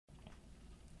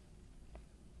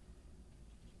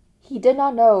He did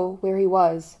not know where he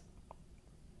was.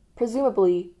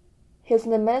 Presumably, he was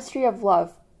in the Ministry of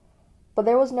Love, but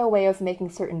there was no way of making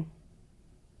certain.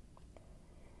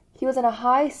 He was in a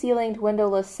high-ceilinged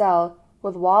windowless cell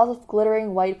with walls of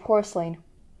glittering white porcelain.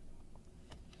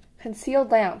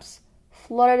 Concealed lamps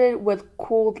flooded it with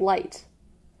cooled light,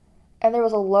 and there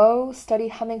was a low, steady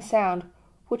humming sound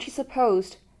which he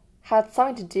supposed had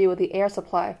something to do with the air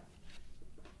supply.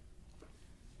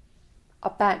 A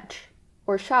bench,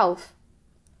 or shelf,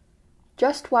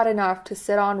 just wide enough to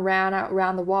sit on, ran out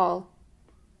round the wall,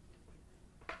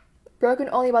 broken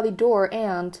only by the door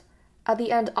and, at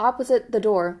the end opposite the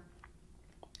door,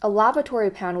 a lavatory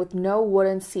pan with no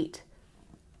wooden seat.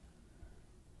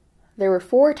 There were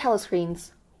 4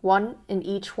 telescreens, one in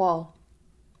each wall.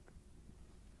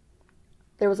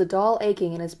 There was a dull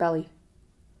aching in his belly.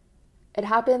 It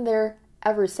had been there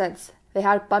ever since they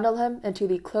had bundled him into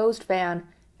the closed van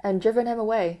and driven him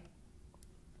away.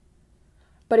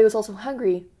 But he was also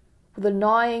hungry, with a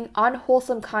gnawing,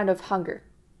 unwholesome kind of hunger.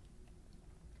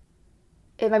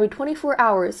 It might be 24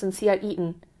 hours since he had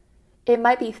eaten. It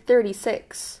might be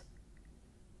 36.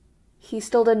 He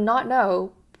still did not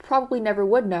know, probably never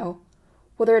would know,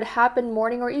 whether it happened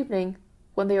morning or evening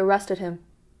when they arrested him.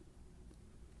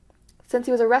 Since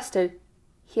he was arrested,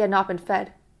 he had not been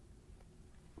fed.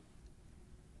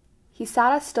 He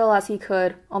sat as still as he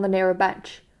could on the narrow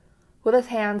bench, with his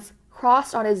hands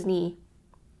crossed on his knee.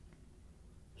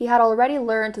 He had already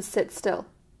learned to sit still.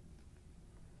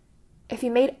 If you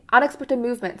made unexpected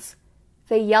movements,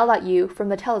 they yelled at you from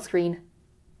the telescreen.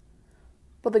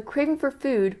 But the craving for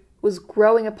food was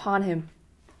growing upon him.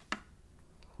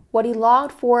 What he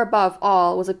longed for above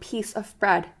all was a piece of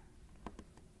bread.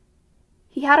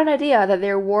 He had an idea that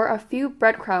there were a few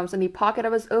breadcrumbs in the pocket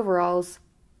of his overalls.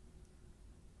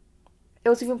 It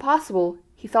was even possible,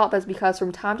 he thought this because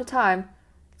from time to time,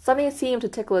 something seemed to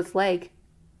tickle his leg,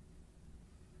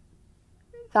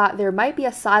 that there might be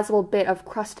a sizable bit of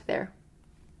crust there.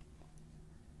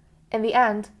 In the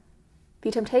end,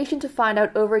 the temptation to find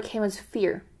out overcame his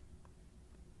fear.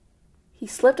 He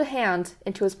slipped a hand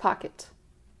into his pocket.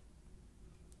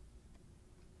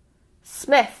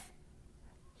 "Smith!"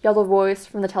 yelled a voice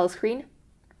from the telescreen.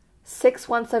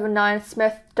 6179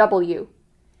 Smith W.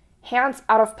 Hands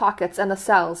out of pockets and the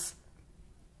cells.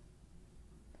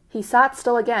 He sat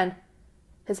still again,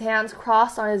 his hands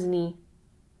crossed on his knee.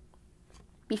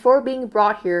 Before being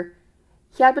brought here,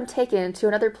 he had been taken to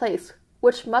another place,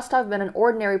 which must have been an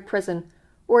ordinary prison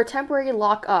or a temporary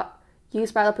lock-up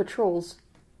used by the patrols.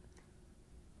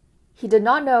 He did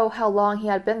not know how long he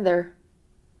had been there.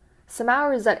 Some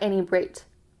hours at any rate.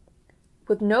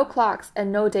 With no clocks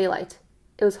and no daylight,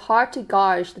 it was hard to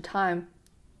gauge the time.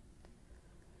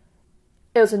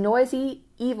 It was a noisy,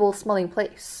 evil-smelling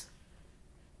place.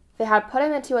 They had put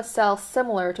him into a cell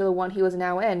similar to the one he was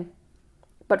now in,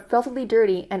 but filthily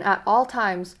dirty and at all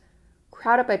times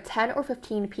crowded by 10 or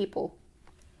 15 people.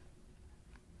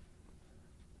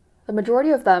 The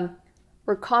majority of them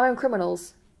were common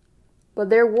criminals, but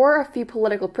there were a few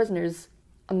political prisoners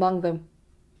among them.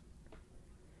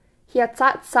 He had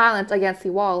sat silent against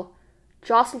the wall,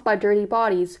 jostled by dirty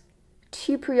bodies,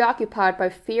 too preoccupied by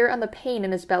fear and the pain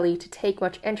in his belly to take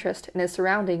much interest in his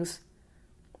surroundings,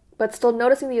 but still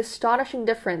noticing the astonishing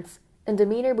difference in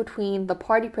demeanor between the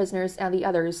party prisoners and the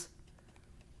others.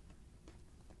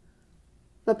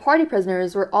 The party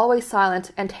prisoners were always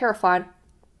silent and terrified,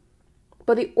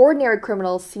 but the ordinary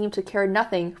criminals seemed to care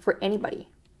nothing for anybody.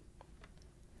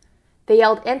 They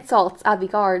yelled insults at the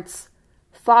guards,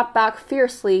 fought back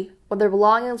fiercely when their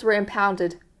belongings were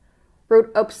impounded,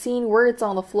 wrote obscene words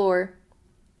on the floor,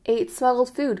 ate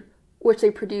smuggled food which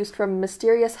they produced from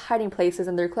mysterious hiding places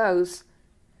in their clothes,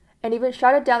 and even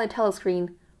shouted down the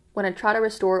telescreen when it tried to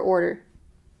restore order.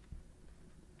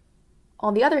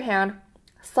 On the other hand,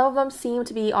 some of them seemed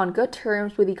to be on good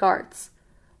terms with the guards,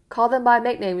 called them by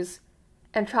nicknames,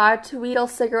 and tried to wheedle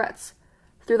cigarettes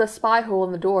through the spy hole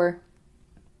in the door.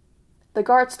 The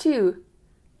guards, too,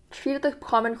 treated the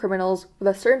common criminals with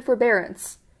a certain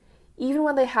forbearance, even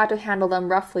when they had to handle them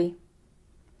roughly.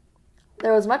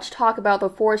 There was much talk about the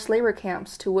forced labor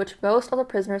camps to which most of the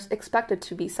prisoners expected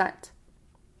to be sent.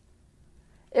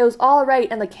 It was all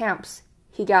right in the camps,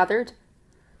 he gathered,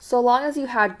 so long as you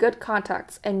had good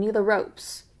contacts and knew the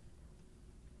ropes.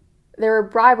 There were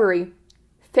bribery,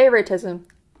 favoritism,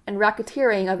 and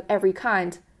racketeering of every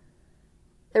kind.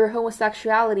 There were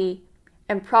homosexuality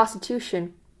and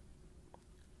prostitution.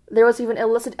 There was even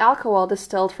illicit alcohol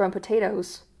distilled from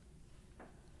potatoes.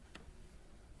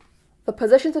 The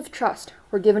positions of trust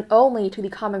were given only to the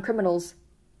common criminals,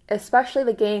 especially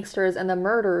the gangsters and the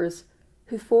murderers,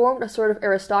 who formed a sort of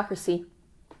aristocracy.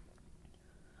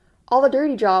 All the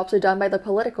dirty jobs are done by the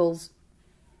politicals.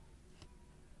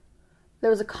 There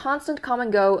was a constant come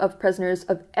and go of prisoners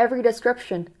of every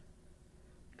description.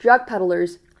 Drug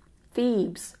peddlers,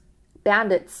 thieves,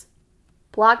 bandits,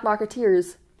 black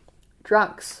marketeers,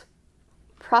 drunks,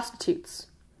 prostitutes.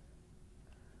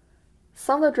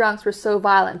 Some of the drunks were so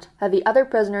violent that the other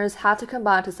prisoners had to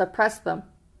combine to suppress them.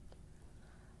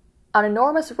 An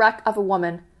enormous wreck of a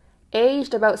woman,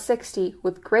 aged about 60,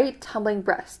 with great tumbling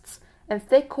breasts and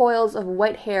thick coils of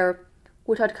white hair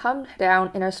which had come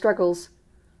down in her struggles,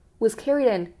 was carried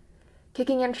in,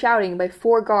 kicking and shouting, by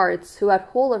 4 guards who had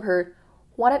hold of her,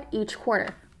 one at each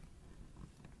corner.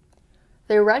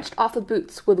 They wrenched off the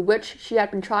boots with which she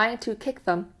had been trying to kick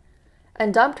them,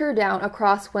 and dumped her down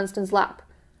across Winston's lap,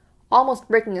 almost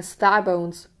breaking his thigh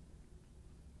bones.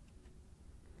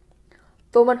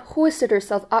 The woman hoisted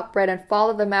herself upright and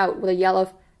followed them out with a yell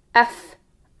of, "F,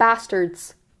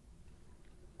 bastards!"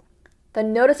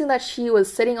 Then, noticing that she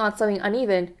was sitting on something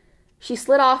uneven, she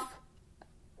slid off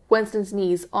Winston's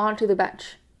knees onto the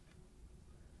bench.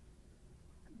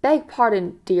 "Beg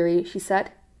pardon, dearie," she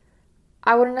said.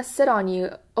 "I wouldn't sit on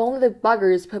you, only the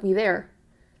buggers put me there.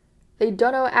 They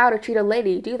don't know how to treat a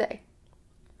lady, do they?"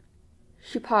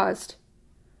 She paused,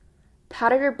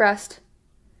 patted her breast,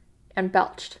 and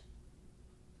belched.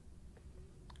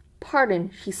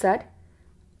 "Pardon," she said.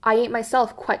 "I ain't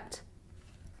myself quite."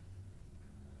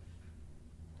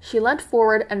 She leant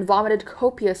forward and vomited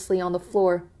copiously on the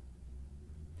floor.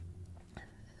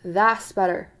 "That's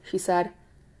better," she said,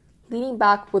 leaning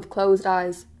back with closed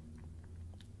eyes.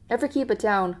 "Never keep it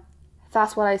down.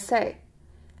 That's what I say.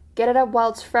 Get it up while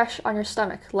it's fresh on your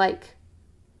stomach, like."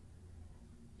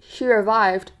 She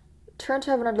revived, turned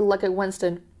to have another look at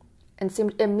Winston, and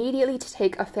seemed immediately to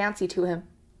take a fancy to him.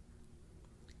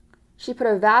 She put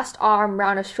a vast arm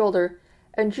round his shoulder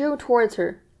and drew him towards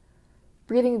her,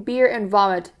 breathing beer and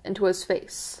vomit into his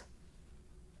face.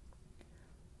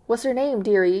 "What's your name,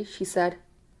 dearie?" she said.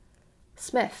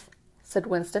 "Smith," said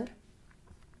Winston.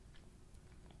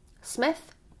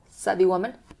 "Smith?" said the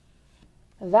woman.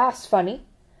 "That's funny.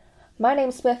 My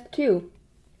name's Smith, too.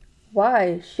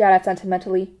 Why," she added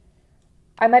sentimentally,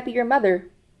 "I might be your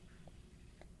mother."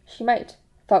 She might,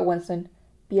 thought Winston,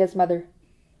 be his mother.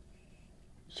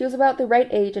 She was about the right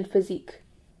age and physique,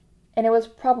 and it was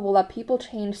probable that people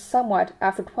changed somewhat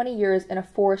after 20 years in a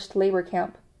forced labor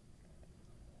camp.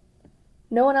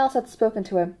 No one else had spoken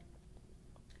to him.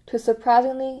 To a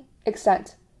surprising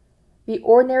extent, the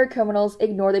ordinary criminals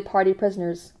ignored the party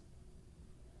prisoners.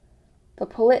 The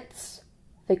polits,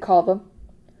 they called them,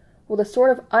 with a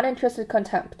sort of uninterested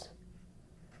contempt.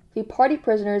 The party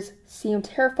prisoners seemed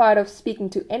terrified of speaking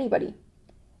to anybody,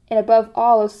 and above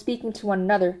all of speaking to one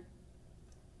another.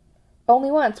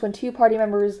 Only once, when 2 party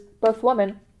members, both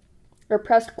women, were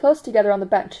pressed close together on the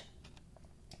bench,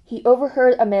 he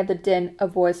overheard amid the din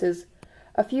of voices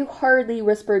a few hurriedly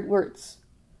whispered words,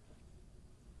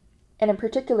 and in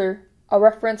particular a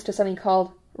reference to something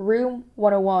called Room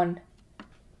 101,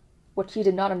 which he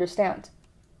did not understand.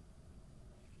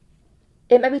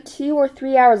 It might be 2 or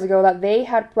 3 hours ago that they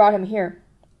had brought him here.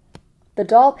 The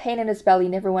dull pain in his belly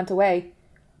never went away,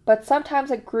 but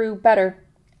sometimes it grew better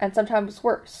and sometimes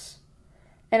worse,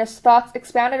 and his thoughts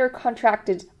expanded or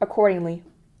contracted accordingly.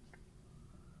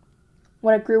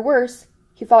 When it grew worse,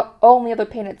 he thought only of the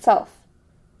pain itself,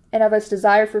 and of his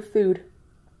desire for food.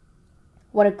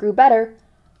 When it grew better,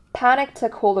 panic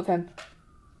took hold of him.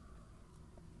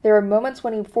 There were moments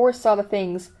when he foresaw the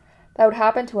things that would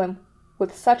happen to him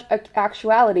with such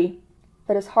actuality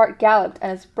that his heart galloped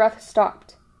and his breath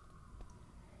stopped.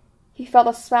 He felt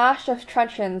a smash of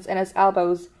truncheons in his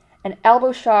elbows and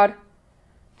elbow-shod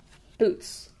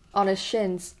boots on his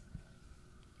shins.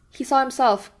 He saw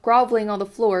himself groveling on the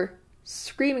floor,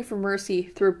 screaming for mercy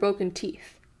through broken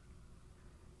teeth.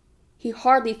 He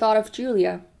hardly thought of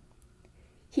Julia.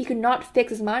 He could not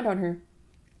fix his mind on her.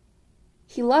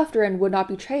 He loved her and would not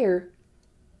betray her,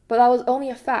 but that was only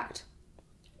a fact,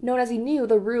 known as he knew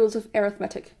the rules of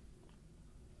arithmetic.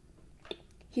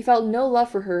 He felt no love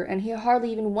for her, and he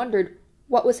hardly even wondered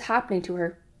what was happening to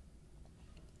her.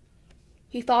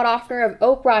 He thought oftener of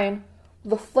O'Brien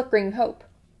with a flickering hope.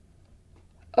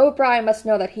 O'Brien must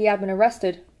know that he had been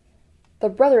arrested. The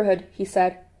Brotherhood, he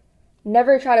said,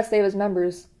 never tried to save his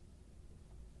members.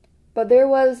 But there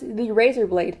was the razor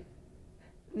blade.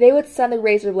 They would send the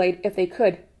razor blade if they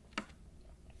could.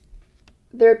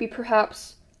 There would be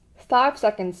perhaps 5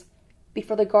 seconds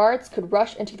before the guards could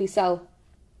rush into the cell.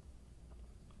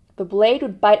 The blade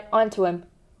would bite onto him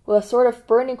with a sort of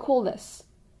burning coolness,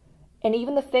 and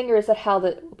even the fingers that held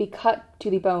it would be cut to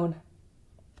the bone.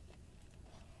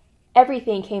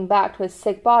 Everything came back to his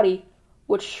sick body,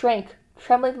 which shrank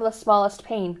trembling from the smallest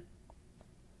pain.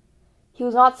 He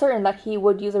was not certain that he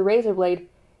would use a razor blade,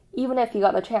 even if he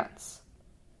got the chance.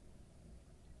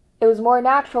 It was more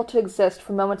natural to exist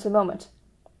from moment to moment,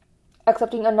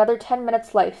 accepting another 10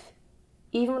 minutes' life,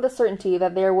 even with the certainty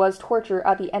that there was torture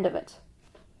at the end of it.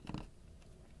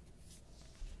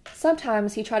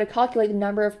 Sometimes he tried to calculate the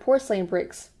number of porcelain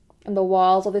bricks in the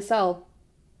walls of the cell.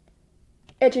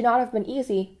 It did not have been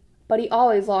easy, but he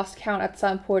always lost count at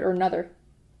some point or another.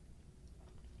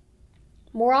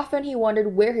 More often he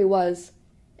wondered where he was,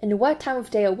 and what time of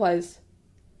day it was.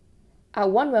 At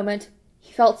one moment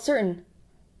he felt certain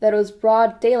that it was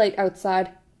broad daylight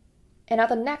outside, and at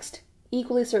the next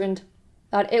equally certain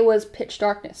that it was pitch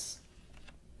darkness.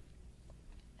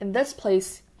 In this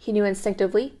place, he knew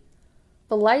instinctively,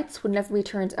 the lights would never be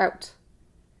turned out.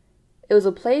 It was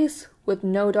a place with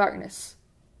no darkness.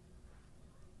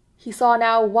 He saw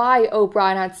now why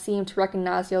O'Brien had seemed to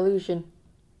recognize the illusion.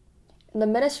 In the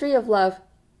ministry of love,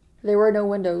 there were no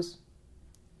windows.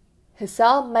 His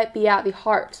cell might be at the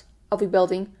heart of the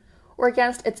building or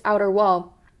against its outer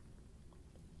wall.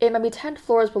 It might be 10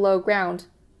 floors below ground,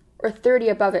 or 30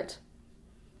 above it.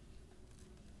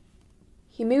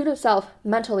 He moved himself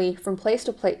mentally from place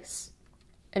to place,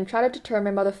 and tried to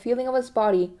determine by the feeling of his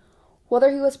body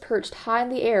whether he was perched high in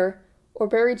the air or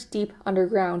buried deep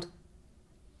underground.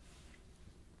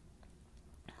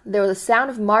 There was a sound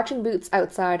of marching boots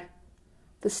outside.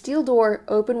 The steel door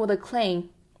opened with a clang.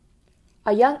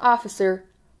 A young officer,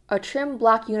 a trim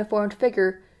black uniformed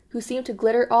figure who seemed to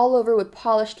glitter all over with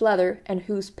polished leather and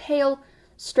whose pale,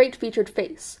 straight-featured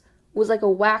face was like a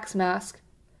wax mask,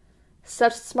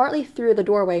 stepped smartly through the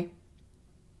doorway.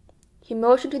 He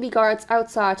motioned to the guards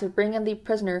outside to bring in the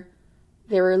prisoner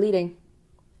they were leading.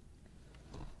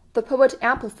 The poet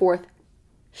Ampleforth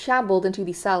shambled into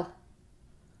the cell.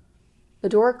 The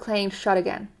door clanged shut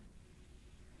again.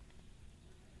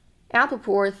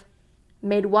 Ampleforth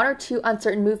made one or two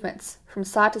uncertain movements from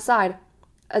side to side,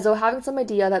 as though having some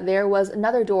idea that there was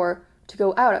another door to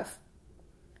go out of,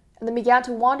 and then began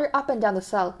to wander up and down the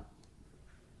cell.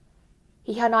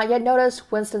 He had not yet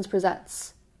noticed Winston's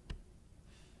presence.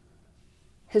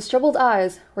 His troubled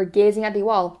eyes were gazing at the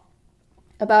wall,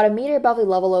 about a meter above the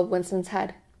level of Winston's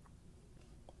head.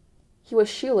 He was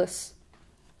shoeless.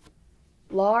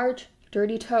 Large,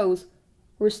 dirty toes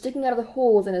were sticking out of the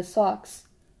holes in his socks.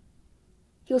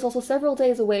 He was also several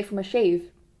days away from a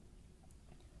shave.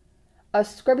 A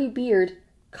scrubby beard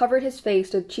covered his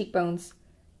face to the cheekbones,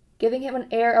 giving him an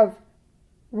air of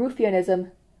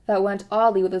ruffianism that went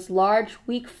oddly with his large,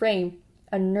 weak frame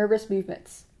and nervous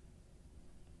movements.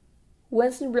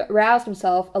 Winston roused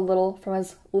himself a little from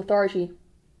his lethargy.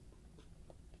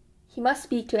 He must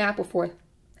speak to Ampleforth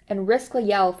and risk a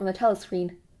yell from the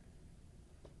telescreen.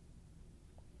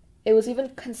 It was even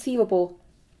conceivable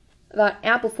that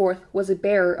Ampleforth was the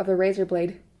bearer of the razor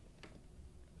blade.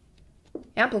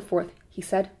 "Ampleforth," he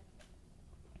said.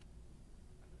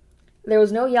 There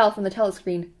was no yell from the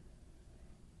telescreen.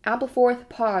 Ampleforth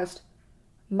paused,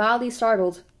 mildly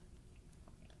startled.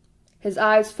 His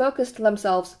eyes focused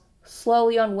themselves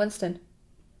slowly on Winston.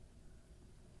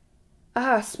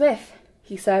 "Ah, Smith,"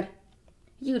 he said.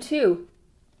 "You too.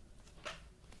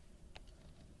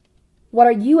 What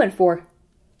are you in for?"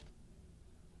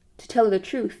 "To tell you the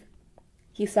truth."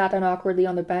 He sat down awkwardly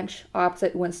on the bench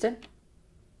opposite Winston.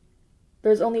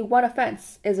 "There's only one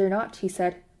offense, is there not?" he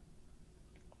said.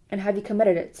 "And have you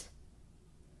committed it?"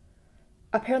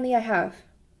 "Apparently I have."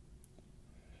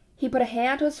 He put a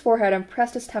hand to his forehead and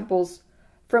pressed his temples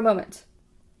for a moment,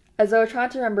 as though trying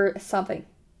to remember something.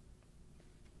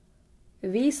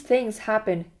 "These things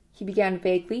happen," he began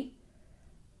vaguely.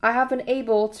 "I have been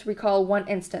able to recall one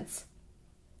instance.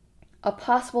 A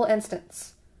possible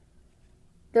instance.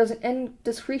 There was an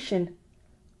indiscretion,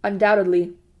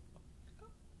 undoubtedly.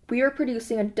 We are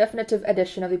producing a definitive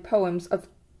edition of the poems of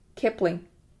Kipling.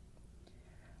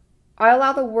 I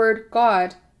allow the word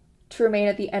God to remain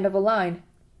at the end of a line.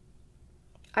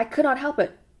 I could not help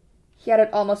it," he added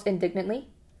almost indignantly,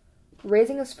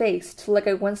 raising his face to look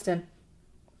at Winston.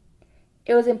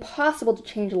 "It was impossible to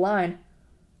change a line.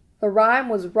 The rhyme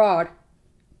was rod.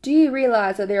 Do you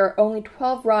realize that there are only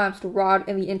 12 rhymes to rod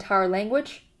in the entire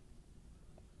language?"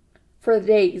 For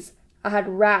days I had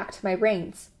racked my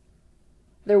brains.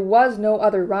 There was no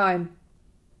other rhyme.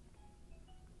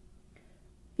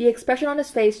 The expression on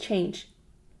his face changed.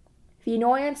 The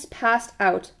annoyance passed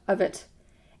out of it,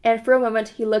 and for a moment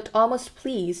he looked almost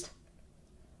pleased.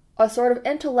 A sort of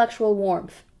intellectual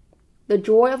warmth, the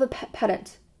joy of a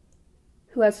pedant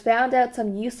who has found out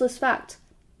some useless fact,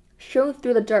 shone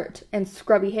through the dirt and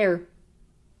scrubby hair.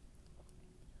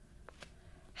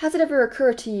 "Has it ever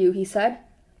occurred to you," he said,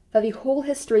 that the whole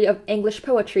history of English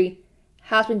poetry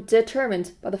has been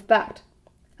determined by the fact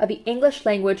that the English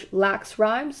language lacks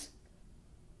rhymes?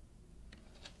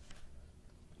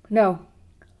 No,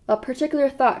 that particular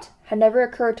thought had never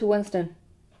occurred to Winston,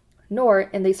 nor,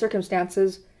 in these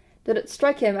circumstances, did it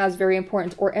strike him as very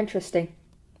important or interesting.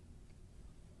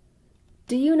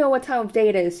 "Do you know what time of day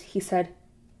it is?" he said.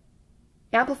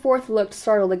 Ampleforth looked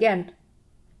startled again.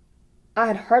 "I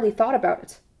had hardly thought about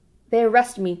it. They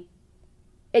arrested me.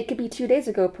 It could be 2 days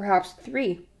ago, perhaps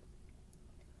 3.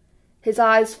 His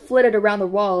eyes flitted around the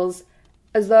walls,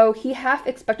 as though he half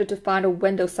expected to find a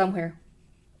window somewhere.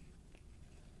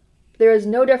 "There is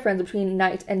no difference between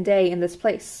night and day in this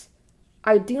place.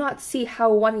 I do not see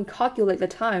how one can calculate the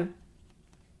time."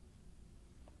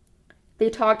 They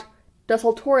talked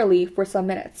desultorily for some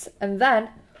minutes, and then,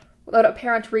 without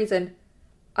apparent reason,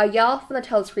 a yell from the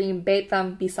telescreen bade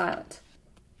them be silent.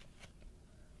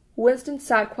 Winston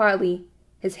sat quietly,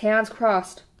 his hands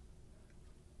crossed.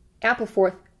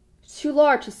 Ampleforth, too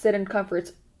large to sit in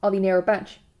comfort on the narrow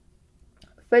bench,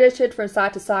 fidgeted from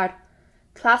side to side,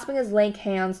 clasping his lank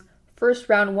hands first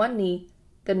round one knee,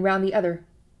 then round the other.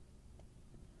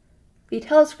 The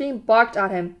telescreen barked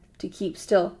at him to keep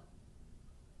still.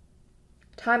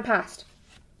 Time passed.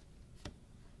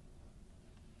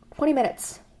 20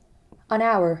 minutes. An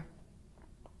hour.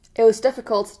 It was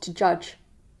difficult to judge.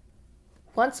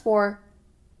 Once more,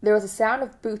 there was a sound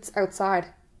of boots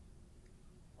outside.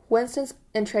 Winston's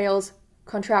entrails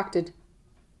contracted.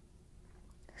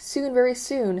 Soon, very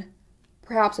soon,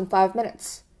 perhaps in 5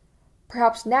 minutes,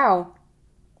 perhaps now,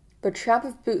 the tramp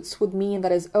of boots would mean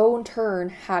that his own turn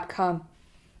had come.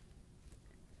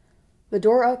 The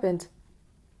door opened.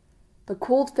 The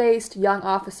cold-faced young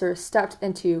officer stepped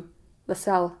into the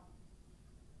cell.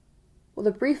 With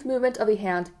a brief movement of the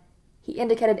hand, he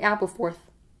indicated Ampleforth.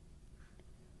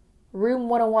 "Room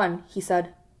 101, he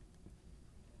said.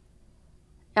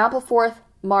 Ampleforth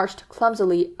marched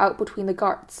clumsily out between the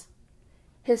guards,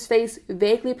 his face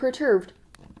vaguely perturbed,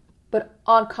 but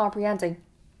uncomprehending.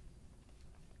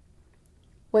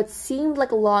 What seemed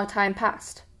like a long time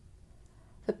passed.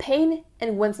 The pain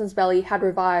in Winston's belly had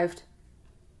revived.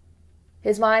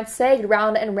 His mind sagged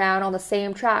round and round on the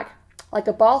same track, like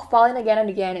a ball falling again and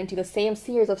again into the same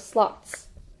series of slots.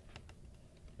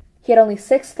 He had only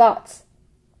 6 thoughts.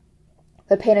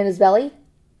 The pain in his belly,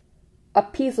 a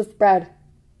piece of bread,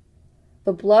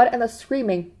 the blood and the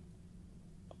screaming,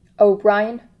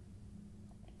 O'Brien,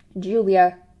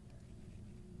 Julia,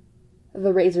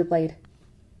 the razor blade.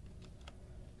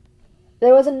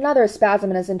 There was another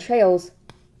spasm in his entrails.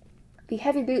 The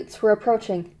heavy boots were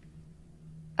approaching.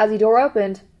 As the door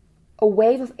opened, a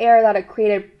wave of air that it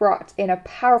created brought in a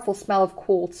powerful smell of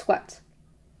cold sweat.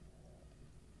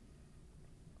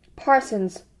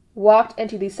 Parsons walked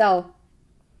into the cell.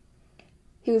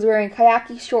 He was wearing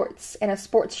khaki shorts and a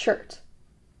sports shirt.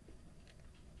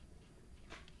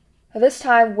 This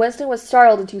time, Winston was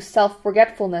startled into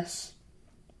self-forgetfulness.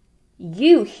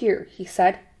 "You here," he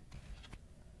said.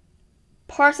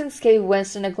 Parsons gave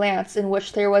Winston a glance in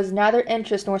which there was neither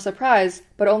interest nor surprise,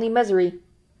 but only misery.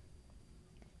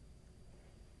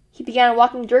 He began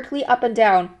walking jerkily up and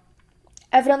down,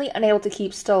 evidently unable to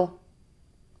keep still.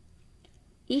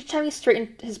 Each time he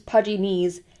straightened his pudgy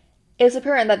knees, it was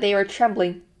apparent that they were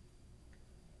trembling.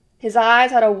 His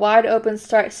eyes had a wide-open,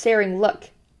 staring look,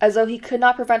 as though he could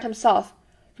not prevent himself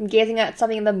from gazing at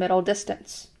something in the middle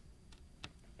distance.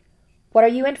 "What are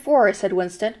you in for?" said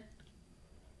Winston.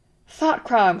 "Thought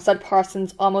crime," said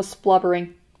Parsons, almost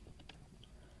blubbering.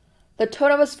 The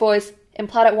tone of his voice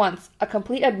implied at once a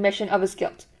complete admission of his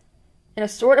guilt, and a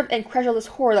sort of incredulous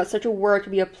horror that such a word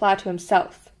could be applied to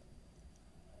himself.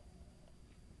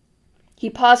 He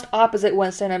paused opposite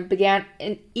Winston and began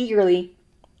eagerly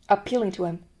appealing to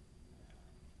him.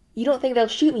 "You don't think they'll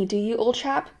shoot me, do you, old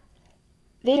chap?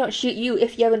 They don't shoot you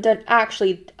if you haven't done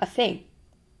actually a thing.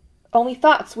 Only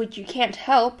thoughts which you can't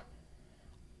help.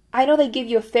 I know they give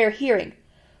you a fair hearing.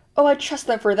 Oh, I trust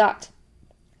them for that.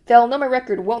 They'll know my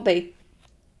record, won't they?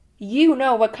 You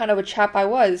know what kind of a chap I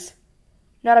was.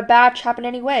 Not a bad chap in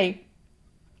any way.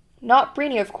 Not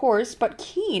brainy, of course, but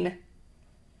keen.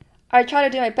 I tried to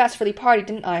do my best for the party,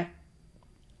 didn't I?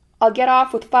 I'll get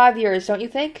off with 5 years, don't you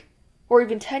think? Or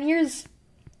even 10 years?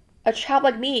 A chap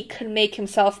like me could make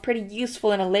himself pretty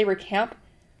useful in a labor camp.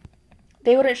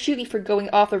 They wouldn't shoot me for going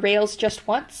off the rails just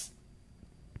once."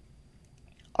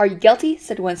 "Are you guilty?"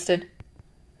 said Winston.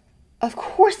 "Of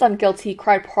course I'm guilty,"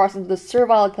 cried Parsons with a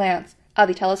servile glance at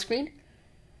the telescreen.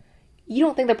 "You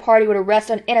don't think the party would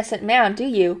arrest an innocent man, do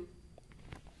you?"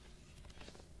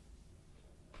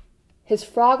 His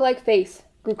frog-like face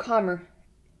grew calmer,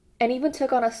 and even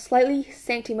took on a slightly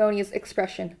sanctimonious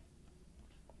expression.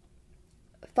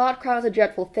 Thought crime is a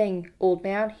dreadful thing, old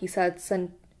man, he said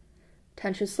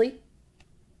sententiously.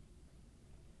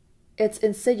 It's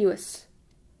insidious.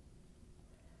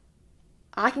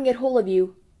 I can get hold of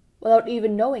you without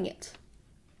even knowing it.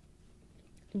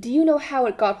 Do you know how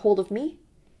it got hold of me?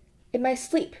 In my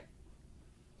sleep.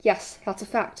 Yes, that's a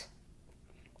fact.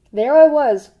 There I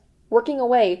was, working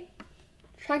away,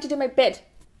 trying to do my bit.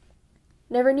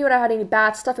 Never knew I had any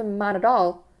bad stuff in my mind at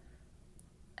all.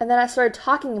 And then I started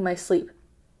talking in my sleep.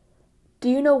 Do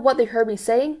you know what they heard me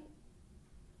saying?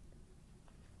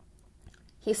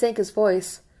 He sank his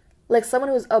voice, like someone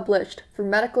who was obliged, for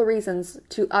medical reasons,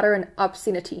 to utter an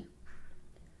obscenity.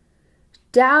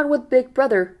 Down with Big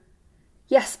Brother.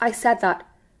 Yes, I said that.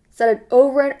 Said it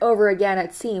over and over again,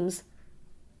 it seems.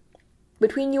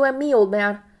 Between you and me, old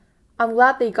man, I'm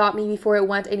glad they got me before it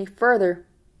went any further.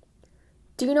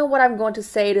 Do you know what I'm going to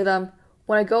say to them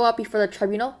when I go up before the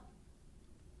tribunal?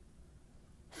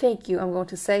 Thank you, I'm going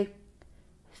to say.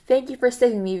 Thank you for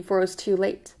saving me before it was too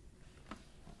late.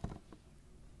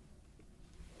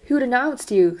 Who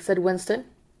denounced you? Said Winston.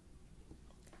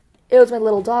 It was my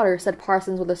little daughter, said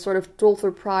Parsons with a sort of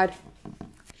doleful pride.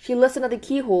 She listened at the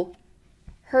keyhole,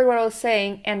 heard what I was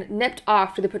saying, and nipped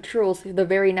off to the patrols the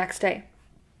very next day.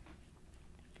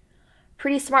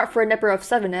 Pretty smart for a nipper of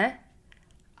 7, eh?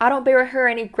 I don't bear her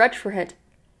any grudge for it.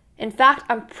 In fact,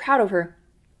 I'm proud of her.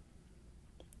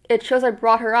 It shows I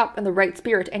brought her up in the right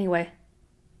spirit, anyway.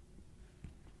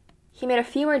 He made a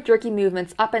few more jerky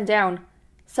movements up and down,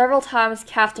 several times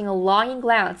casting a longing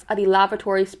glance at the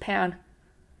lavatory's pan.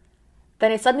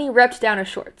 Then he suddenly ripped down his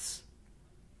shorts.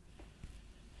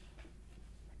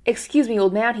 Excuse me,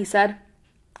 old man, he said.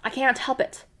 I can't help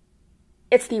it.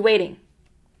 It's the waiting.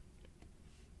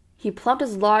 He plumped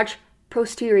his large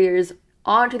posteriors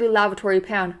onto the lavatory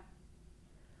pan.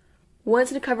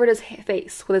 Winston covered his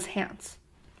face with his hands.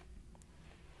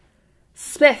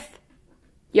 Smith,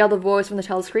 yelled the voice from the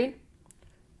telescreen.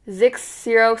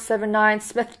 6079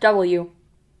 Smith W.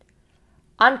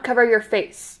 Uncover your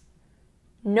face.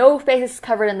 No face is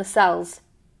covered in the cells.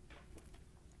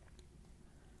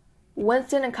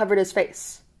 Winston uncovered his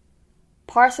face.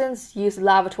 Parsons used the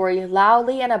lavatory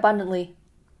loudly and abundantly.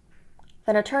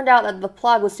 Then it turned out that the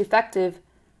plug was defective,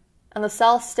 and the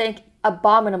cell stank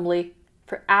abominably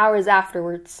for hours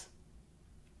afterwards.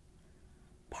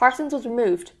 Parsons was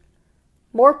removed.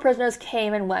 More prisoners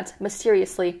came and went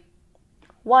mysteriously.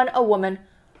 One, a woman,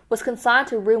 was consigned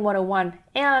to room 101,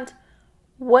 and,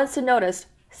 Winston noticed,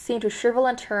 seemed to shrivel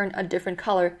and turn a different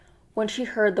color when she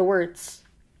heard the words.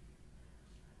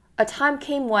 A time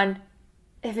came when,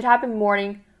 if it happened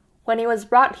morning, when he was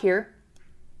brought here,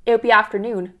 it would be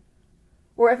afternoon,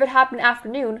 or if it happened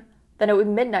afternoon, then it would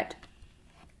be midnight.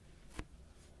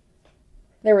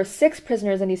 There were 6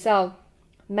 prisoners in the cell,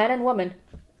 men and women.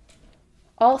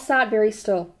 All sat very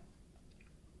still.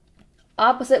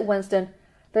 Opposite Winston,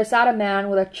 there sat a man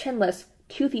with a chinless,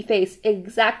 toothy face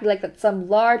exactly like that some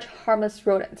large, harmless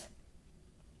rodent.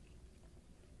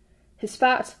 His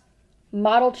fat,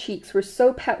 mottled cheeks were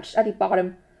so pouched at the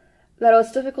bottom that it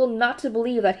was difficult not to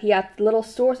believe that he had little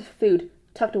stores of food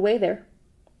tucked away there.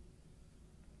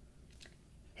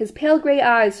 His pale grey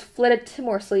eyes flitted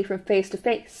timorously from face to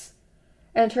face,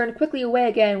 and turned quickly away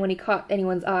again when he caught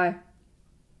anyone's eye.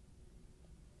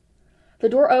 The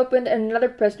door opened and another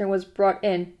prisoner was brought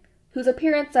in, whose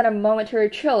appearance sent a momentary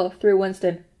chill through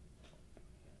Winston.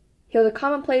 He was a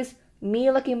commonplace,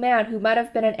 mean-looking man who might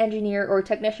have been an engineer or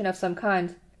technician of some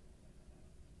kind.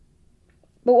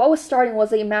 But what was startling was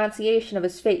the emaciation of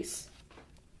his face.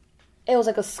 It was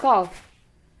like a skull.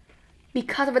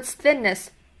 Because of its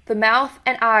thinness, the mouth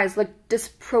and eyes looked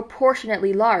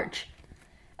disproportionately large,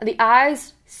 and the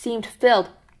eyes seemed filled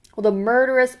with a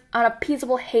murderous,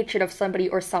 unappeasable hatred of somebody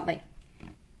or something.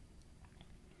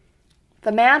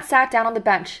 The man sat down on the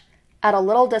bench, at a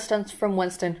little distance from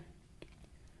Winston.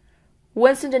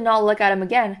 Winston did not look at him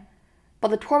again, but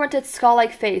the tormented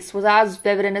skull-like face was as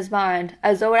vivid in his mind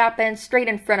as though it had been straight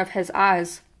in front of his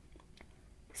eyes.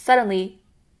 Suddenly,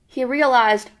 he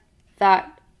realized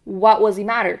that what was the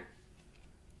matter?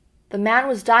 The man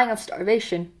was dying of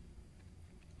starvation.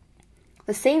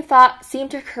 The same thought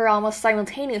seemed to occur almost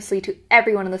simultaneously to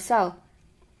everyone in the cell.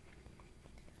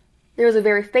 There was a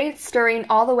very faint stirring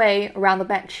all the way around the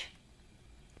bench.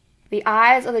 The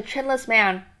eyes of the chinless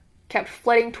man kept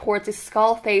flitting towards the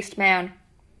skull-faced man,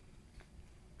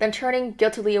 then turning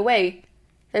guiltily away,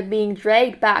 then being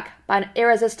dragged back by an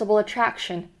irresistible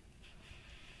attraction.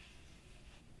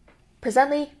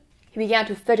 Presently, he began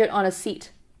to fidget on his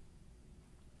seat.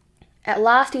 At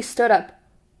last he stood up,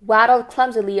 waddled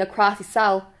clumsily across the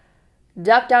cell,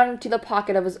 ducked down into the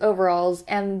pocket of his overalls,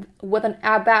 and with an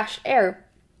abashed air,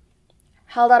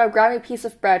 held out a grimy piece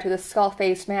of bread to the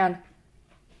skull-faced man.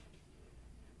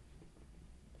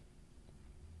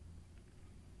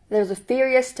 There was a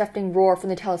furious, deafening roar from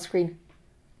the telescreen.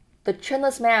 The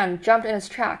chinless man jumped in his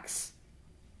tracks.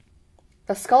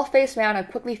 The skull-faced man had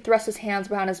quickly thrust his hands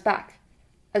behind his back,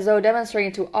 as though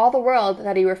demonstrating to all the world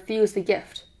that he refused the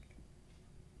gift.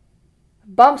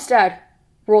 "Bumstead!"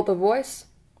 roared the voice.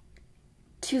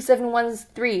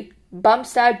 2713,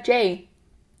 Bumstead J.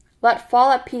 Let fall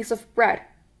that piece of bread.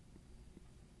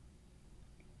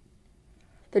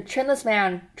 The chinless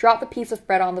man dropped the piece of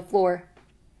bread on the floor.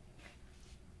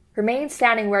 "Remain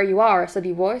standing where you are," said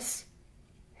the voice.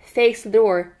 "Face the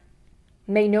door.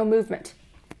 Make no movement."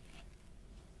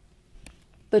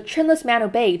 The chinless man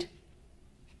obeyed.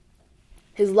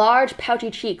 His large, pouchy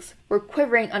cheeks were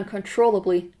quivering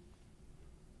uncontrollably.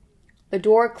 The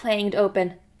door clanged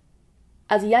open.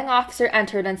 As a young officer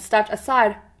entered and stepped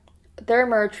aside, there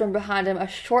emerged from behind him a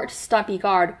short, stumpy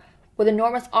guard with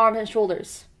enormous arms and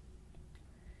shoulders.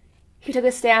 He took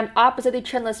his stand opposite the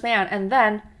chinless man and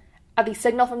then, at the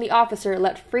signal from the officer,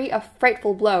 let free a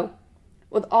frightful blow,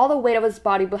 with all the weight of his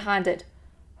body behind it,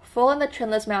 full in the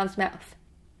chinless man's mouth.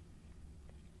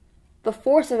 The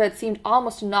force of it seemed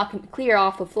almost to knock him clear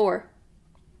off the floor.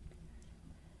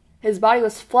 His body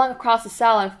was flung across the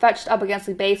cell and fetched up against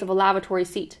the base of a lavatory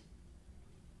seat.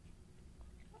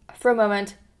 For a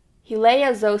moment, he lay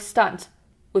as though stunned,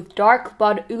 with dark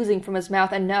blood oozing from his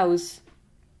mouth and nose.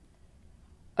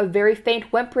 A very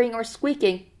faint whimpering or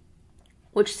squeaking,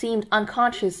 which seemed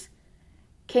unconscious,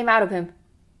 came out of him.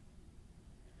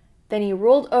 Then he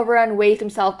rolled over and waved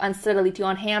himself unsteadily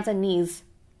on hands and knees.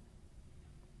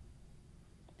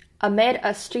 Amid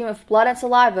a stream of blood and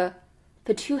saliva,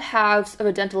 the two halves of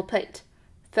a dental plate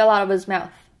fell out of his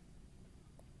mouth.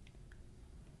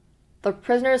 The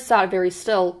prisoners sat very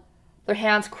still, their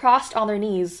hands crossed on their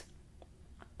knees.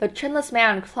 The chinless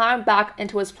man climbed back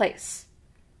into his place.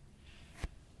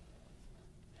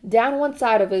 Down one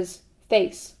side of his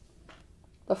face,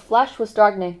 the flesh was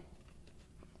darkening.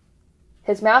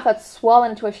 His mouth had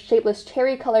swollen into a shapeless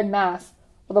cherry-colored mass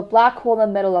with a black hole in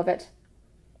the middle of it.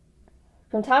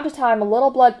 From time to time, a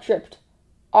little blood dripped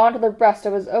onto the breast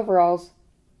of his overalls.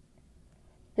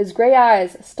 His gray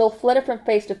eyes still flitted from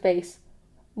face to face,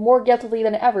 more guiltily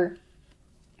than ever,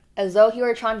 as though he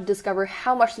were trying to discover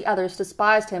how much the others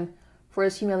despised him for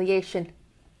his humiliation.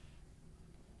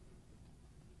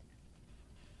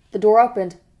 The door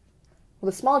opened.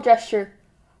 With a small gesture,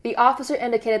 the officer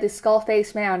indicated the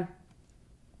skull-faced man.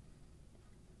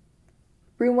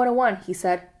 "Room 101, he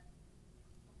said.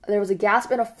 There was a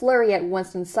gasp and a flurry at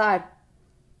once inside.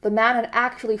 The man had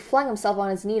actually flung himself on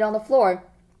his knee on the floor,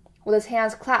 with his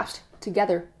hands clasped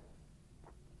together.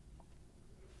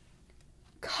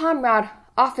 "Comrade,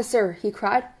 officer," he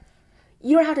cried,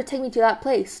 "you don't have to take me to that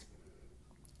place.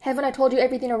 Haven't I told you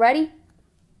everything already?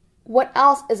 What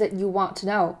else is it you want to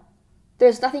know?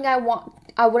 There's nothing I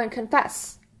wouldn't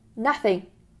confess. Nothing.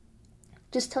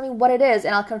 Just tell me what it is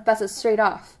and I'll confess it straight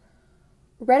off.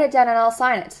 Write it down and I'll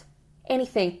sign it.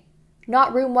 Anything.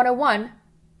 Not room 101.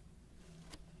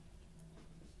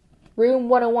 "Room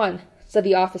 101, said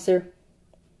the officer.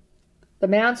 The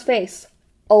man's face,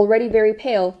 already very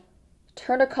pale,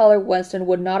 turned a color Winston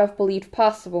would not have believed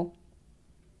possible.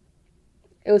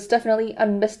 It was definitely,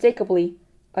 unmistakably,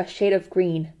 a shade of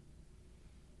green.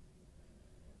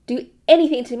 "Do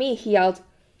anything to me," he yelled.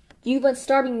 "You've been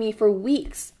starving me for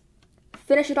weeks.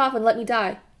 Finish it off and let me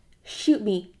die. Shoot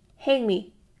me. Hang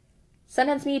me.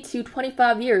 Sentence me to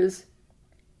 25 years.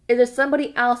 Is there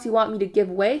somebody else you want me to give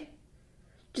away?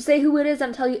 Just say who it is and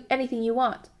I'll tell you anything you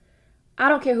want. I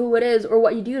don't care who it is or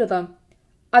what you do to them.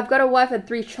 I've got a wife and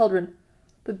 3 children.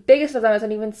 The biggest of them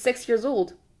isn't even 6 years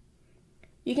old.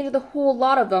 You can do the whole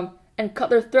lot of them and cut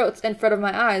their throats in front of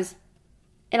my eyes,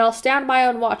 and I'll stand by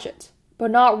and watch it,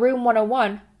 but not room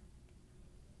 101.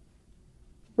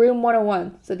 "Room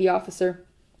 101, said the officer.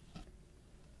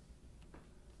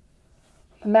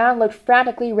 The man looked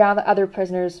frantically round the other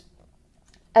prisoners,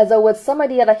 as though with some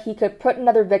idea that he could put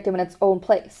another victim in its own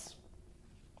place.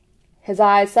 His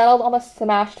eyes settled on the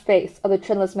smashed face of the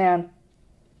chinless man.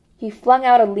 He flung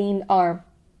out a lean arm.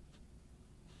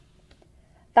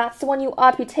 "That's the one you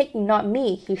ought to be taking, not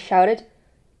me," he shouted.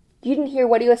 "You didn't hear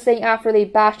what he was saying after they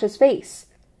bashed his face.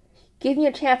 Give me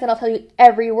a chance and I'll tell you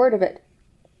every word of it.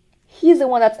 He's the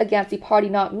one that's against the party,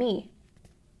 not me."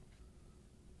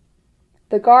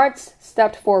 The guards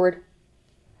stepped forward.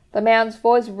 The man's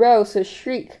voice rose to a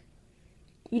shriek.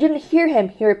 "You didn't hear him,"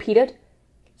 he repeated.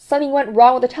 "Something went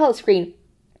wrong with the telescreen.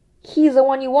 He's the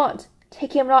one you want.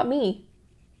 Take him, not me."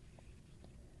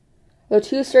 The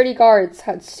 2 sturdy guards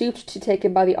had stooped to take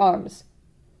him by the arms.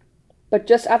 But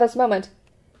just at this moment,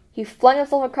 He flung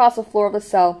himself across the floor of the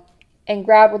cell and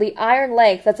grabbed with the iron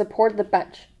legs that supported the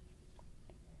bench.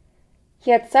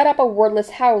 He had set up a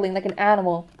wordless howling like an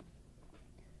animal.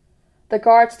 The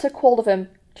guards took hold of him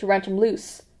to wrench him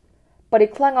loose, but he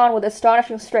clung on with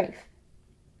astonishing strength.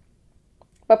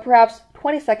 But perhaps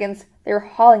 20 seconds they were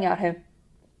hauling at him.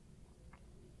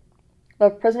 The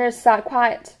prisoners sat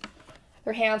quiet,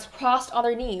 their hands crossed on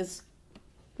their knees,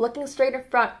 looking straight in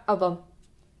front of them.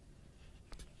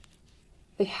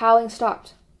 The howling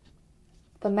stopped.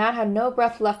 The man had no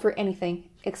breath left for anything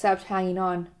except hanging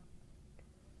on.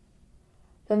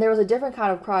 Then there was a different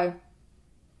kind of cry.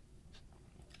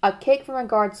 A kick from a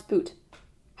guard's boot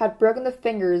had broken the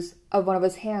fingers of one of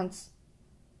his hands.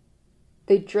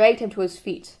 They dragged him to his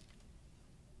feet.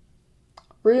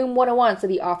 "Room 101, said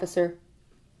the officer.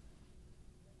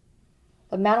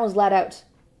 The man was led out,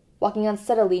 walking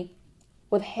unsteadily,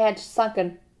 with head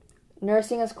sunken,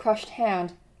 nursing his crushed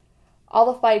hand,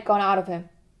 all the fight gone out of him.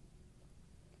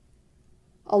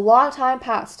 A long time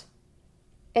passed.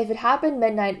 If it had been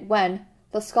midnight when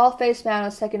the skull-faced man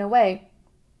was taken away,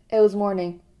 it was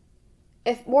morning.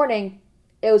 If morning,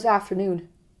 it was afternoon.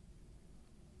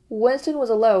 Winston was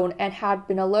alone and had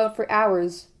been alone for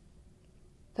hours.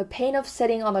 The pain of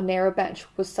sitting on the narrow bench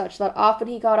was such that often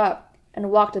he got up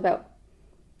and walked about,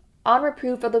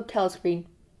 unreproved of the telescreen.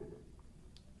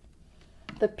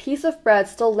 The piece of bread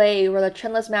still lay where the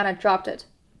chinless man had dropped it.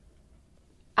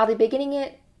 At the beginning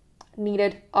it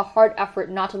needed a hard effort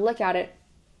not to look at it,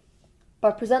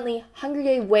 but presently hunger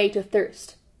gave way to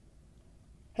thirst.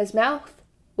 His mouth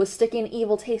was sticky and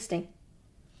evil-tasting.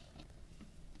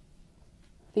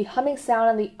 The humming sound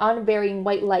and the unvarying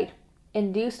white light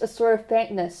induced a sort of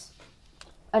faintness,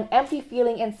 an empty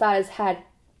feeling inside his head.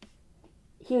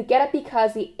 He would get up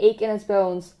because the ache in his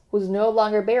bones was no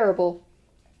longer bearable,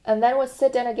 and then would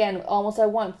sit down again almost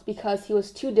at once because he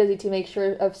was too dizzy to make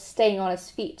sure of staying on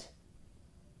his feet.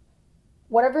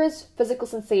 Whenever his physical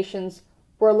sensations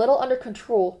were a little under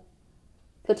control,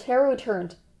 the terror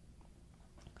returned.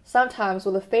 Sometimes,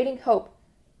 with a fading hope,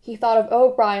 he thought of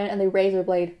O'Brien and the razor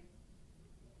blade.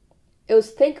 It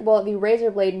was thinkable that the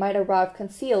razor blade might arrive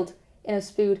concealed in his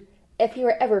food if he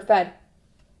were ever fed.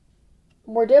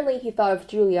 More dimly he thought of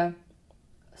Julia.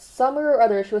 Somewhere or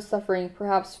other she was suffering,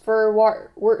 perhaps far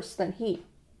worse than he.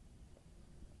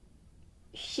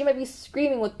 She might be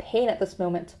screaming with pain at this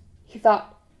moment, he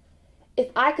thought. If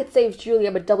I could save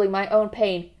Julia by doubling my own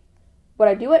pain, would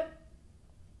I do it?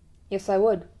 Yes, I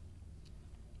would.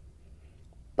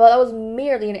 But that was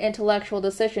merely an intellectual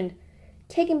decision,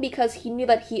 taken because he knew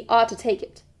that he ought to take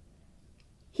it.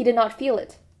 He did not feel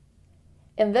it.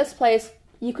 In this place,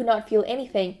 you could not feel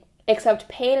anything except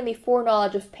pain and the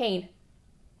foreknowledge of pain.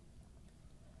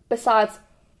 Besides,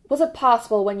 was it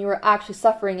possible when you were actually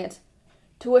suffering it,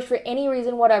 to wish for any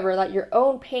reason whatever that your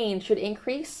own pain should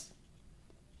increase?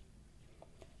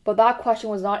 But that question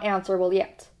was not answerable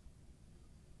yet.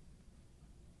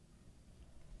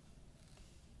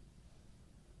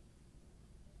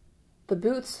 The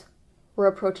boots were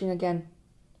approaching again.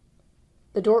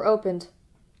 The door opened.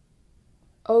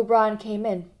 O'Brien came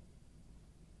in.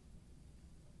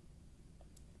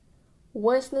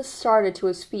 Winston started to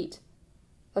his feet.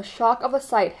 The shock of the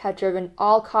sight had driven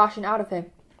all caution out of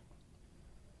him.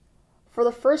 For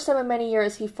the first time in many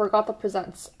years he forgot the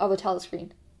presence of the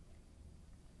telescreen.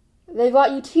 "They've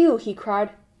got you too," he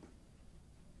cried.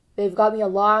 "They've got me a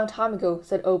long time ago,"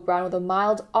 said O'Brien with a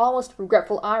mild, almost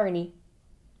regretful irony.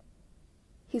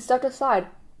 He stepped aside.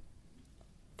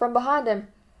 From behind him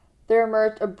there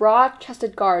emerged a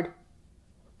broad-chested guard,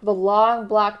 with a long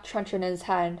black truncheon in his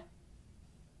hand.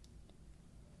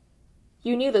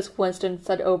 "You knew this, Winston,"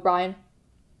 said O'Brien.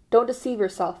 "Don't deceive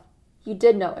yourself. You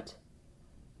did know it.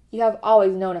 You have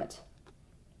always known it."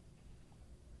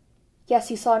 Yes,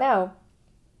 he saw now.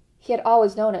 He had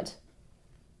always known it.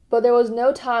 But there was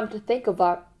no time to think of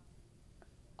that.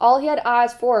 All he had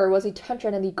eyes for was the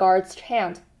truncheon in the guard's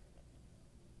hand.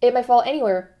 It might fall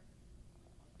anywhere.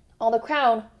 On the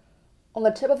crown, on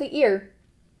the tip of the ear,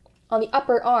 on the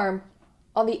upper arm,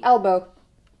 on the elbow.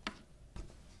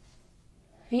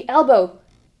 The elbow!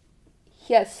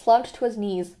 He had slumped to his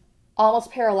knees,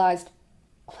 almost paralyzed,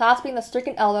 clasping the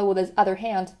stricken elbow with his other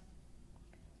hand.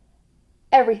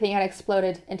 Everything had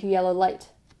exploded into yellow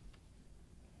light.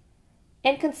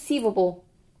 Inconceivable!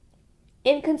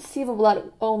 Inconceivable that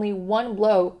only one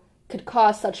blow could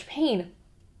cause such pain!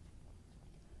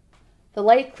 The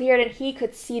light cleared and he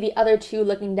could see the other two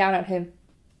looking down at him.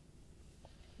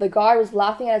 The guard was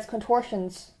laughing at his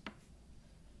contortions.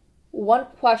 One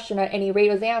question at any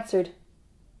rate was answered.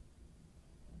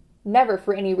 Never,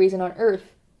 for any reason on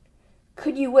earth,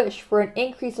 could you wish for an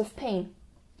increase of pain.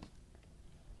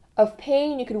 Of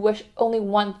pain you could wish only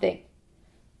one thing,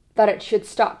 that it should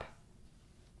stop.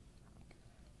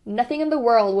 Nothing in the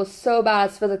world was so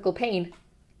bad as physical pain.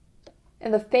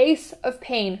 In the face of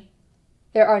pain,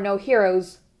 there are no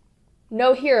heroes.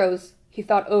 No heroes, he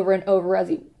thought over and over as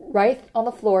he writhed on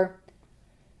the floor,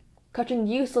 clutching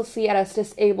uselessly at his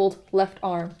disabled left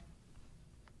arm.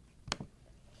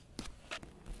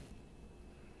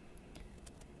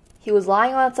 He was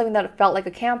lying on something that felt like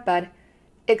a camp bed,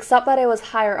 except that it was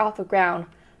higher off the ground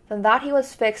than that. He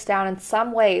was fixed down in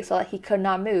some way so that he could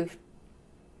not move.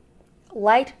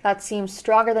 Light that seemed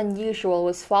stronger than usual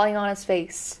was falling on his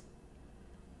face.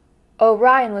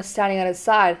 Orion was standing at his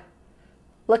side,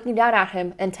 looking down at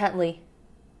him intently.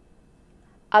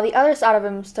 At the other side of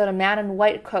him stood a man in a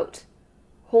white coat,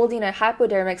 holding a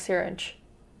hypodermic syringe.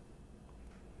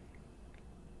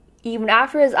 Even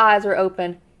after his eyes were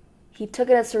open, he took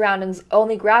in his surroundings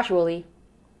only gradually.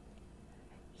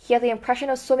 He had the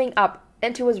impression of swimming up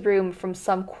into his room from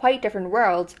some quite different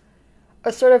world,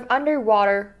 a sort of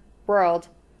underwater world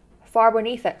far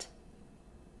beneath it.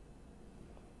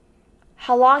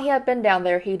 How long he had been down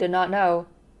there he did not know.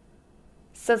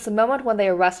 Since the moment when they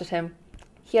arrested him,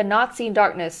 he had not seen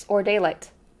darkness or daylight.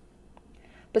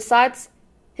 Besides,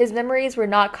 his memories were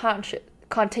not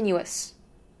continuous.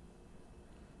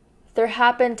 There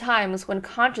had been times when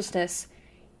consciousness,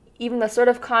 even the sort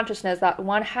of consciousness that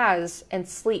one has in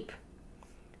sleep,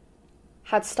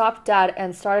 had stopped dead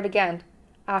and started again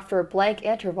after a blank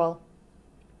interval.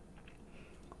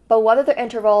 But whether the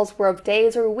intervals were of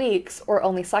days or weeks or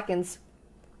only seconds,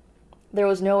 there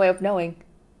was no way of knowing.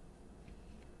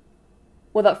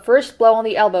 With that first blow on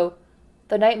the elbow,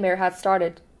 the nightmare had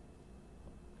started.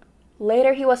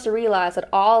 Later he was to realize that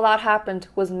all that happened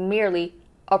was merely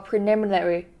a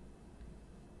preliminary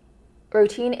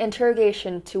routine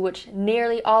interrogation to which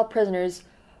nearly all prisoners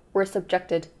were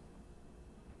subjected.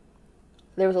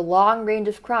 There was a long range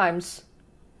of crimes,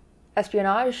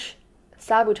 espionage,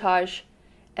 sabotage,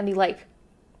 and the like,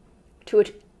 to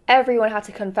which everyone had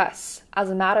to confess as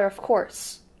a matter of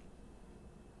course.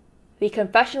 The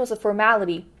confession was a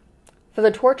formality, for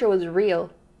the torture was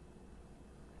real.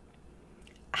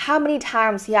 How many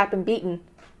times he had been beaten,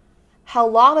 how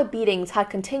long the beatings had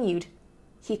continued,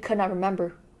 he could not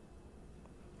remember.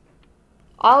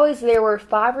 Always there were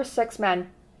 5 or 6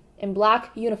 men in black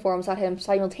uniforms at him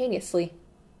simultaneously.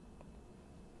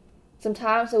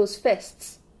 Sometimes it was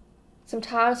fists,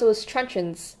 sometimes it was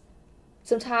truncheons,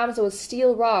 sometimes it was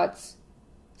steel rods,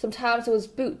 sometimes it was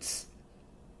boots.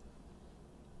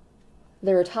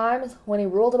 There were times when he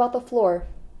rolled about the floor,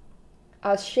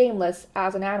 as shameless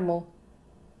as an animal,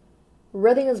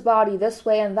 writhing his body this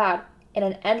way and that in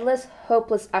an endless,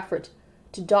 hopeless effort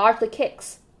to dodge the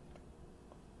kicks,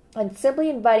 and simply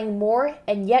inviting more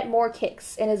and yet more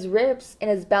kicks in his ribs, in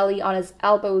his belly, on his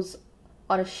elbows,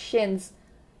 on his shins,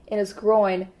 in his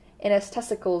groin, in his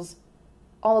testicles,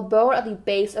 on the bone at the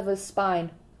base of his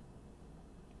spine.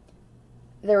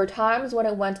 There were times when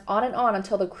it went on and on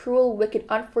until the cruel, wicked,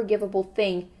 unforgivable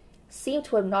thing seemed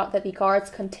to him not that the guards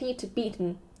continued to beat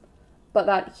him, but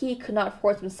that he could not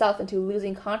force himself into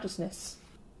losing consciousness.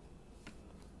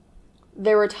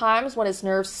 There were times when his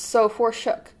nerves so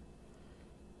forsook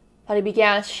that he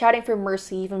began shouting for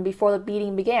mercy even before the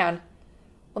beating began,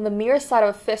 when the mere sight of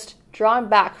a fist drawn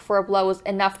back for a blow was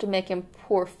enough to make him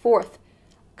pour forth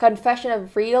a confession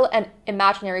of real and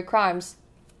imaginary crimes.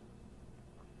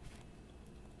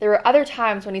 There were other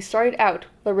times when he started out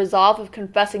with the resolve of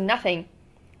confessing nothing,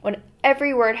 when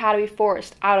every word had to be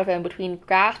forced out of him between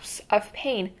gasps of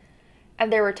pain,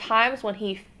 and there were times when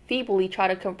he feebly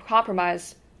tried to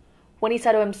compromise, when he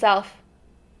said to himself,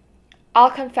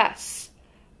 "I'll confess,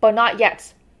 but not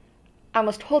yet. I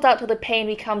must hold out till the pain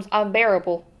becomes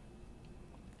unbearable.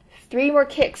 3 more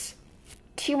kicks,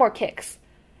 2 more kicks,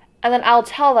 and then I'll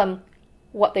tell them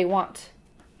what they want."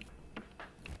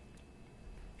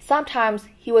 Sometimes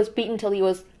he was beaten till he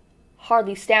was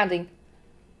hardly standing,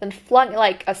 then flung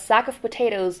like a sack of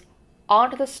potatoes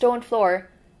onto the stone floor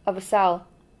of a cell,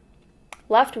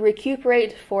 left to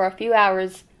recuperate for a few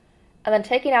hours, and then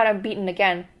taken out and beaten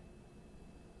again.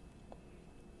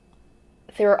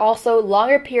 There were also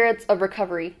longer periods of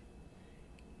recovery.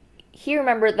 He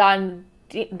remembered them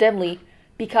dimly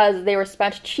because they were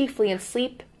spent chiefly in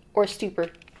sleep or stupor.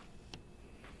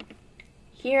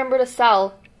 He remembered a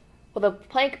cell with a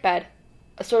plank bed,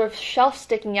 a sort of shelf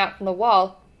sticking out from the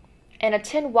wall, and a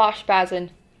tin wash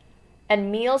basin,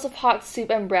 and meals of hot soup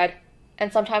and bread,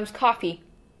 and sometimes coffee.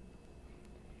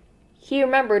 He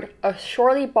remembered a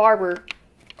surly barber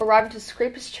arriving to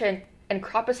scrape his chin and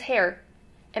crop his hair,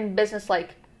 and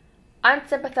businesslike,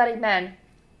 unsympathetic men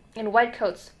in white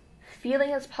coats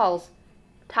feeling his pulse,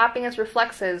 tapping his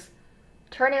reflexes,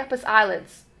 turning up his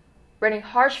eyelids, running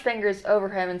harsh fingers over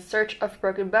him in search of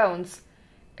broken bones,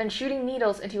 and shooting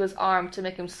needles into his arm to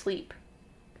make him sleep.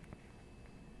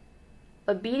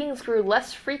 The beatings grew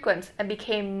less frequent and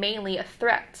became mainly a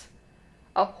threat,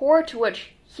 a horror to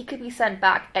which he could be sent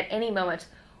back at any moment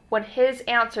when his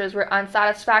answers were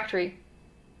unsatisfactory.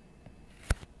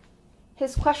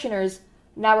 His questioners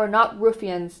now were not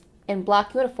ruffians in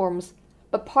black uniforms,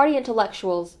 but party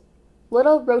intellectuals,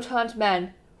 little rotund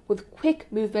men with quick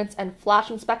movements and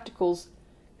flashing spectacles,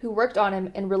 who worked on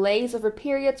him in relays over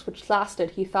periods which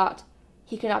lasted, he thought,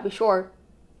 he could not be sure,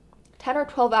 10 or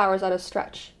 12 hours at a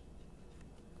stretch.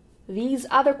 These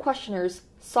other questioners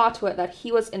saw to it that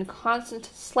he was in constant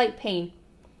slight pain,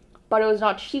 but it was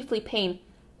not chiefly pain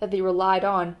that they relied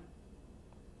on.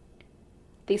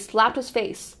 They slapped his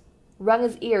face, wrung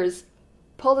his ears,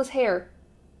 pulled his hair,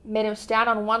 made him stand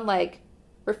on one leg,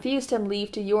 refused him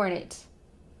leave to urinate,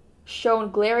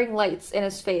 shone glaring lights in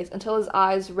his face until his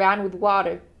eyes ran with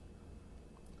water.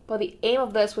 But the aim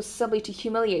of this was simply to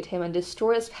humiliate him and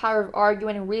destroy his power of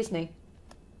arguing and reasoning.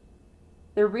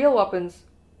 Their real weapons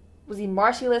was the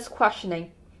merciless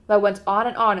questioning that went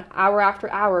on hour after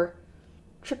hour,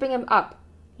 tripping him up,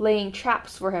 laying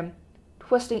traps for him,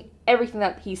 twisting everything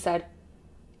that he said,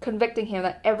 convicting him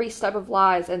at every step of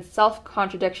lies and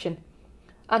self-contradiction,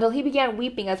 until he began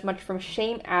weeping as much from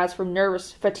shame as from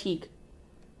nervous fatigue.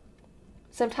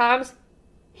 Sometimes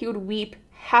he would weep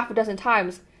half a dozen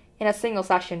times in a single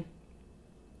session.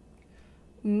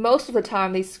 Most of the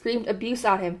time they screamed abuse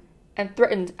at him and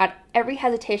threatened at every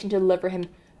hesitation to deliver him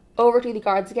over to the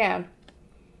guards again.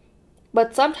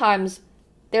 But sometimes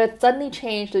they would suddenly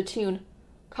change the tune,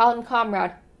 call him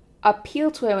comrade,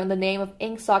 appeal to him in the name of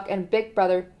Ingsoc and Big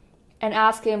Brother, and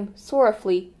ask him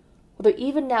sorrowfully whether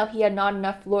even now he had not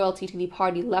enough loyalty to the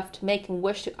party left to make him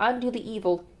wish to undo the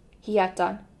evil he had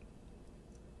done.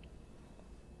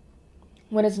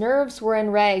 When his nerves were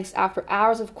in rags after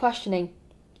hours of questioning,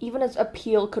 even his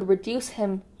appeal could reduce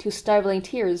him to stifling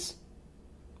tears.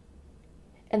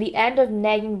 And the end of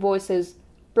nagging voices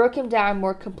broke him down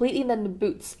more completely than the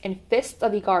boots and fists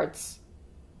of the guards.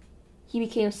 He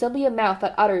became simply a mouth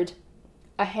that uttered,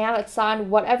 a hand that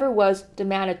signed whatever was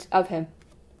demanded of him.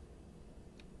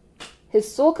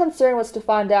 His sole concern was to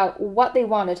find out what they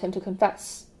wanted him to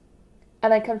confess,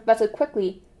 and then confess it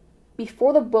quickly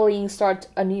before the bullying started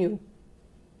anew.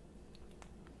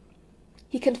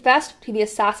 He confessed to the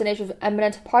assassination of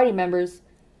eminent party members,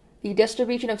 the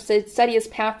distribution of seditious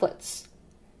pamphlets,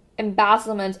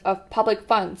 embezzlement of public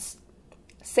funds,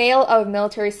 sale of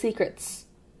military secrets,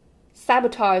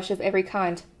 sabotage of every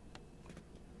kind.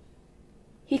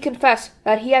 He confessed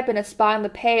that he had been a spy in the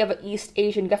pay of an East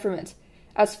Asian government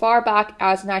as far back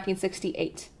as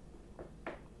 1968.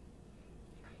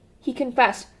 He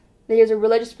confessed that he was a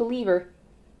religious believer,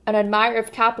 an admirer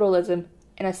of capitalism,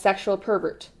 and a sexual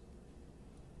pervert.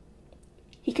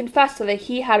 He confessed that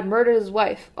he had murdered his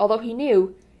wife, although he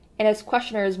knew, and his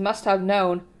questioners must have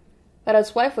known, that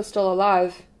his wife was still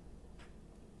alive.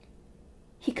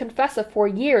 He confessed that for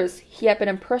years he had been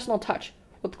in personal touch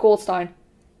with Goldstein,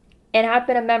 and had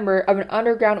been a member of an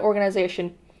underground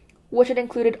organization which had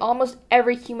included almost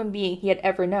every human being he had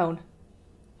ever known.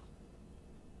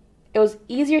 It was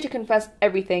easier to confess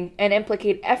everything and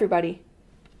implicate everybody.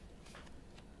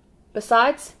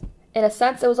 Besides, in a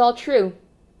sense it was all true.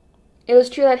 It was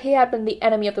true that he had been the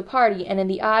enemy of the party, and in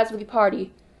the eyes of the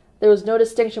party, there was no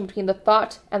distinction between the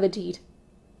thought and the deed.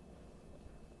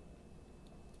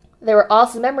 There were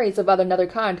also memories of another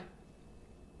kind.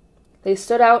 They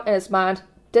stood out in his mind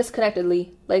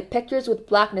disconnectedly, like pictures with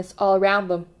blackness all around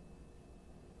them.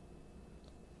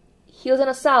 He was in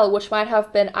a cell which might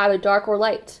have been either dark or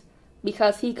light,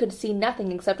 because he could see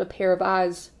nothing except a pair of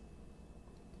eyes.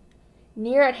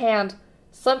 Near at hand,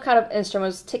 some kind of instrument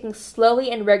was ticking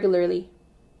slowly and regularly.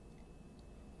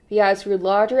 The eyes grew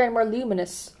larger and more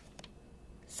luminous.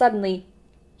 Suddenly,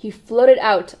 he floated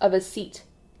out of his seat,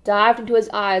 dived into his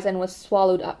eyes, and was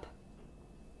swallowed up.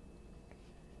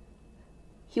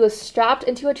 He was strapped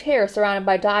into a chair surrounded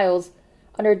by dials,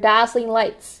 under dazzling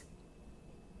lights.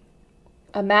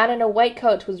 A man in a white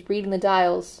coat was reading the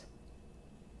dials.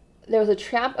 There was a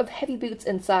tramp of heavy boots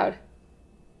inside.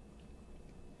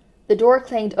 The door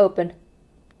clanged open.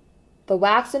 The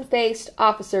waxen-faced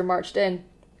officer marched in,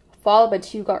 followed by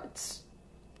 2 guards.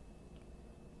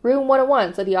 "Room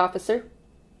 101, said the officer.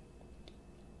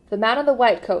 The man in the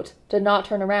white coat did not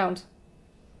turn around.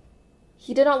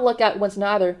 He did not look at Winston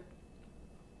either.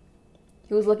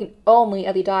 He was looking only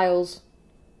at the dials.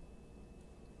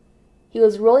 He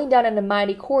was rolling down in a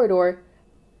mighty corridor,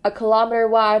 a kilometer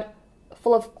wide,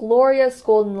 full of glorious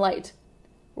golden light,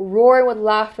 roaring with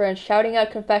laughter and shouting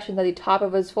out confessions at the top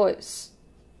of his voice.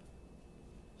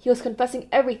 He was confessing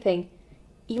everything,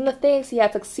 even the things he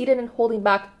had succeeded in holding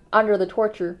back under the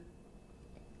torture.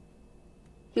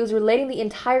 He was relating the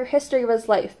entire history of his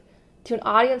life to an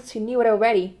audience who knew it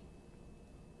already.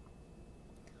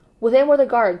 With him were the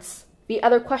guards, the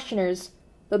other questioners,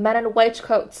 the men in white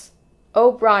coats,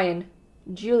 O'Brien,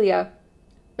 Julia,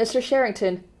 Mr.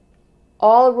 Sherrington,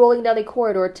 all rolling down the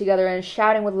corridor together and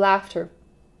shouting with laughter.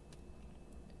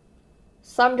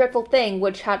 Some dreadful thing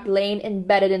which had lain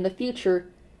embedded in the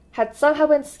future had somehow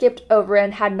been skipped over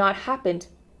and had not happened.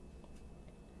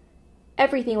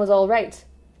 Everything was all right.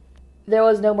 There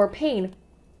was no more pain.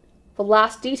 The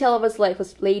last detail of his life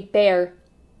was laid bare,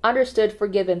 understood,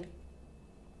 forgiven.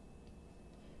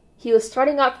 He was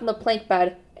starting up from the plank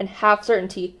bed in half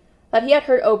certainty that he had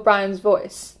heard O'Brien's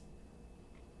voice.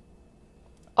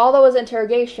 Although his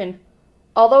interrogation,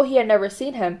 although he had never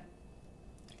seen him,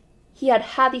 he had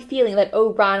had the feeling that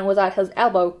O'Brien was at his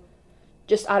elbow,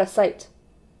 just out of sight.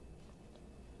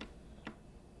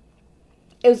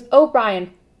 It was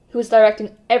O'Brien who was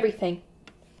directing everything.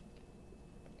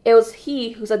 It was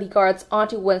he who sent the guards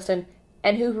onto Winston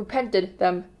and who prevented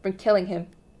them from killing him.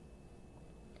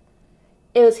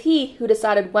 It was he who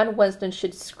decided when Winston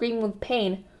should scream with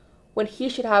pain, when he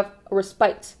should have a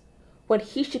respite, when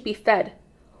he should be fed,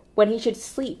 when he should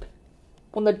sleep,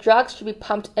 when the drugs should be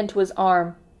pumped into his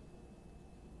arm.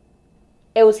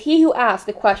 It was he who asked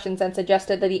the questions and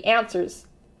suggested the answers.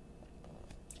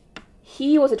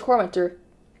 He was a tormentor.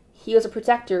 He was a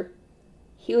protector.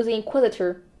 He was the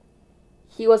inquisitor.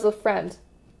 He was a friend.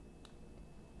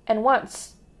 And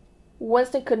once,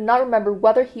 Winston could not remember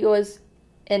whether he was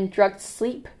in drugged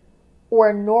sleep or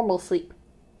in normal sleep,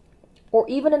 or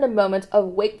even in a moment of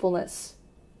wakefulness.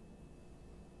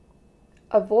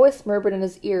 A voice murmured in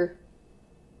his ear,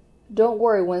 "Don't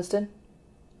worry, Winston.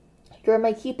 You're in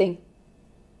my keeping.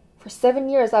 For 7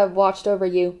 years I have watched over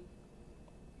you.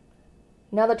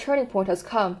 Now the turning point has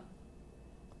come.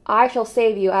 I shall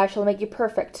save you. I shall make you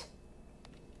perfect."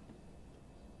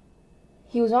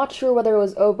 He was not sure whether it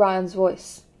was O'Brien's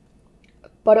voice,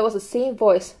 but it was the same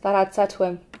voice that had said to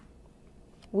him,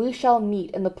 "We shall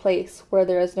meet in the place where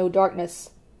there is no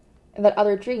darkness," in that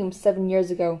other dream 7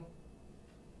 years ago.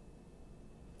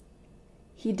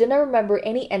 He did not remember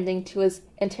any ending to his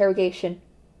interrogation.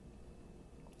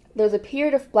 There was a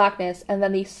period of blackness, and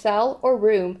then the cell or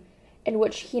room in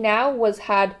which he now was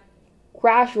had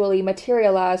gradually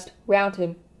materialized round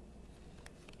him.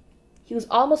 He was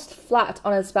almost flat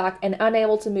on his back and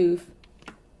unable to move.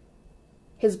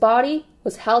 His body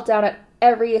was held down at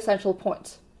every essential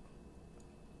point.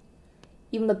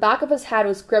 Even the back of his head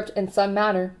was gripped in some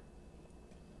manner.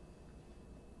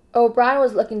 O'Brien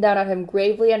was looking down at him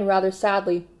gravely and rather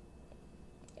sadly,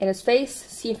 and his face,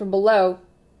 seen from below,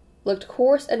 looked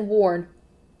coarse and worn,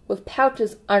 with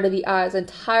pouches under the eyes and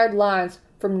tired lines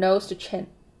from nose to chin.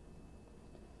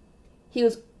 He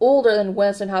was older than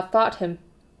Winston had thought him.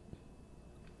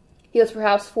 He was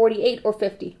perhaps 48 or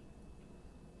 50.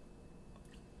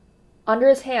 Under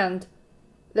his hand,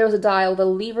 there was a dial with a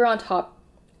lever on top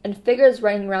and figures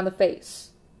running around the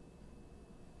face.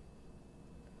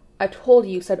 "I told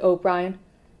you," said O'Brien,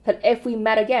 "that if we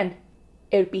met again,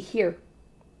 it would be here."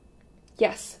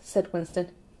 "Yes," said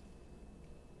Winston.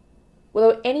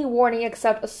 Without any warning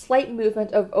except a slight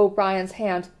movement of O'Brien's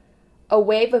hand, a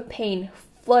wave of pain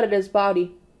flooded his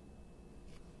body.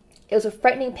 It was a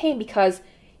frightening pain because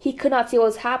he could not see what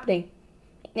was happening,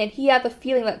 and he had the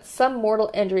feeling that some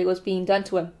mortal injury was being done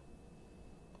to him.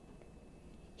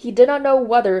 He did not know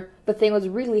whether the thing was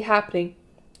really happening,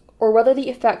 or whether the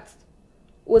effect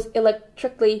was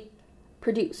electrically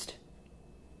produced.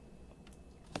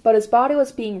 But his body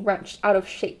was being wrenched out of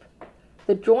shape.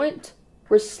 The joints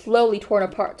were slowly torn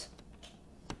apart.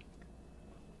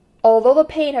 Although the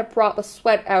pain had brought the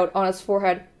sweat out on his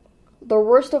forehead, the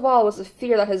worst of all was the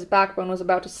fear that his backbone was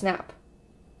about to snap.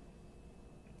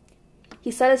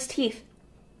 He set his teeth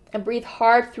and breathed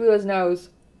hard through his nose,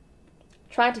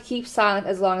 trying to keep silent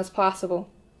as long as possible.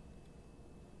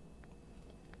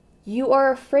 "You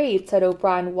are afraid," said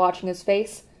O'Brien, watching his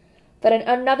face, "that in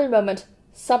another moment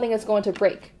something is going to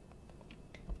break.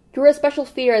 Your especial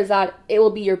fear is that it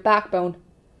will be your backbone.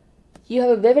 You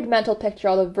have a vivid mental picture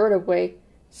of the vertebrae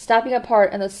snapping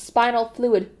apart and the spinal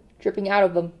fluid dripping out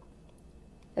of them.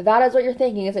 That is what you're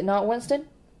thinking, is it not, Winston?"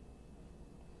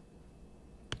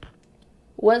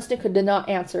 Winston did not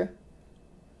answer.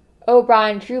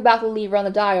 O'Brien drew back the lever on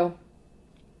the dial.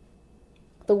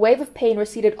 The wave of pain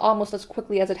receded almost as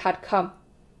quickly as it had come.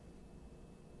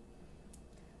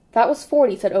 "That was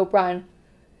 40, said O'Brien.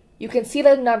 "You can see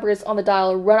the numbers on the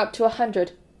dial run up to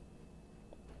 100.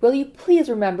 will you please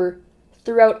remember,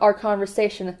 throughout our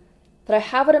conversation, that I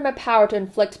have it in my power to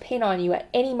inflict pain on you at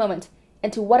any moment,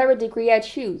 and to whatever degree I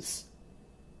choose?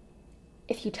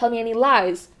 If you tell me any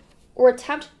lies, or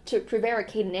attempt to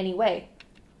prevaricate in any way,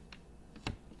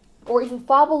 or even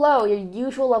fall below your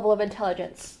usual level of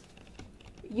intelligence,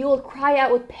 you will cry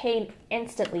out with pain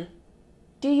instantly.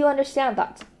 Do you understand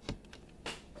that?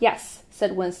 Yes,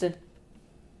 said Winston.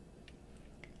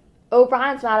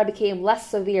 O'Brien's manner became less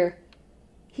severe.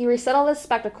 He resettled his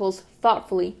spectacles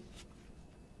thoughtfully,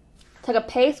 took a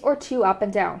pace or two up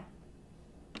and down.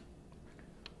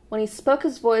 When he spoke,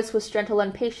 his voice was gentle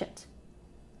and patient.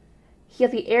 He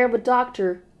had the air of a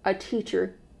doctor, a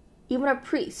teacher, even a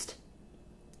priest,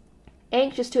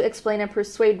 anxious to explain and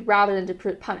persuade rather than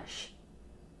to punish.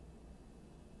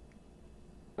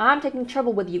 I'm taking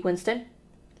trouble with you, Winston,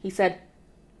 he said,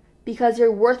 because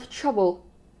you're worth trouble.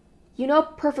 You know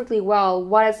perfectly well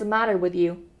what is the matter with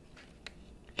you.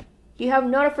 You have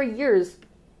known it for years,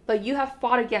 but you have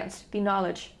fought against the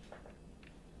knowledge.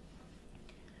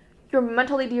 You're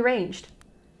mentally deranged.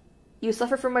 You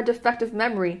suffer from a defective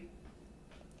memory.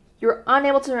 You're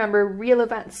unable to remember real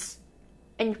events,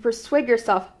 and you persuade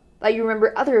yourself that you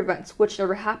remember other events which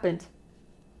never happened.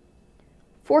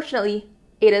 Fortunately,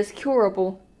 it is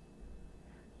curable.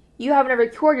 You have never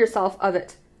cured yourself of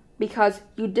it, because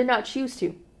you did not choose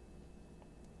to.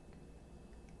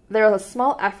 There was a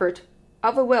small effort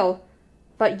of the will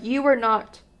that you were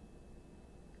not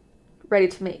ready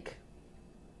to make.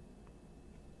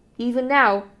 Even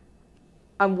now,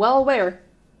 I'm well aware,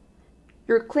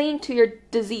 you're clinging to your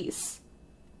disease,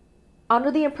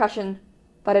 under the impression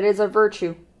that it is a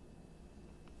virtue.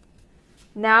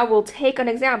 Now we'll take an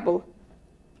example.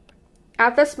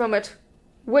 At this moment,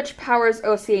 which power is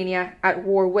Oceania at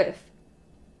war with?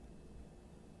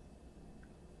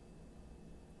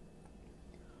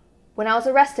 When I was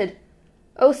arrested,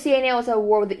 Oceania was at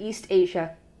war with East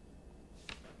Asia.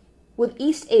 With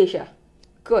East Asia.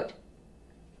 Good.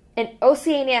 And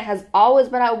Oceania has always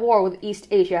been at war with East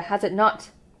Asia, has it not?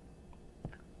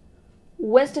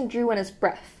 Winston drew in his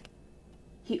breath.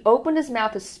 He opened his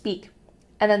mouth to speak,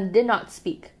 and then did not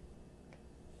speak.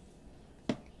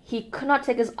 He could not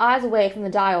take his eyes away from the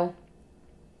dial.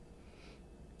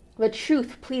 The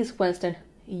truth, please, Winston.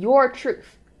 Your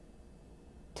truth.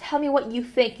 Tell me what you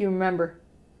think you remember.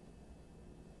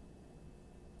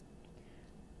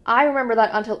 I remember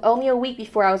that until only a week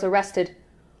before I was arrested,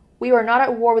 we were not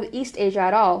at war with East Asia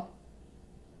at all.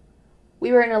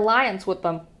 We were in alliance with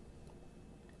them.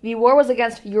 The war was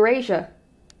against Eurasia.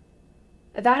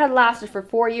 That had lasted for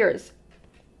 4 years.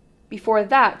 Before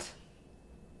that,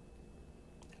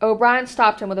 O'Brien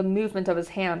stopped him with a movement of his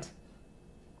hand.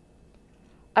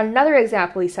 Another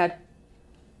example, he said.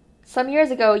 Some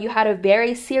years ago, you had a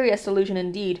very serious delusion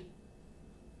indeed.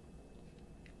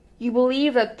 You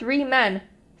believed that 3 men,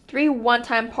 3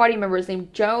 one-time party members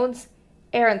named Jones,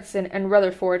 Aronson, and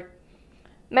Rutherford,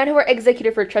 men who were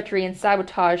executed for treachery and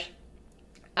sabotage,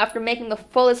 after making the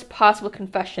fullest possible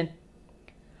confession,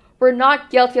 were not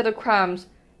guilty of the crimes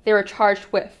they were charged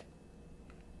with.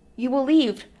 You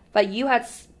believed that you had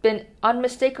been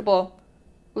unmistakable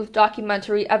with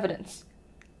documentary evidence,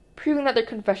 proving that their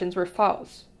confessions were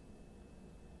false.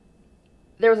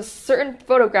 There was a certain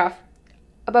photograph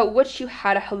about which you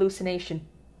had a hallucination.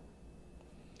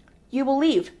 You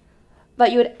believed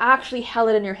that you had actually held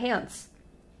it in your hands.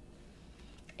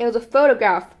 It was a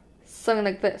photograph, something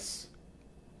like this.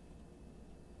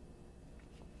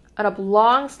 An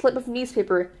oblong slip of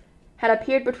newspaper had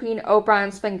appeared between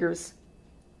O'Brien's fingers.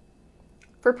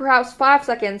 For perhaps 5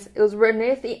 seconds, it was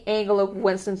beneath the angle of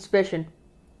Winston's vision.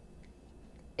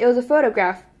 It was a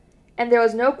photograph, and there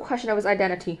was no question of his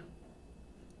identity.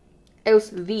 It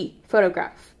was the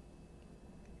photograph.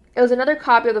 It was another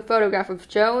copy of the photograph of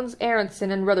Jones, Aronson,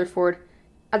 and Rutherford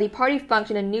at the party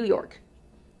function in New York,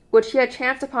 which he had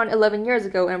chanced upon 11 years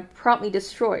ago and promptly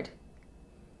destroyed.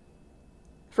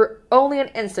 For only an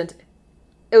instant,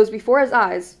 it was before his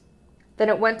eyes, then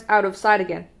it went out of sight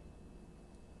again.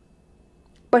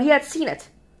 But he had seen it.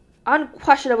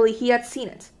 Unquestionably, he had seen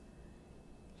it.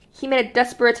 He made a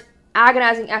desperate,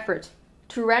 agonizing effort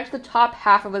to wrench the top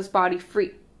half of his body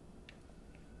free.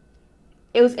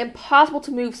 It was impossible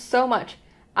to move so much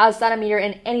as a centimeter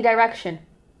in any direction.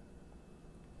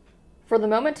 For the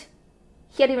moment,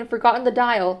 he had even forgotten the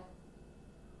dial.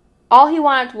 All he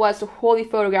wanted was to hold the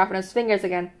photograph in his fingers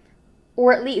again,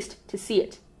 or at least to see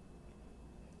it.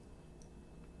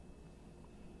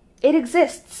 "It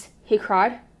exists!" he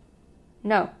cried.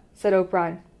 "No," said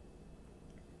O'Brien.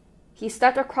 He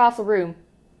stepped across the room.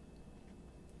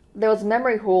 There was a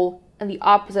memory hole in the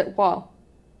opposite wall.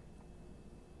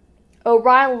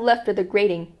 O'Brien lifted the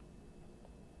grating.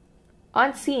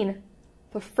 Unseen,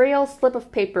 the frail slip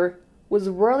of paper was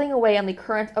whirling away on the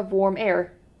current of warm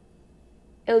air.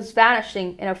 It was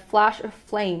vanishing in a flash of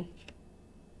flame.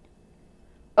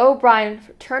 O'Brien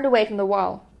turned away from the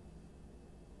wall.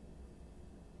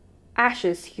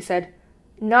 Ashes, he said.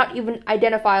 Not even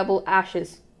identifiable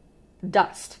ashes.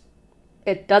 Dust.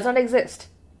 It does not exist.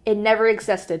 It never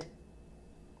existed.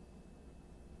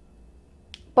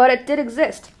 But it did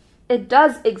exist. It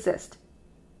does exist.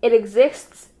 It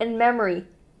exists in memory.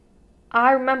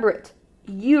 I remember it.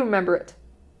 You remember it.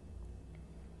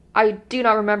 I do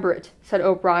not remember it, said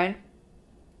O'Brien.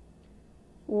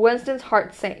 Winston's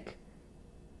heart sank.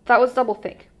 That was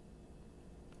doublethink.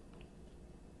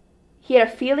 He had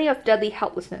a feeling of deadly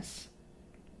helplessness.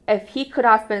 If he could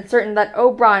have been certain that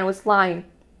O'Brien was lying,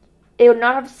 it would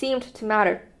not have seemed to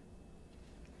matter.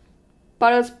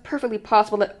 But it was perfectly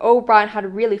possible that O'Brien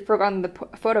had really forgotten the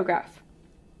photograph.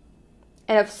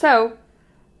 And if so,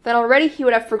 then already he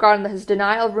would have forgotten his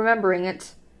denial of remembering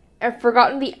it, and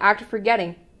forgotten the act of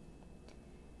forgetting.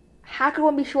 How could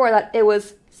one be sure that it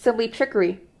was simply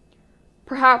trickery?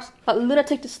 Perhaps that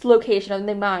lunatic dislocation of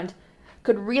the mind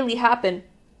could really happen.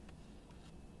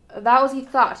 That was the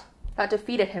thought that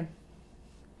defeated him.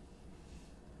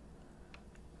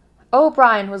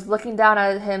 O'Brien was looking down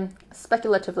at him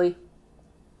speculatively.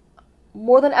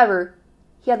 More than ever,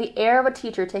 he had the air of a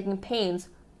teacher taking pains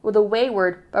with a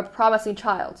wayward but promising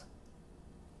child.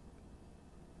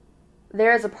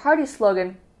 There is a party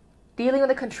slogan dealing with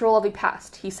the control of the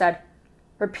past, he said.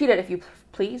 Repeat it, if you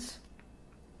please.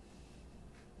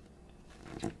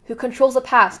 Who controls the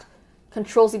past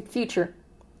controls the future.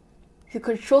 Who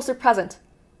controls the present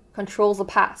controls the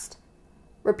past,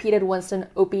 repeated Winston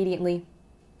obediently.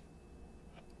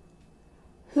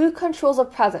 Who controls the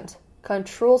present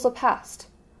controls the past,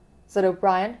 said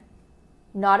O'Brien,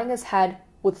 nodding his head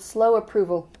with slow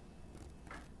approval.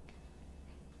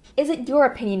 Is it your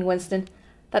opinion, Winston,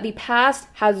 that the past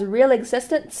has real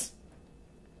existence?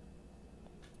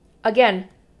 Again,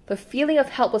 the feeling of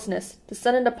helplessness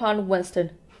descended upon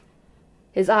Winston.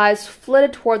 His eyes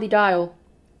flitted toward the dial.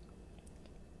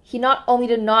 He not only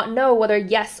did not know whether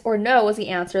yes or no was the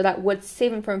answer that would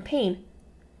save him from pain,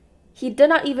 he did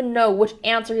not even know which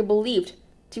answer he believed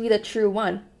to be the true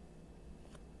one.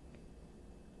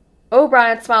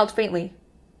 O'Brien smiled faintly.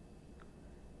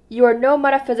 You are no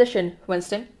metaphysician,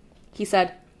 Winston, he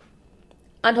said.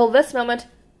 Until this moment,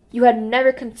 you had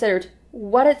never considered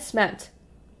what it's meant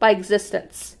by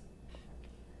existence.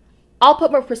 I'll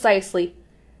put more precisely.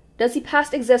 Does the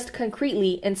past exist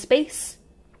concretely in space?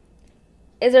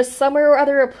 Is there somewhere or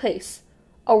other a place,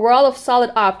 a world of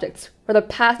solid objects, where the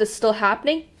past is still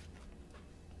happening?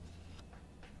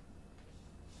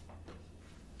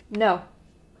 No.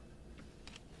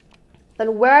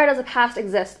 Then where does the past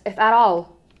exist, if at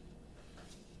all?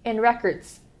 In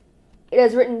records. It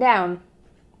is written down.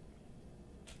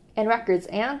 In records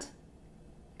and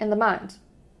in the mind,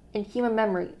 in human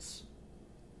memories.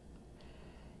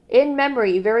 In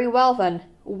memory, very well then,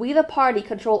 we the party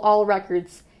control all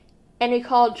records, and we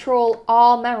control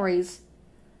all memories.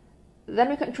 Then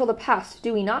we control the past,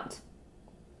 do we not?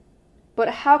 But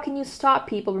how can you stop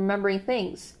people remembering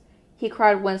things? He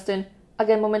cried Winston,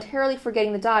 again momentarily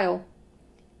forgetting the dial.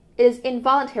 It is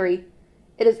involuntary.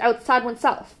 It is outside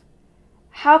oneself.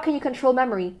 How can you control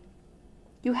memory?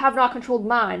 You have not controlled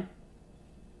mine.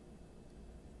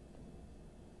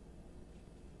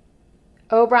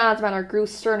 O'Brien's manner grew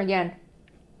stern again.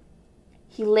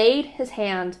 He laid his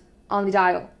hand on the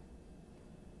dial.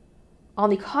 On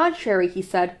the contrary, he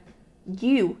said,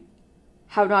 you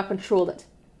have not controlled it.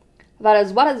 That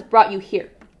is what has brought you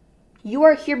here. You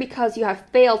are here because you have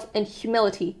failed in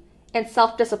humility and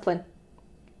self-discipline.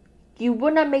 You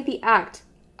would not make the act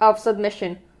of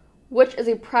submission, which is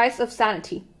a price of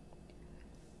sanity.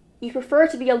 You prefer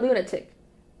to be a lunatic,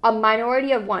 a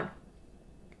minority of one.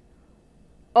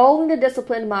 Only the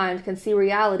disciplined mind can see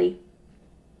reality.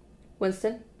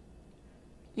 Winston,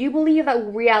 you believe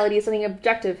that reality is something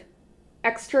objective,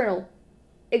 external,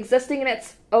 existing in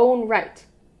its own right.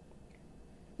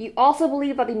 You also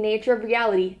believe that the nature of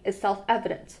reality is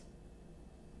self-evident.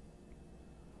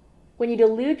 When you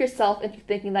delude yourself into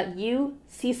thinking that you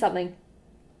see something,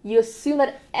 you assume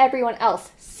that everyone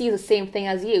else sees the same thing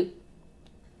as you.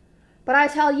 But I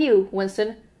tell you,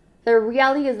 Winston, that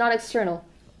reality is not external.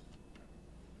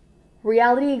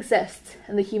 Reality exists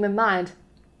in the human mind,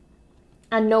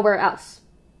 and nowhere else.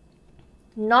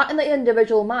 Not in the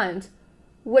individual mind,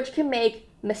 which can make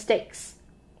mistakes,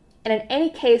 and in any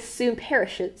case soon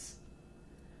perishes.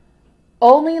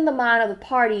 Only in the mind of the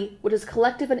party, which is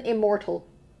collective and immortal.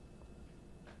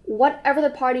 Whatever the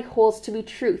party holds to be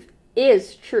truth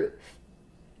is truth.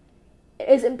 It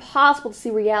is impossible to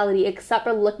see reality except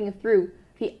by looking through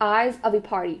the eyes of a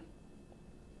party.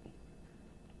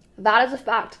 That is a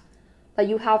fact that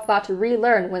you have got to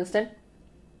relearn, Winston.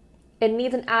 It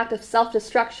needs an act of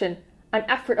self-destruction, an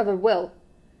effort of the will.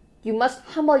 You must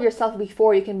humble yourself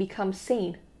before you can become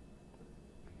sane.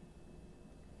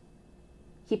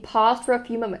 He paused for a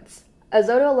few moments, as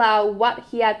though to allow what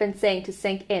he had been saying to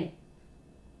sink in.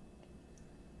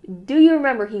 Do you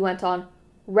remember, he went on,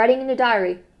 writing in your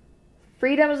diary,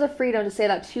 freedom is the freedom to say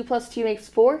that 2 plus 2 makes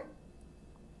 4?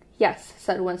 Yes,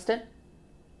 said Winston.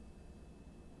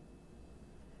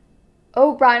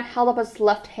 O'Brien held up his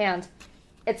left hand,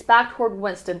 its back toward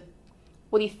Winston,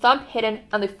 with the thumb hidden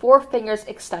and the 4 fingers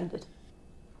extended.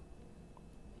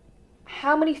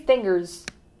 How many fingers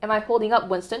am I holding up,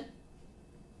 Winston?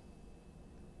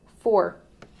 4.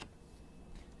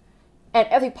 And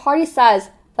if the party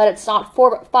says that it's not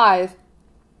 4 but 5,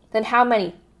 then how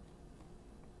many?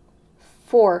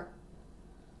 4.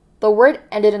 The word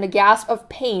ended in a gasp of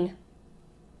pain.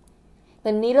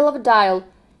 The needle of a dial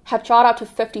had shot up to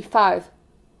 55.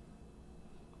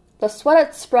 The sweat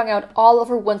had sprung out all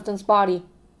over Winston's body.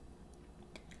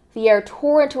 The air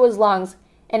tore into his lungs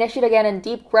and issued again in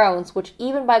deep groans which,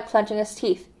 even by clenching his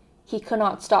teeth, he could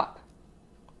not stop.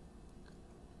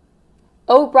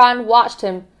 O'Brien watched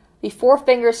him, the 4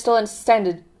 fingers still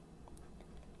extended.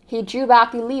 He drew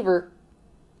back the lever.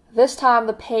 This time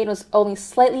the pain was only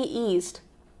slightly eased.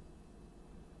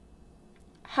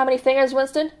 How many fingers,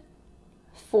 Winston?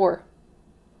 4.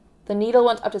 The needle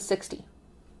went up to 60.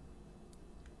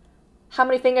 How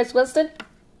many fingers, Winston?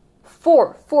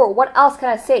 4. 4. What else can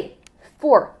I say?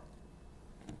 4.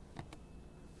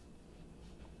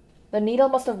 The needle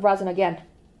must have risen again,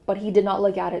 but he did not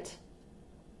look at it.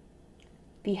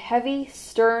 The heavy,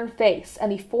 stern face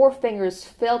and the 4 fingers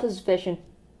filled his vision.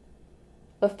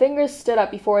 The fingers stood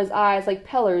up before his eyes like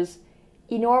pillars,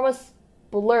 enormous,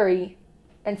 blurry,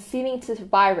 and seeming to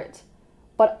vibrate,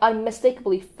 but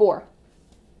unmistakably 4.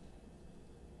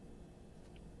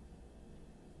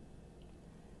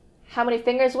 How many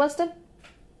fingers, Winston?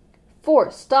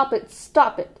 4. Stop it,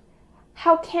 stop it.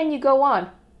 How can you go on?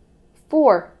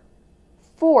 4.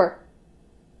 4.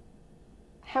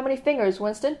 How many fingers,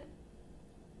 Winston?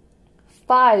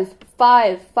 5,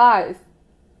 5, 5.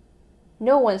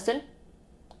 No, Winston.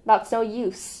 That's no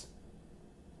use.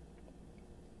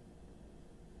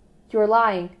 You're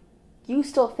lying. You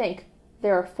still think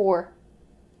there are 4.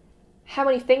 How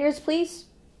many fingers, please?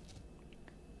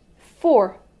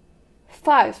 4,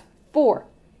 5, 4.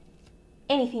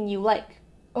 Anything you like.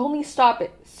 Only stop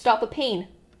it. Stop the pain.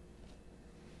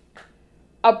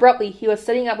 Abruptly, he was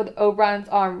sitting up with O'Brien's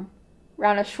arm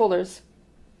round his shoulders.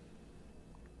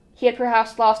 He had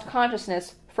perhaps lost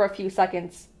consciousness for a few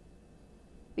seconds.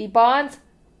 The bonds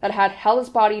that had held his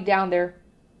body down there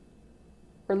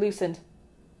were loosened.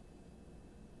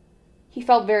 He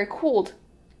felt very cold.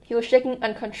 He was shaking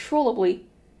uncontrollably.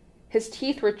 His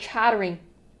teeth were chattering.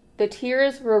 The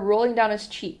tears were rolling down his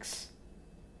cheeks.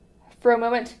 For a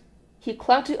moment, he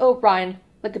clung to O'Brien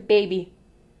like a baby,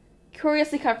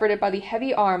 curiously comforted by the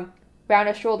heavy arm round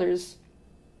his shoulders.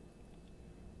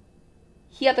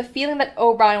 He had the feeling that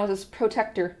O'Brien was his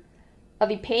protector, that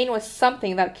the pain was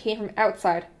something that came from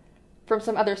outside, from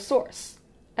some other source,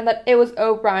 and that it was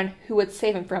O'Brien who would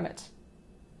save him from it.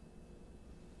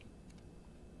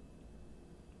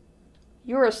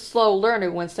 You're a slow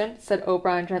learner, Winston, said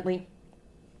O'Brien gently.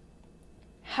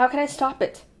 How can I stop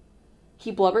it?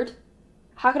 He blubbered.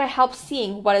 How can I help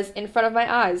seeing what is in front of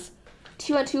my eyes?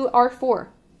 2 and 2 are 4.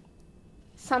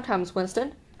 Sometimes,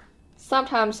 Winston.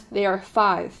 Sometimes they are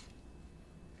 5.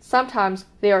 Sometimes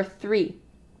they are 3.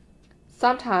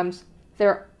 Sometimes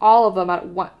they're all of them at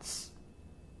once.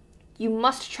 You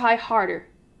must try harder.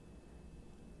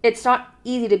 It's not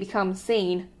easy to become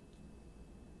sane.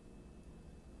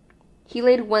 He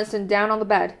laid Winston down on the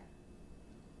bed.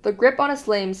 The grip on his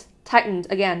limbs tightened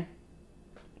again,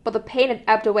 but the pain had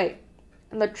ebbed away,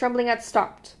 and the trembling had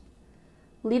stopped,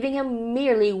 leaving him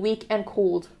merely weak and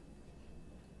cold.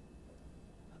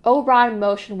 O'Brien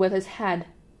motioned with his head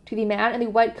to the man in the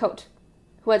white coat,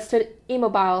 who had stood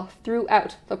immobile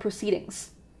throughout the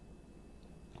proceedings.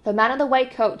 The man in the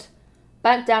white coat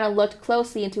bent down and looked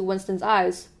closely into Winston's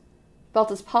eyes, felt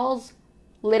his pulse,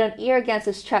 laid an ear against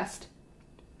his chest,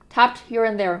 tapped here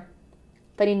and there.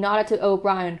 Then he nodded to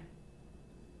O'Brien.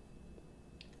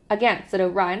 Again, said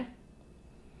O'Brien.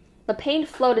 The pain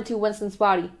flowed into Winston's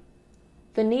body.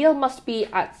 The needle must be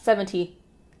at 70,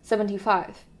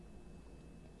 75.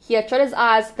 He had shut his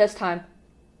eyes this time.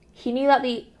 He knew that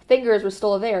the fingers were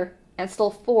still there, and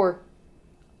still 4.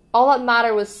 All that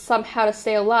mattered was somehow to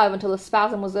stay alive until the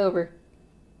spasm was over.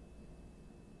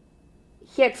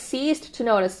 He had ceased to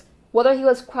notice whether he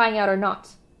was crying out or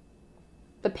not.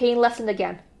 The pain lessened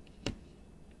again.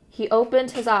 He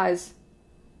opened his eyes.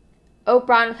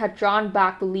 O'Brien had drawn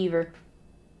back the lever.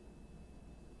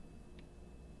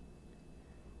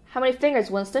 How many fingers,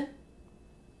 Winston?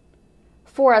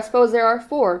 4, I suppose there are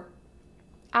 4.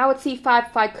 I would see 5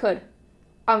 if I could.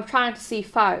 I'm trying to see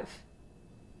 5.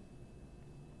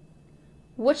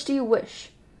 Which do you wish?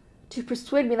 To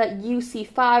persuade me that you see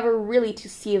 5 or really to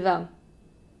see them?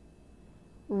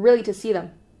 Really to see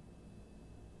them.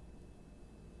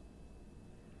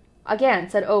 Again,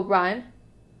 said O'Brien.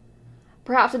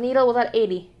 Perhaps the needle was at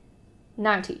 80,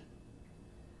 90.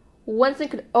 Winston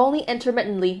could only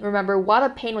intermittently remember why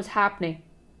the pain was happening.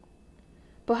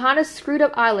 Behind his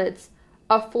screwed-up eyelids,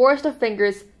 a forest of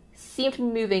fingers seemed to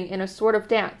be moving in a sort of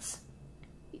dance,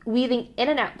 weaving in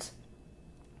and out,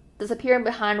 disappearing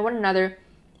behind one another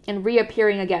and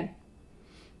reappearing again.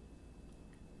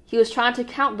 He was trying to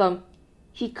count them.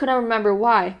 He couldn't remember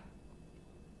why.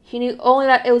 He knew only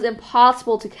that it was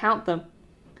impossible to count them,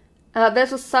 and that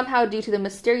this was somehow due to the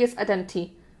mysterious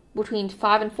identity between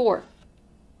 5 and 4.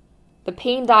 The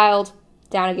pain dialed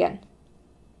down again.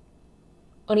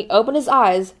 When he opened his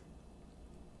eyes,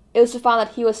 it was to find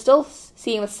that he was still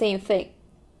seeing the same thing.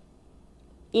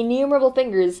 Innumerable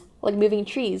fingers, like moving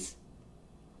trees,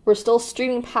 were still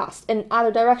streaming past in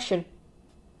either direction,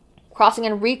 crossing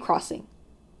and recrossing.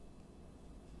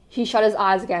 He shut his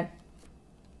eyes again.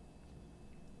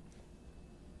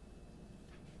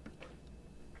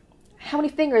 How many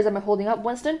fingers am I holding up,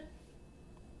 Winston?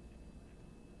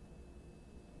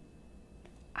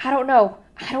 I don't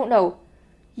know.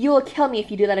 You will kill me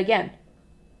if you do that again.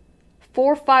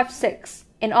 4, 5, 6.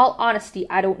 In all honesty,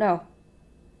 I don't know.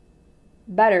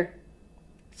 Better,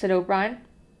 said O'Brien.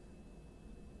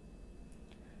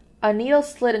 A needle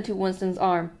slid into Winston's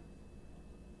arm.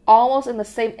 Almost in the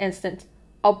same instant,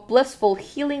 a blissful,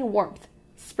 healing warmth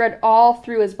spread all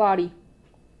through his body.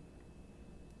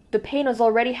 The pain was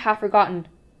already half forgotten.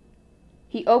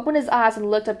 He opened his eyes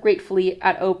and looked up gratefully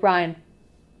at O'Brien.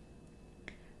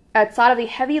 At sight of the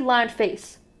heavy-lined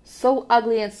face, so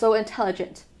ugly and so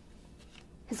intelligent,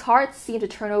 his heart seemed to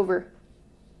turn over.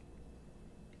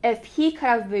 If he could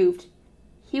have moved,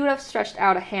 he would have stretched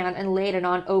out a hand and laid it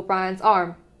on O'Brien's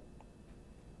arm.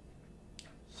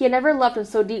 He had never loved him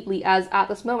so deeply as at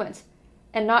this moment,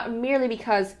 and not merely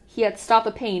because he had stopped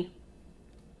the pain.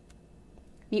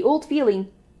 The old feeling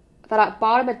that at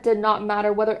bottom it did not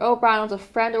matter whether O'Brien was a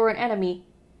friend or an enemy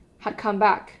had come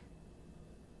back.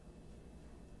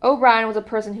 O'Brien was a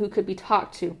person who could be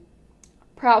talked to.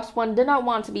 Perhaps one did not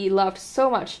want to be loved so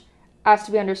much as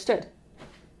to be understood.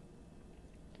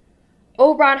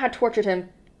 O'Brien had tortured him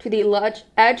to the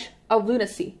edge of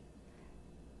lunacy,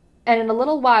 and in a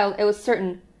little while it was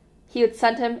certain he would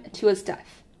send him to his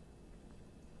death.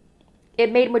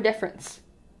 It made no difference.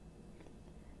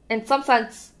 In some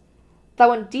sense, that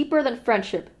went deeper than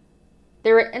friendship.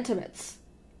 They were intimates.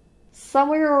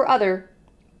 Somewhere or other,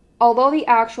 although the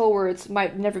actual words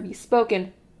might never be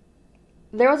spoken,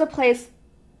 there was a place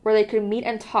where they could meet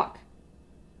and talk.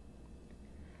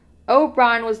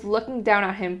 O'Brien was looking down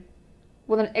at him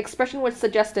with an expression which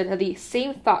suggested that the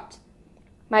same thought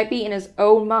might be in his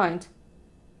own mind.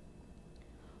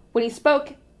 When he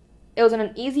spoke, it was in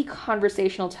an easy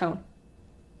conversational tone.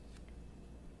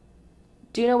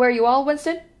 "Do you know where you are,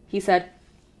 Winston?" he said.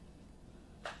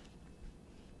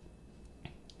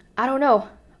 "I don't know.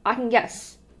 I can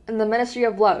guess. In the Ministry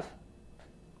of Love."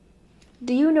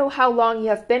 "Do you know how long you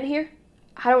have been here?"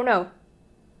 "I don't know.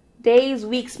 Days,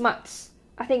 weeks, months.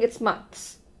 I think it's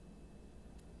months."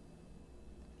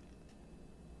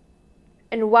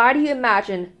 "And why do you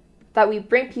imagine that we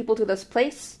bring people to this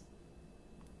place?"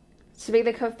 "To make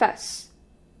them confess."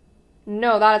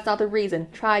 "No, that is not the reason.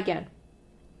 Try again."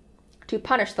 "To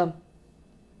punish them."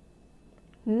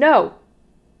 "No!"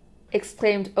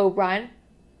 exclaimed O'Brien.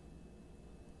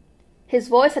 His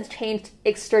voice had changed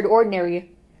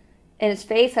extraordinarily, and his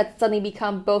face had suddenly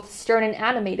become both stern and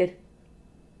animated.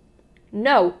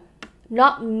 "No,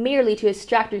 not merely to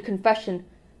extract your confession,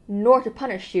 nor to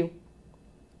punish you.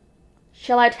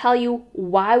 Shall I tell you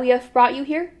why we have brought you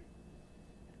here?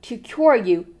 To cure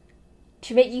you,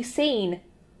 to make you sane.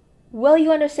 Will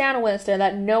you understand, Winston,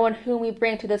 that no one whom we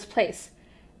bring to this place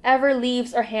ever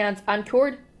leaves our hands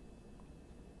uncured?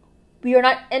 We are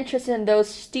not interested in those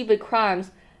stupid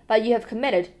crimes that you have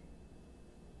committed.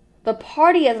 The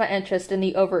party is not interested in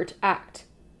the overt act.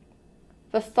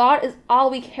 The thought is all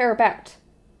we care about.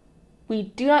 We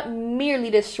do not merely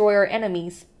destroy our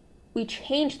enemies, we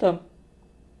change them.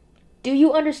 Do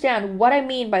you understand what I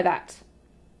mean by that?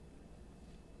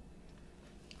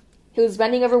 He was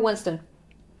bending over Winston.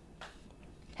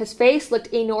 His face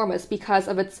looked enormous because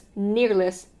of its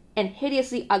nearness and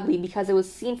hideously ugly because it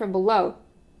was seen from below.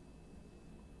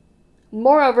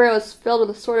 Moreover, it was filled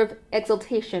with a sort of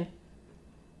exultation,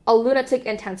 a lunatic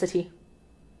intensity.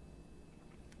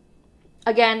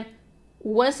 Again,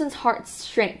 Winston's heart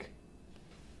shrank.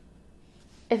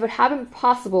 If it had been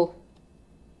possible,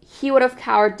 he would have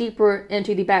cowered deeper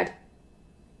into the bed.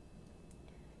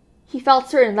 He felt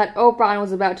certain that O'Brien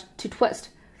was about to twist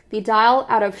the dial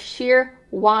out of sheer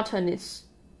wantonness.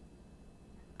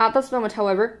 At this moment,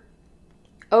 however,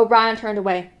 O'Brien turned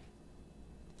away.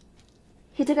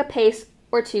 He took a pace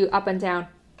or two up and down.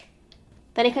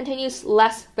 Then he continues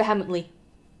less vehemently.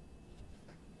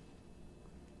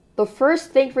 The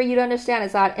first thing for you to understand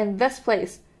is that in this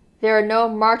place there are no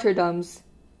martyrdoms.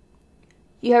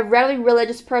 You have rarely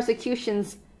religious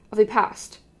persecutions of the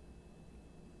past.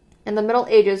 In the Middle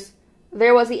Ages,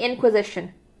 there was the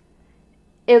Inquisition.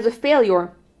 It was a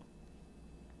failure.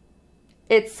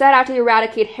 It set out to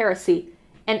eradicate heresy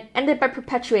and ended by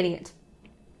perpetuating it.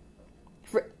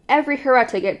 For every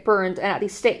heretic it burned and at the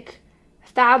stake,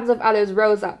 thousands of others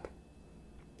rose up.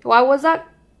 Why was that?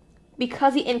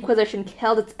 Because the Inquisition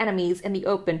killed its enemies in the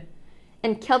open,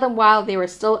 and killed them while they were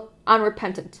still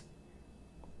unrepentant.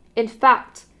 In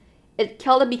fact, it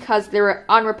killed them because they were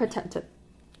unrepentant.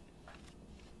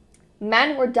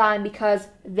 Men were dying because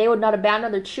they would not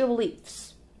abandon their true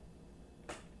beliefs.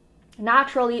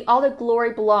 Naturally, all the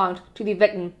glory belonged to the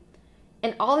victim,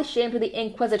 and all the shame to the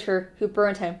inquisitor who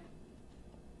burned him.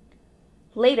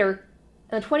 Later,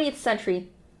 in the 20th century,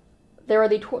 there were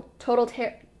the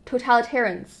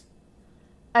totalitarians,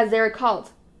 as they were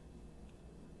called.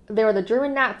 There were the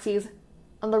German Nazis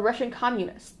and the Russian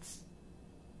communists.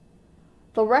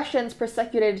 The Russians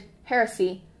persecuted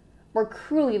heresy more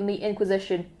cruelly than the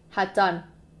Inquisition had done,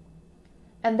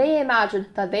 and they imagined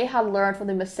that they had learned from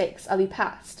the mistakes of the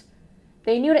past.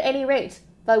 They knew at any rate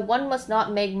that one must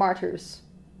not make martyrs.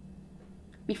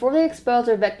 Before they exposed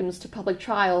their victims to public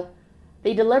trial,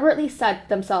 they deliberately set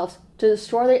themselves to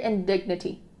destroy their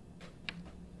indignity.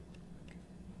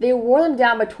 They wore them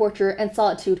down by torture and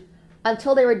solitude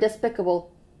until they were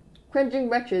despicable, cringing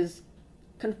wretches,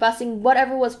 confessing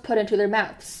whatever was put into their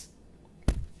mouths,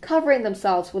 covering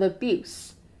themselves with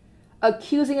abuse,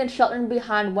 accusing and sheltering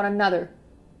behind one another,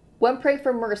 whimpering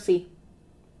for mercy.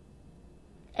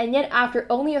 And yet after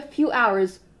only a few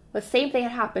hours, the same thing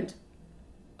had happened,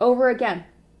 over again.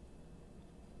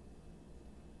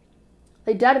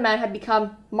 The dead men had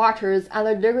become martyrs and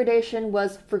their degradation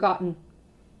was forgotten.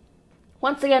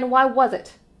 Once again, why was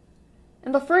it?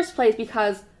 In the first place,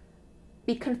 because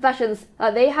the confessions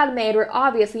that they had made were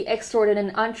obviously extorted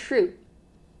and untrue.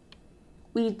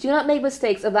 We do not make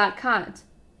mistakes of that kind.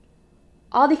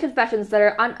 All the confessions that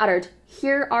are unuttered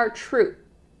here are true.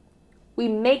 We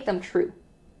make them true.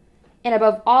 And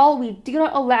above all, we do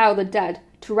not allow the dead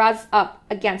to rise up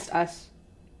against us.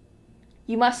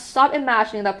 You must stop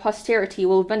imagining that posterity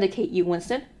will vindicate you,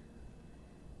 Winston.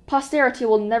 Posterity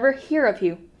will never hear of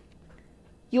you.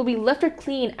 You will be lifted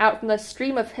clean out from the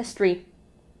stream of history.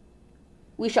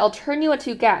 We shall turn you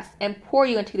into gas and pour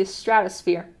you into the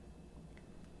stratosphere.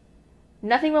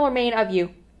 Nothing will remain of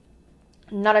you.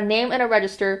 Not a name in a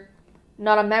register,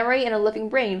 not a memory in a living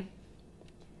brain.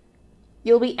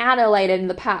 You'll be annihilated in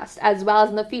the past as well as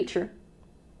in the future.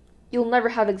 You'll never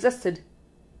have existed.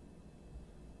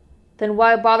 Then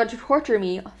why bother to torture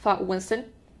me, thought Winston,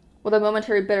 with a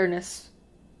momentary bitterness.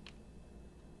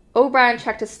 O'Brien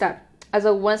checked his step, as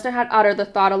though Winston had uttered the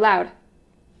thought aloud.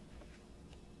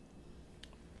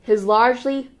 His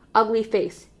largely ugly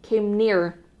face came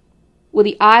nearer, with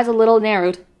the eyes a little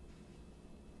narrowed.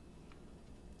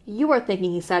 You are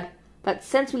thinking, he said, that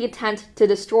since we intend to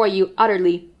destroy you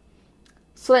utterly,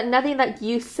 so that nothing that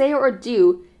you say or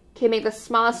do can make the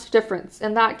smallest difference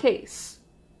in that case,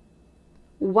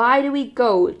 why do we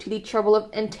go to the trouble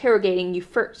of interrogating you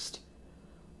first?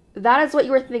 That is what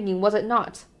you were thinking, was it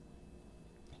not?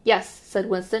 Yes, said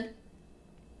Winston.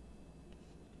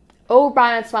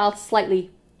 O'Brien smiled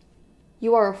slightly.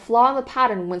 You are a flaw in the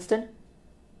pattern, Winston.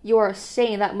 You are a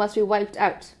stain that must be wiped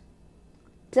out.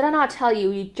 Did I not tell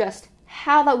you just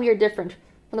how that we are different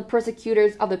from the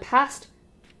persecutors of the past?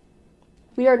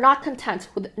 We are not content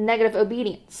with negative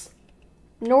obedience,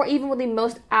 nor even with the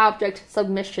most abject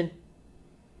submission.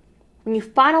 When you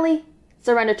finally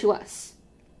surrender to us,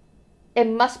 it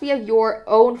must be of your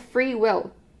own free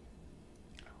will.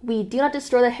 We do not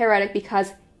destroy the heretic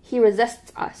because he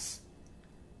resists us.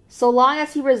 So long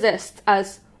as he resists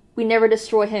us, we never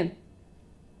destroy him.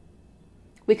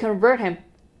 We convert him.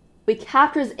 We We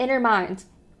capture his inner mind.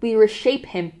 We reshape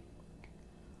him.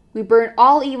 We burn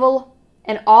all evil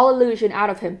and all illusion out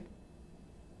of him.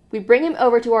 We bring him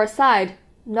over to our side,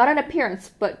 not in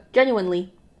appearance, but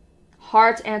genuinely,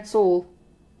 heart and soul.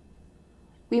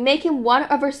 We make him one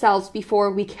of ourselves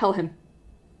before we kill him.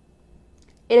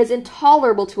 It is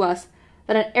intolerable to us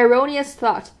that an erroneous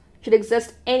thought should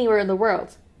exist anywhere in the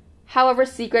world, however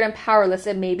secret and powerless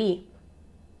it may be.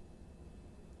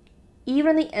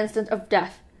 Even in the instant of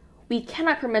death, we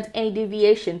cannot permit any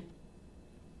deviation.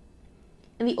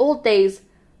 In the old days,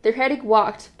 the heretic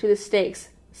walked to the stakes,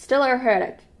 still a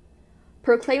heretic,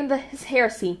 proclaimed his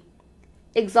heresy,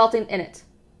 exulting in it.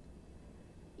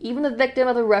 Even the victim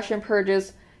of the Russian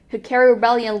purges could carry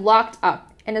rebellion locked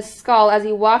up in his skull as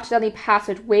he walked down the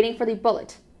passage waiting for the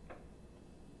bullet.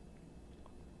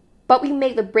 But we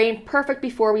make the brain perfect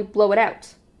before we blow it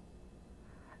out.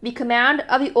 The command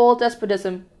of the old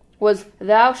despotism was,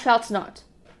 "Thou shalt not."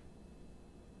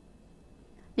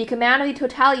 The command of the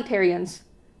totalitarians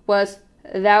was,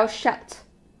 "Thou shalt."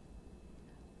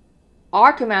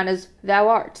 Our command is, "Thou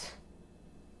art."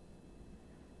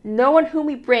 No one whom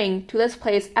we bring to this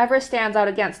place ever stands out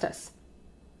against us.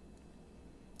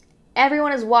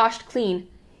 Everyone is washed clean,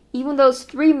 even those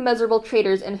 3 miserable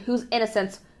traitors in whose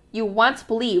innocence you once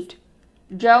believed,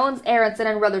 Jones, Aronson,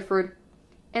 and Rutherford.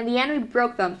 In the end we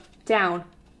broke them down.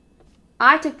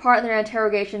 I took part in their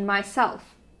interrogation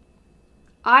myself.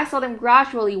 I saw them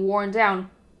gradually worn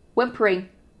down, whimpering,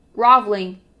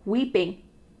 groveling, weeping.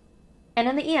 And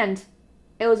in the end,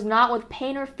 it was not with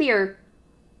pain or fear,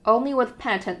 only with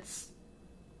penitence.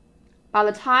 By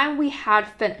the time we had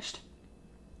finished,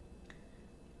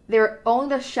 they were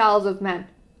only the shells of men.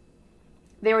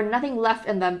 There were nothing left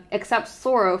in them except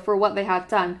sorrow for what they had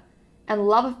done, and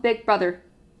love of Big Brother.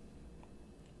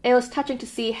 It was touching to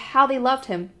see how they loved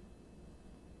him.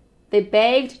 They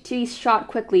begged to be shot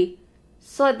quickly,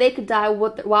 so that they could die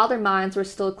while their minds were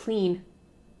still clean.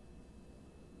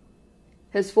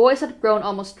 His voice had grown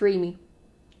almost dreamy.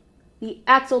 The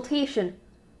exultation,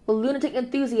 the lunatic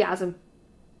enthusiasm,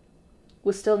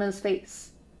 was still in his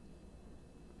face.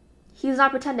 He's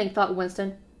not pretending, thought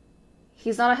Winston.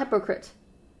 He's not a hypocrite.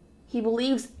 He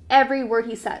believes every word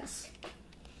he says.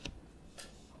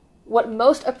 What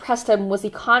most oppressed him was the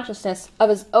consciousness of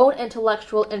his own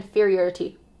intellectual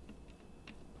inferiority.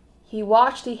 He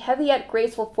watched the heavy yet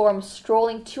graceful form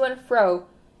strolling to and fro,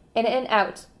 in and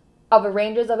out, of the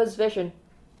ranges of his vision.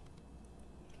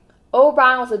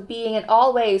 O'Brien was a being in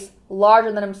all ways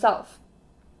larger than himself.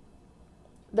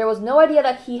 There was no idea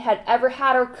that he had ever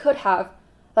had or could have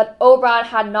that O'Brien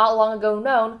had not long ago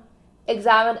known,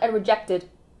 examined, and rejected.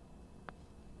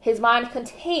 His mind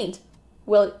contained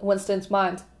Winston's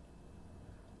mind.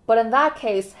 But in that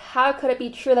case, how could it be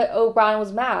true that O'Brien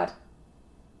was mad?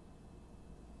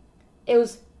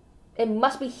 It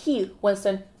must be he,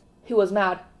 Winston, who was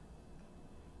mad.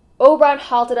 O'Brien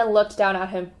halted and looked down at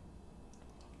him.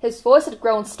 His voice had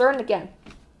grown stern again.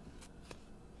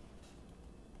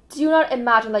 Do not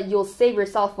imagine that you will save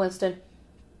yourself, Winston,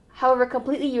 however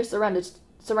completely you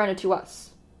surrender to us.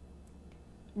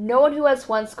 No one who has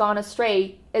once gone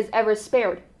astray is ever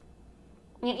spared.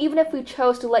 And even if we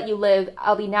chose to let you live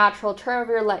out the natural term of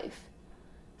your life,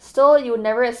 still you would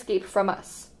never escape from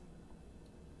us.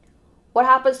 What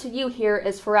happens to you here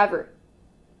is forever.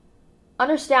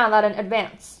 Understand that in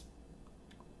advance.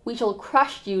 We shall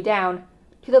crush you down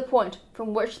to the point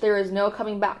from which there is no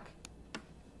coming back.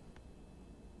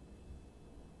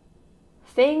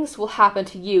 Things will happen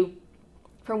to you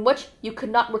from which you could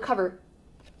not recover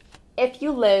if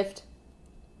you lived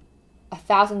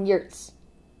 1,000 years.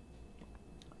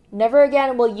 Never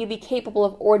again will you be capable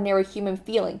of ordinary human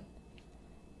feeling.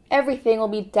 Everything will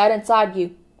be dead inside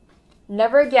you.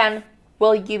 Never again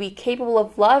will you be capable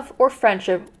of love or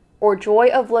friendship or joy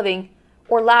of living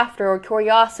or laughter or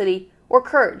curiosity or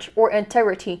courage or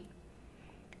integrity.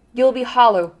 You will be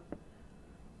hollow.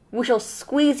 We shall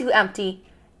squeeze you empty,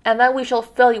 and then we shall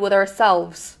fill you with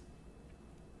ourselves.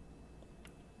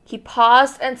 He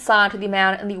paused and signed to the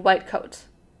man in the white coat.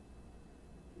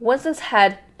 Winston's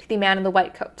head to the man in the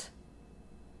white coat.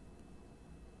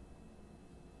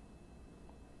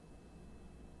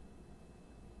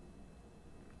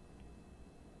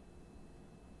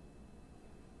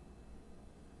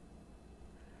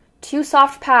 Two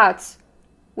soft pads,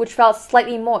 which felt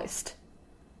slightly moist,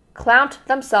 clamped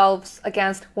themselves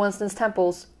against Winston's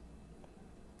temples.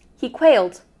 He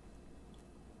quailed.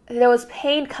 There was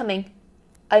pain coming,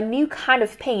 a new kind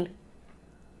of pain.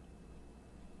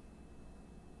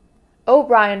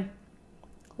 O'Brien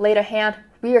laid a hand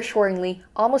reassuringly,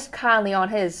 almost kindly, on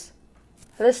his.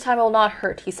 This time it will not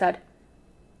hurt, he said.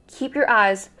 Keep your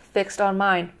eyes fixed on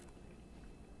mine.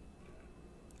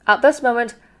 At this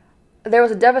moment, there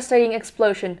was a devastating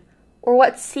explosion, or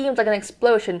what seemed like an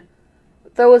explosion,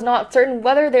 though it was not certain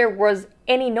whether there was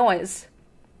any noise.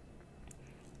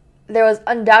 There was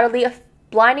undoubtedly a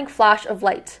blinding flash of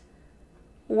light.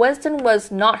 Winston was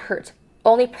not hurt,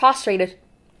 only prostrated.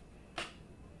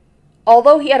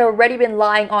 Although he had already been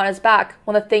lying on his back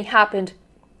when the thing happened,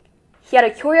 he had a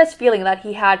curious feeling that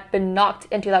he had been knocked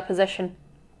into that position.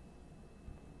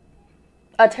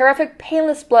 A terrific,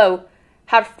 painless blow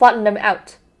had flattened him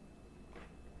out.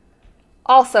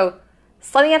 Also,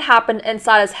 something had happened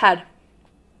inside his head.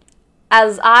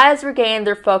 As his eyes regained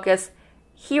their focus,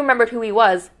 he remembered who he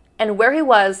was and where he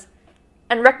was,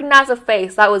 and recognized a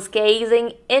face that was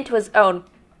gazing into his own.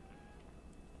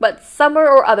 But somewhere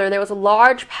or other there was a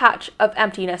large patch of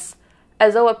emptiness,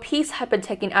 as though a piece had been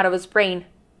taken out of his brain.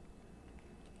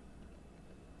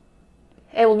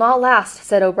 "It will not last,"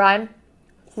 said O'Brien.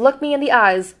 "Look me in the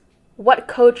eyes. What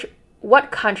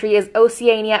country is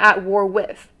Oceania at war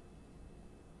with?"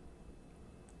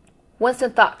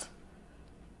 Winston thought.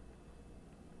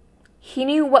 He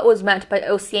knew what was meant by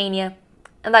Oceania,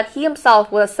 and that he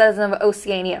himself was a citizen of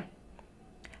Oceania.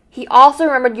 He also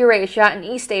remembered Eurasia and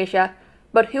East Asia,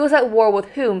 but who was at war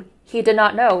with whom he did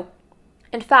not know.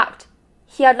 In fact,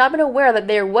 he had not been aware that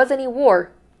there was any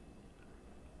war.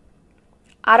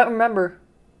 "I don't remember."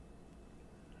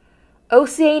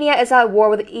 "Oceania is at war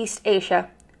with East Asia.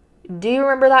 Do you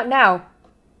remember that now?"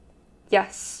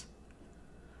 "Yes."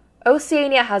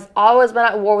 "Oceania has always been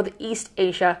at war with East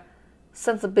Asia,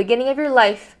 since the beginning of your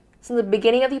life, since the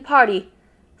beginning of the party,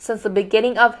 since the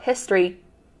beginning of history.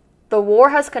 The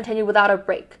war has continued without a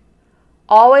break.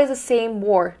 Always the same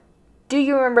war. Do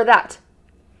you remember that?"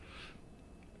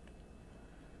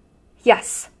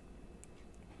 "Yes.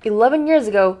 11 years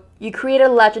ago, you created a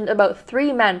legend about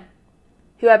 3 men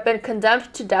who had been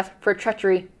condemned to death for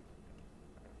treachery.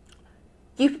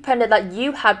 You pretended that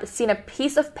you had seen a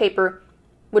piece of paper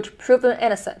which proved them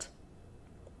innocent.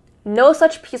 No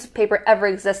such piece of paper ever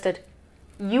existed.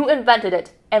 You invented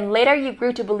it, and later you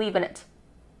grew to believe in it.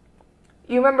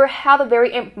 You remember how the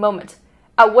very moment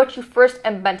at which you first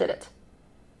invented it.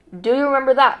 Do you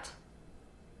remember that?"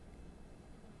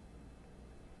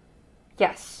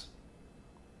 "Yes."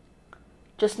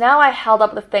 "Just now I held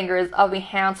up the fingers of the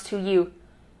hands to you.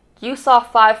 You saw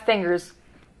 5 fingers.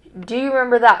 Do you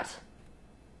remember that?"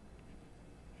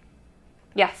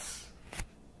 "Yes."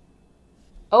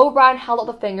 O'Brien held up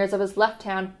the fingers of his left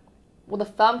hand with the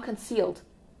thumb concealed.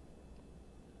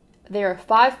 "There are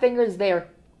 5 fingers there.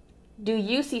 Do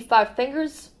you see 5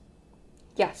 fingers?"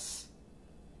 "Yes."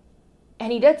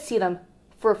 And he did see them,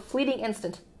 for a fleeting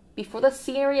instant, before the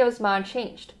scenery of his mind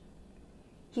changed.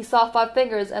 He saw 5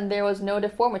 fingers, and there was no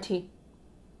deformity.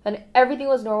 Then everything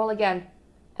was normal again,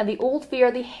 and the old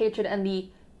fear, the hatred, and the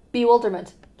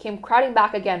bewilderment came crowding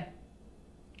back again.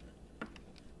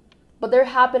 But there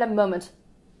had been a moment,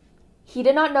 he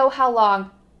did not know how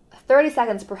long, 30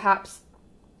 seconds perhaps,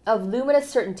 of luminous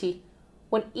certainty,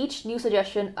 when each new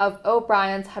suggestion of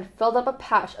O'Brien's had filled up a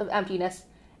patch of emptiness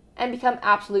and become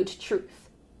absolute truth,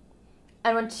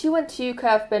 and when 2 and 2 could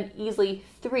have been easily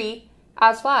 3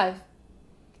 as 5,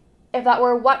 if that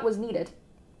were what was needed.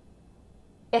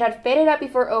 It had faded out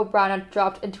before O'Brien had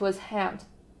dropped into his hand,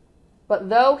 but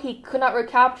though he could not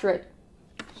recapture it,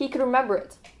 he could remember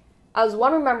it, as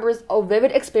one remembers a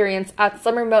vivid experience at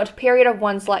some remote period of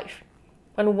one's life,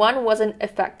 when one was in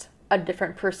effect a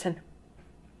different person.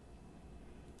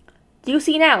 "Do you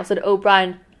see now," said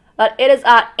O'Brien, "that it is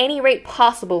at any rate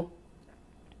possible?"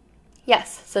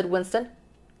 "Yes," said Winston.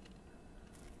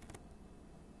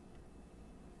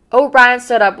 O'Brien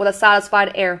stood up with a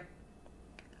satisfied air.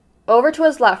 Over to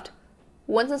his left,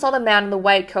 Winston saw the man in the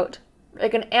white coat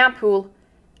break an ampoule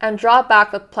and draw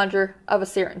back the plunger of a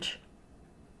syringe.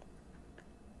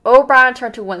 O'Brien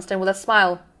turned to Winston with a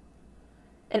smile.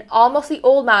 In almost the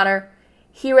old manner,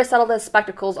 he resettled his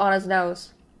spectacles on his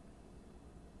nose.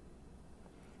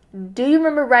 "Do you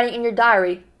remember writing in your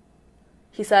diary,"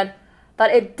 he said,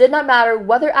 "that it did not matter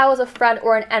whether I was a friend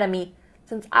or an enemy,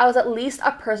 since I was at least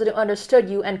a person who understood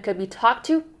you and could be talked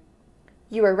to?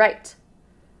 You were right.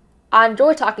 I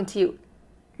enjoy talking to you.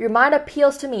 Your mind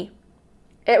appeals to me.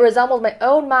 It resembles my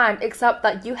own mind, except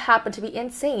that you happen to be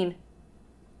insane.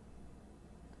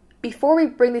 Before we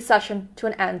bring the session to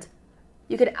an end,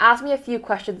 you can ask me a few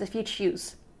questions if you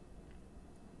choose."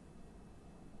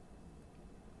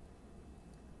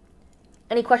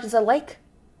 "Any questions I like?"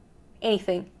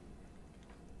 "Anything."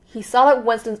 He saw that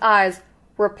Winston's eyes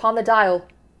were upon the dial.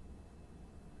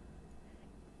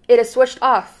 "It is switched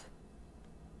off.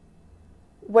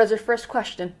 What is your first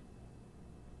question?"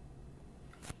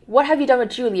 "What have you done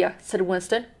with Julia?" said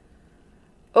Winston.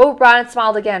 O'Brien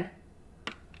smiled again.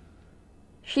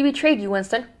 She betrayed you,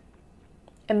 Winston.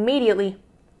 Immediately.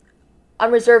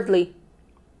 Unreservedly.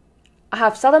 I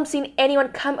have seldom seen anyone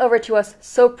come over to us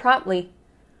so promptly.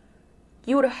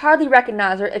 You would hardly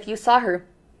recognize her if you saw her.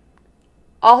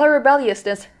 All her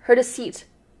rebelliousness, her deceit,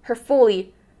 her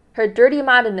folly, her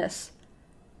dirty-mindedness,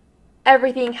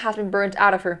 everything has been burnt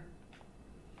out of her.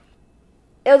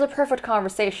 It was a perfect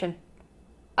conversation,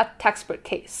 a textbook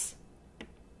case.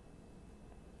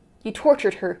 You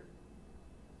tortured her.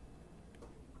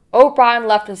 O'Brien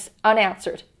left us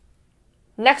unanswered.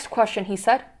 Next question, he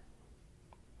said.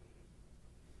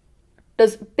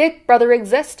 Does Big Brother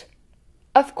exist?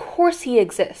 Of course he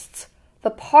exists.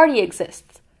 The party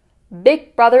exists.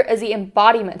 Big Brother is the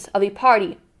embodiment of the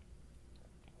party.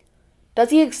 Does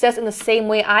he exist in the same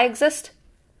way I exist?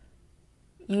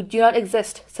 You do not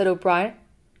exist, said O'Brien.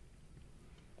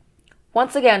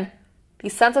 Once again, the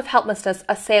sense of helplessness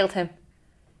assailed him.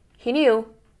 He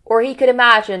knew, or he could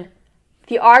imagine,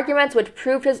 the arguments would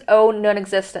prove his own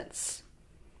non-existence.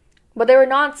 But they were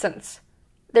nonsense.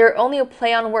 They were only a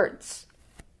play on words.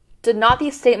 Did not the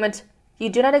statement, "You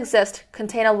do not exist,"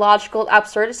 contain a logical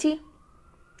absurdity?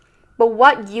 But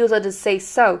what use to say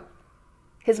so?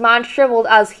 His mind shriveled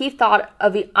as he thought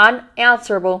of the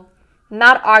unanswerable,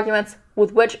 mad arguments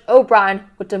with which O'Brien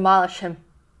would demolish him.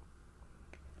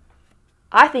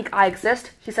 I think I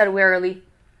exist, he said wearily.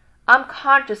 I'm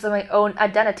conscious of my own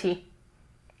identity.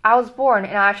 I was born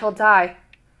and I shall die.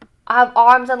 I have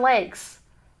arms and legs.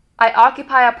 I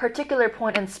occupy a particular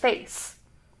point in space.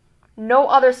 No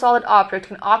other solid object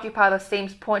can occupy the same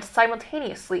point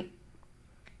simultaneously.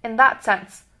 In that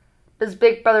sense, does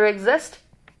Big Brother exist?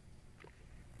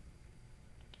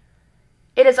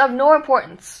 It is of no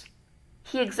importance.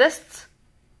 He exists.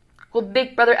 Will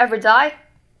Big Brother ever die?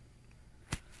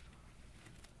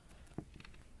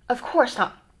 Of course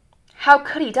not. How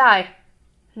could he die?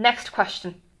 Next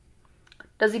question.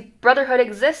 Does the Brotherhood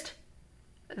exist?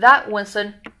 That,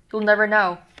 Winston, you'll never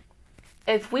know.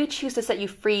 If we choose to set you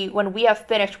free when we have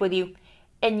finished with you,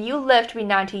 and you live to be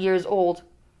 90 years old,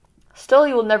 still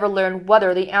you will never learn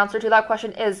whether the answer to that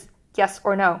question is yes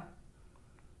or no.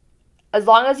 As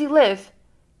long as you live,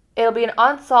 it'll be an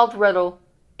unsolved riddle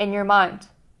in your mind.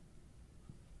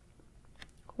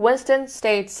 Winston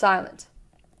stayed silent.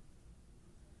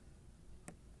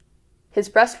 His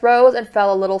breast rose and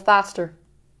fell a little faster.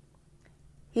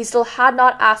 He still had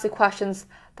not asked the questions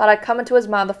that had come into his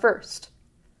mind the first.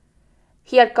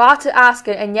 He had got to ask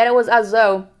it, and yet it was as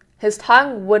though his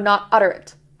tongue would not utter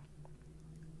it.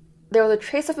 There was a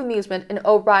trace of amusement in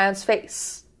O'Brien's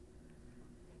face.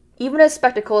 Even his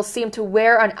spectacles seemed to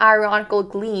wear an ironical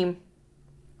gleam.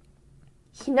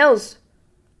 He knows,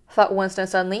 thought Winston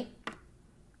suddenly.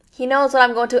 He knows what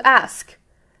I'm going to ask.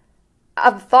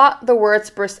 At the thought, the words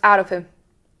burst out of him.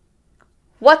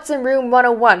 What's in room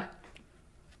 101?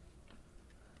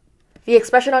 The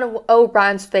expression on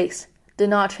O'Brien's face did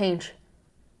not change.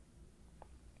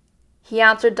 He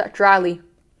answered dryly.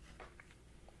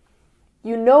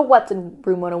 You know what's in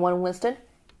room 101, Winston.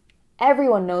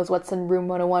 Everyone knows what's in room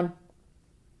 101.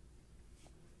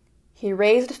 He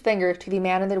raised a finger to the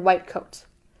man in the white coat.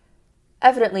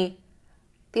 Evidently,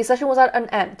 the session was at an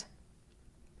end.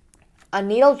 A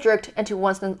needle jerked into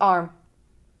Winston's arm.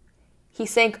 He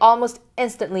sank almost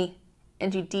instantly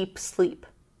into deep sleep.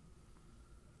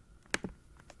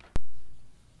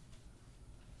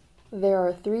 There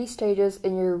are 3 stages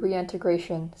in your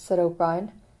reintegration, said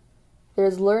O'Brien. There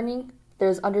is learning, there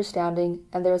is understanding,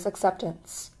 and there is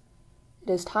acceptance. It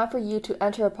is time for you to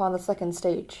enter upon the 2nd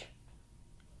stage.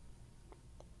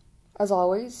 As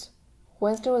always,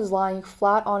 Winston was lying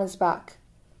flat on his back,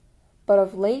 but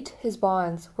of late his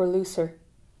bonds were looser.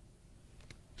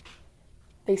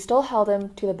 They still held him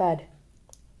to the bed,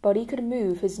 but he could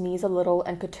move his knees a little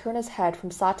and could turn his head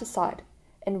from side to side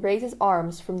and raise his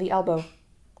arms from the elbow.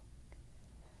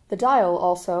 The dial,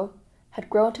 also, had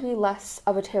grown to be less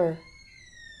of a terror.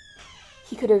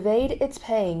 He could evade its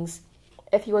pangs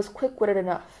if he was quick-witted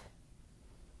enough.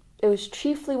 It was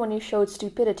chiefly when he showed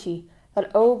stupidity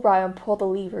that O'Brien pulled the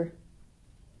lever.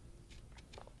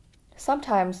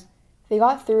 Sometimes they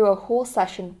got through a whole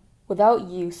session without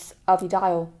use of the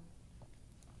dial.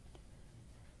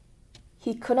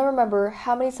 He could not remember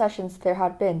how many sessions there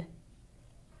had been.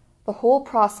 The whole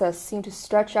process seemed to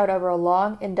stretch out over a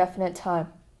long, indefinite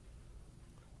time.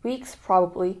 Weeks,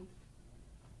 probably,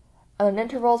 and the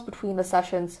intervals between the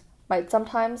sessions might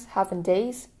sometimes have been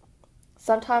days,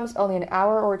 sometimes only an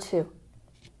hour or 2.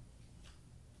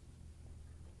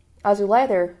 As you lay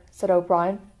there, said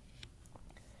O'Brien,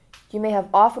 you may have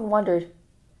often wondered,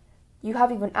 you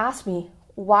have even asked me,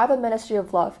 why the Ministry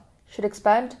of Love should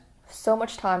expend so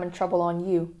much time and trouble on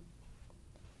you.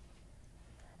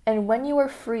 And when you were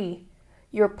free,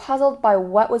 you were puzzled by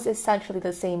what was essentially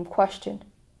the same question.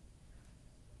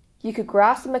 You could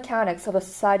grasp the mechanics of the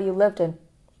society you lived in,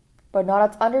 but not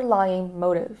its underlying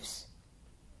motives.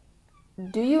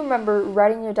 Do you remember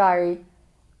writing in your diary,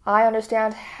 "I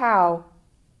understand how,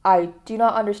 I do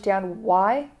not understand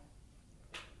why"?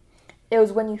 It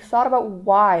was when you thought about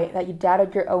why that you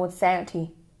doubted your own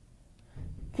sanity.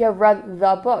 You have read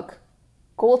the book,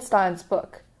 Goldstein's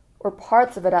book, or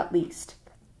parts of it at least.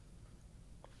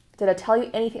 Did it tell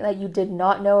you anything that you did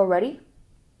not know already?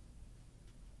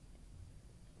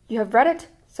 "You have read it,"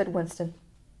 said Winston.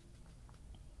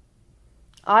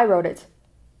 "I wrote it.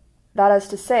 That is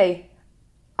to say,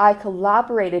 I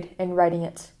collaborated in writing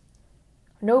it.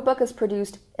 No book is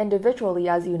produced individually,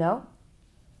 as you know."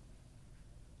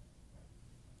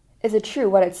 "Is it true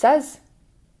what it says?"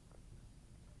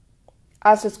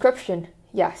 "As description,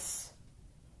 yes.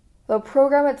 The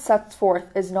program it sets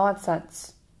forth is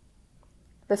nonsense.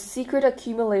 The secret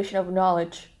accumulation of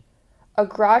knowledge, a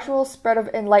gradual spread of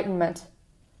enlightenment,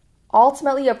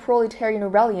 ultimately a proletarian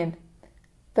rebellion,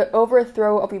 the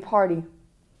overthrow of a party.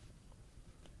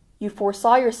 You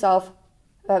foresaw yourself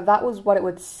that that was what it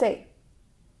would say.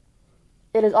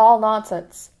 It is all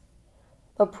nonsense.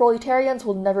 The proletarians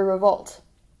will never revolt.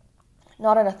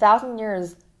 Not in 1,000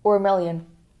 years or 1,000,000.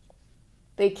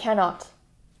 They cannot.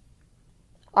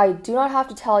 I do not have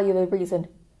to tell you the reason.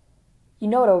 You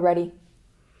know it already.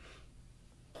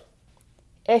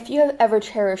 If you have ever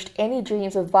cherished any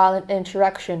dreams of violent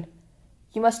insurrection,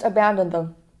 you must abandon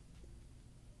them.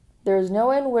 There is no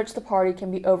way in which the party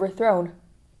can be overthrown.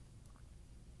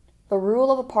 The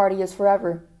rule of a party is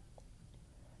forever.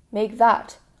 Make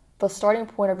that the starting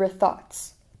point of your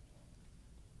thoughts."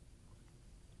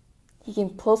 He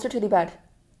came closer to the bed.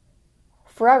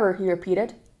 "Forever," he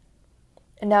repeated.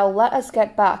 "And now let us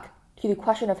get back to the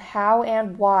question of how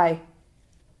and why.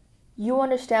 You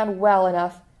understand well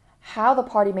enough how the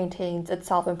party maintains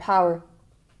itself in power.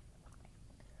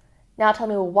 Now tell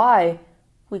me why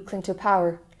we cling to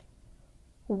power.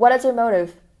 What is our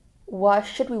motive? Why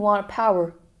should we want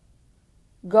power?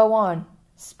 Go on,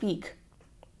 speak."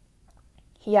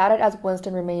 He added as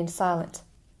Winston remained silent.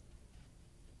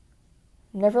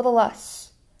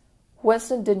 Nevertheless,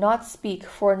 Winston did not speak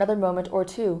for another moment or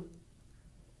two.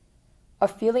 A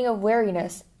feeling of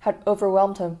weariness had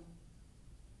overwhelmed him.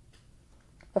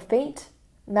 A faint,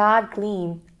 mad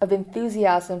gleam of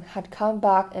enthusiasm had come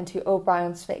back into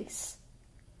O'Brien's face.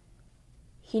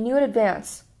 He knew in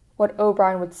advance what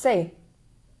O'Brien would say,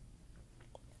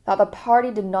 that the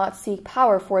party did not seek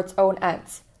power for its own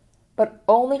ends, but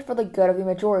only for the good of the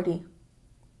majority.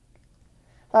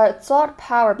 That it sought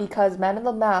power because men in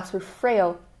the mass were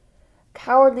frail,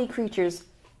 cowardly creatures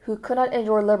who could not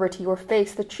enjoy liberty or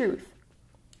face the truth,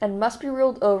 and must be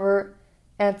ruled over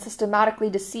and systematically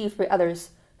deceived by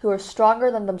others who are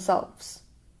stronger than themselves.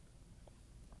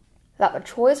 That the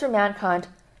choice for mankind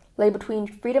lay between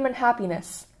freedom and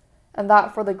happiness, and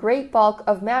that for the great bulk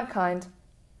of mankind,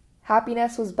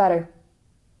 happiness was better.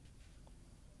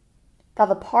 That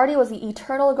the party was the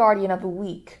eternal guardian of the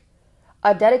weak,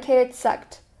 a dedicated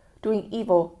sect doing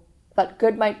evil that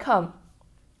good might come,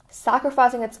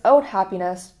 sacrificing its own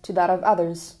happiness to that of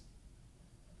others.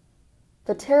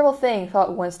 The terrible thing,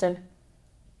 thought Winston,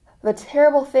 the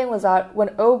terrible thing was that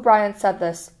when O'Brien said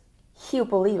this, he would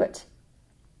believe it.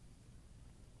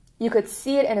 You could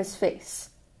see it in his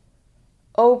face.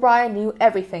 O'Brien knew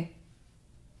everything.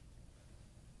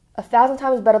 1,000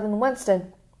 times better than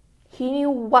Winston, he knew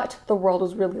what the world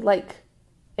was really like,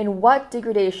 in what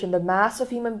degradation the mass of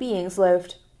human beings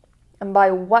lived, and by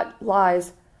what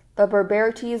lies the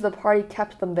barbarities the party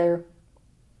kept them there.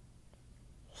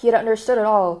 He had understood it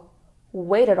all,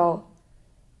 weighed it all,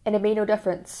 and it made no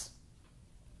difference.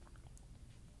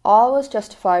 All was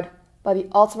justified by the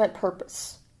ultimate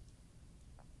purpose.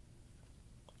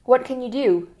 What can you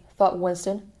do, thought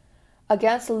Winston,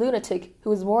 against a lunatic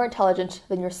who is more intelligent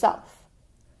than yourself,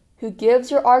 who gives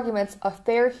your arguments a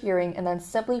fair hearing and then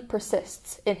simply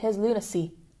persists in his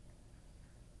lunacy?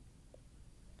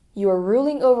 You are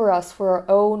ruling over us for our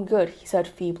own good, he said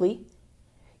feebly.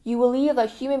 You believe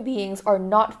that human beings are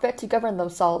not fit to govern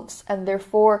themselves, and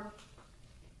therefore...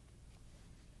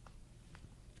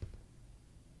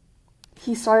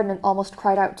 He started and almost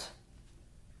cried out.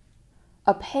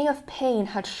 A pang of pain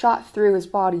had shot through his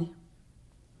body.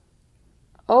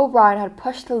 O'Brien had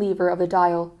pushed the lever of the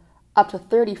dial up to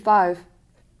 35.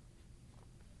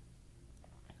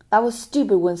 That was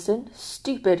stupid, Winston,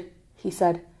 stupid, he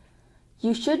said.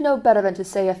 You should know better than to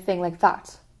say a thing like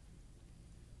that.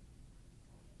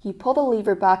 He pulled the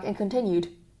lever back and continued.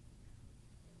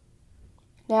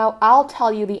 Now I'll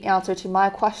tell you the answer to my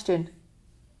question.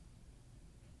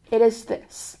 It is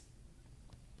this.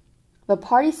 The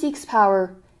party seeks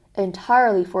power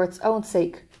entirely for its own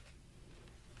sake.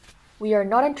 We are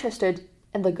not interested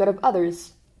in the good of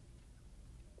others.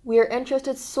 We are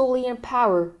interested solely in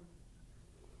power,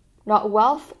 not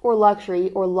wealth or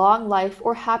luxury or long life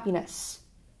or happiness.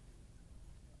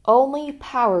 Only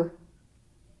power,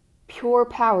 pure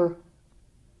power.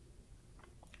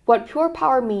 What pure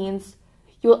power means,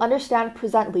 you will understand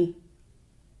presently.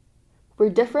 We're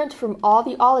different from all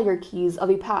the oligarchies of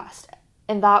the past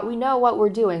in that we know what we're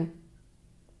doing.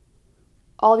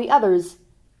 All the others,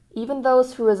 even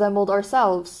those who resembled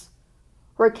ourselves,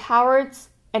 were cowards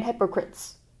and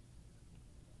hypocrites.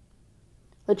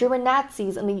 The German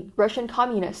Nazis and the Russian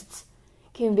communists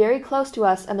came very close to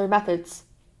us in their methods,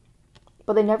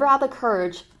 but they never had the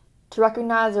courage to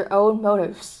recognize their own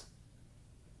motives.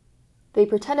 They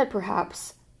pretended,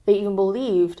 perhaps, they even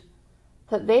believed,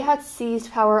 that they had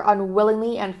seized power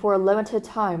unwillingly and for a limited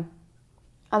time,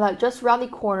 and that just round the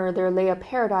corner there lay a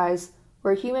paradise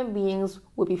where human beings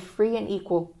would be free and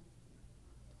equal.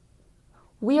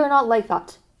 We are not like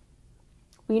that.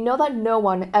 We know that no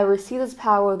one ever seizes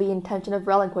power with the intention of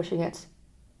relinquishing it.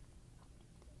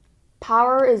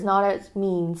 Power is not its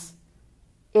means.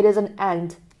 It is an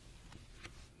end.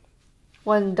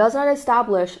 One does not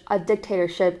establish a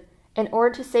dictatorship in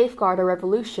order to safeguard a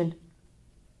revolution.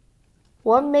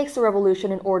 One makes a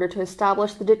revolution in order to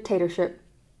establish the dictatorship.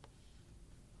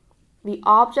 The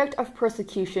object of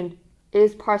persecution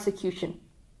is persecution.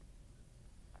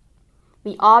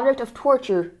 The object of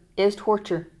torture is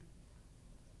torture.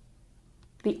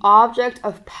 The object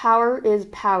of power is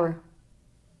power.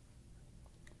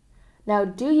 Now,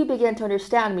 do you begin to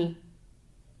understand me?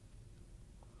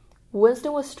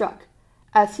 Winston was struck,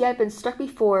 as he had been struck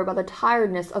before, by the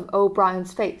tiredness of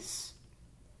O'Brien's face.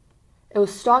 It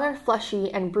was strong and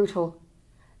fleshy and brutal.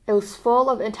 It was full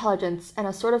of intelligence and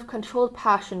a sort of controlled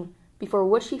passion before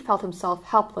which he felt himself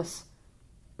helpless,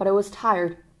 but it was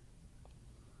tired.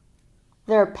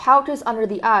 There are pouches under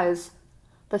the eyes.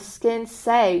 The skin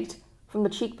sagged from the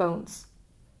cheekbones.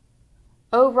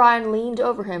 O'Brien leaned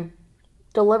over him,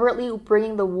 deliberately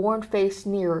bringing the worn face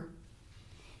nearer.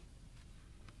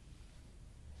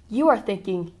 "You are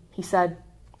thinking," he said,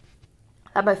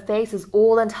 "that my face is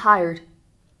old and tired.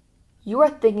 You are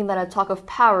thinking that I talk of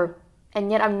power,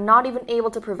 and yet I'm not even able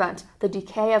to prevent the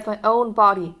decay of my own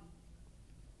body.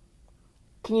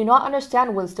 Can you not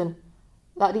understand, Winston,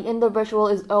 that the individual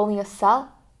is only a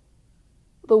cell?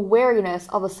 The weariness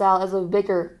of a cell is the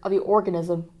vigor of the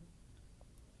organism.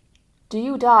 Do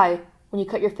you die when you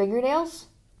cut your fingernails?"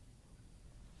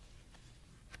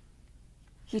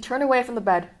 He turned away from the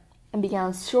bed and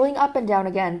began strolling up and down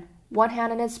again, one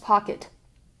hand in his pocket.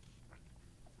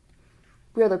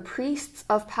 "We are the priests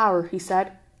of power," he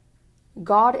said.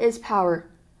 "God is power,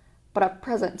 but at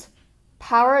present,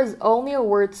 power is only a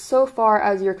word so far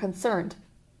as you're concerned.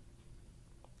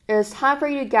 It is time for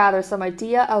you to gather some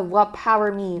idea of what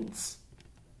power means.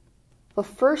 The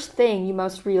first thing you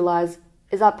must realize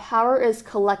is that power is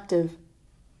collective.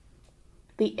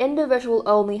 The individual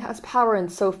only has power in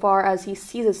so far as he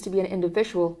ceases to be an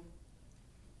individual.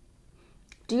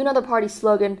 Do you know the party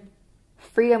slogan,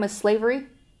 'Freedom is slavery'?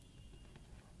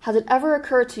 Has it ever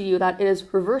occurred to you that it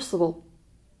is reversible?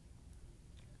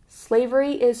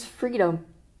 Slavery is freedom.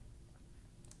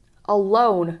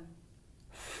 Alone.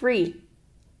 Free.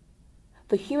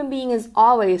 The human being is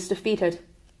always defeated.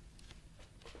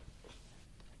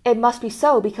 It must be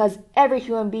so because every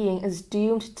human being is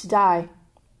doomed to die,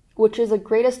 which is the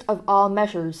greatest of all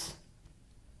measures.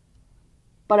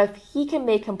 But if he can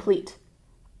make complete,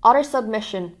 utter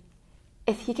submission,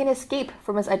 if he can escape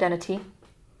from his identity,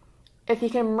 if he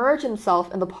can merge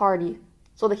himself in the party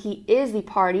so that he is the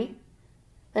party,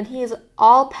 then he is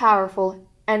all-powerful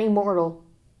and immortal.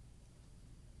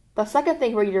 The second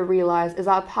thing for you to realize is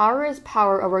that power is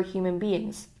power over human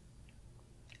beings.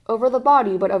 Over the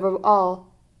body, but over all,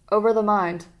 over the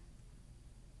mind.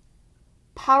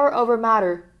 Power over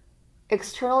matter,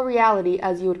 external reality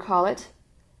as you would call it,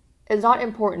 is not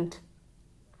important.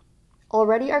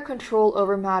 Already our control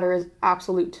over matter is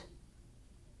absolute.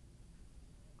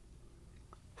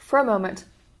 For a moment,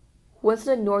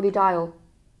 Winston ignored the dial.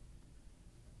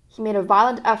 He made a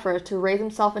violent effort to raise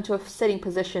himself into a sitting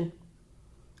position,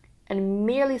 and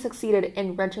merely succeeded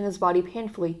in wrenching his body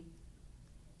painfully.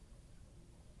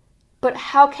 "But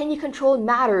how can you control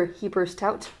matter?" he burst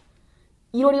out.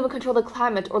 "You don't even control the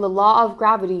climate or the law of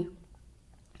gravity.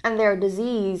 And there are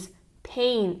disease,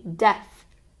 pain, death."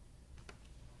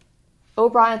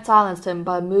 O'Brien silenced him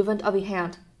by a movement of the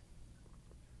hand.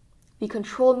 "We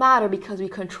control matter because we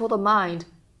control the mind,"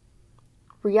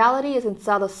 Reality is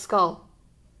inside the skull.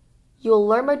 You will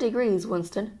learn by degrees,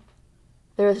 Winston.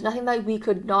 There is nothing that we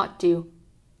could not do.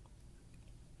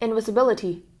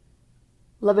 Invisibility,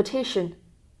 levitation,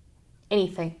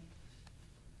 anything.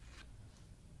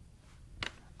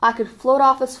 I could float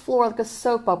off this floor like a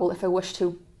soap bubble if I wished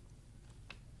to.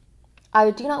 I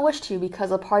do not wish to because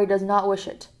the party does not wish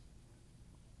it.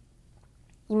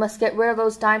 You must get rid of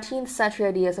those 19th century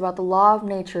ideas about the law of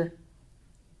nature.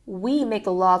 We make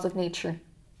the laws of nature.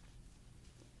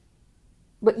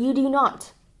 But you do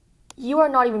not. You are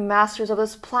not even masters of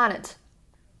this planet.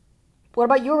 What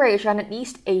about Eurasia and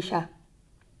East Asia?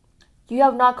 You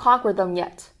have not conquered them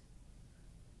yet.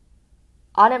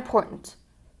 Unimportant.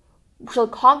 We shall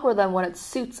conquer them when it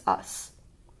suits us.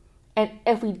 And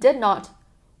if we did not,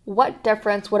 what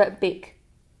difference would it make?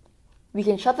 We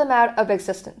can shut them out of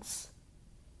existence.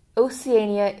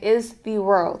 Oceania is the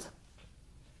world.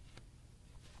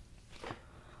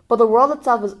 But the world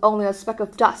itself is only a speck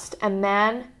of dust, and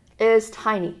man is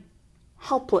tiny,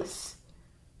 helpless.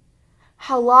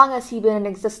 How long has he been in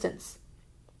existence?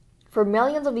 For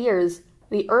millions of years,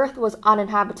 the earth was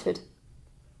uninhabited.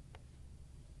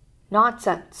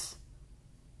 Nonsense.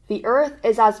 The earth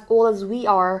is as old as we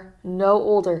are, no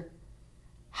older.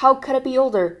 How could it be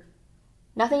older?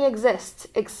 Nothing exists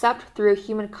except through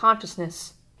human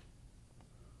consciousness.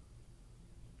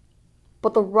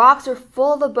 But the rocks are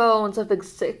full of the bones of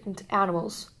extinct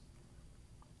animals.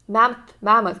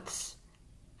 Mammoths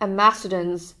and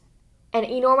mastodons and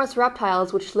enormous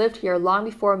reptiles which lived here long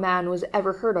before man was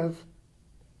ever heard of.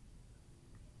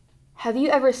 Have you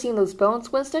ever seen those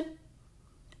bones, Winston?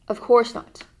 Of course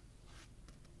not.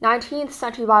 19th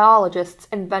century biologists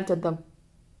invented them.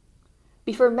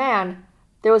 Before man,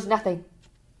 there was nothing.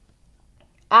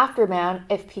 After man,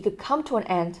 if he could come to an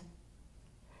end,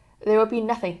 there would be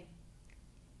nothing.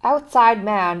 Outside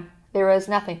man, there is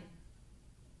nothing.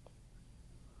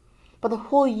 But the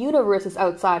whole universe is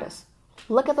outside us.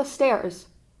 Look at the stars.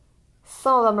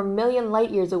 Some of them are a million light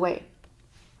years away.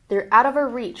 They're out of our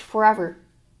reach forever.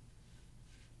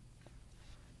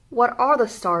 What are the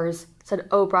stars? Said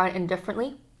O'Brien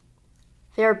indifferently.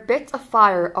 They are bits of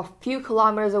fire a few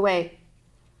kilometers away.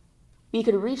 We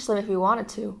could reach them if we wanted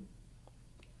to.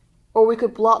 Or we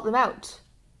could blot them out.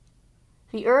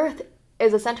 The earth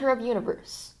is the center of the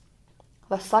universe.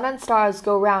 The sun and stars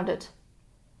go round it.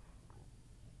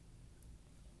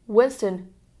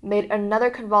 Winston made another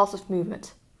convulsive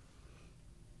movement.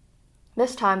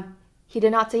 This time, he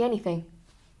did not say anything.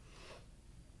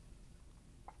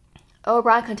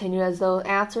 O'Brien continued as though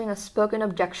answering a spoken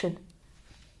objection.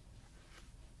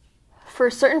 For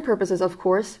certain purposes, of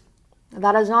course,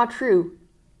 that is not true.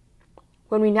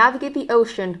 When we navigate the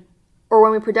ocean, or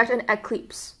when we predict an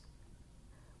eclipse,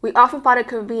 we often find it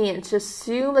convenient to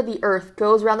assume that the earth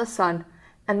goes around the sun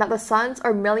and that the suns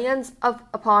are millions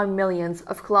upon millions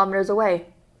of kilometers away.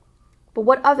 But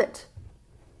what of it?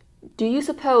 Do you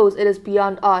suppose it is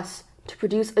beyond us to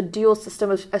produce a dual system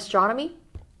of astronomy?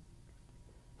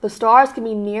 The stars can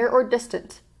be near or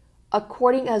distant,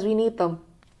 according as we need them.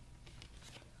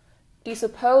 Do you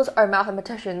suppose our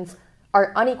mathematicians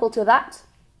are unequal to that?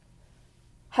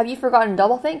 Have you forgotten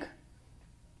doublethink?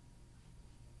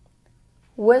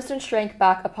 Winston shrank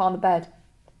back upon the bed.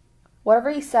 Whatever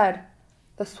he said,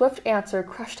 the swift answer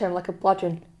crushed him like a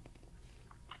bludgeon.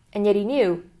 And yet he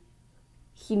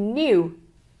knew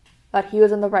that he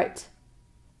was in the right.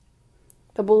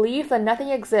 The belief that nothing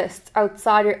exists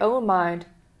outside your own mind,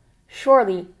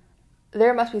 surely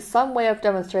there must be some way of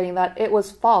demonstrating that it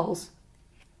was false.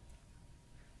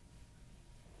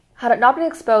 Had it not been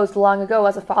exposed long ago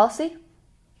as a fallacy?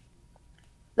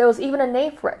 There was even a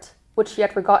name for it, which he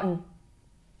had forgotten.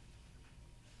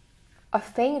 A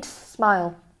faint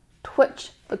smile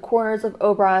twitched the corners of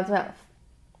O'Brien's mouth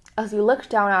as he looked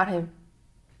down at him.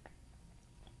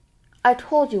 I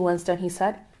told you, Winston, he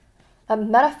said, that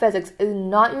metaphysics is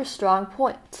not your strong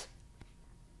point.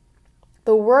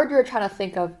 The word you're trying to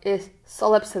think of is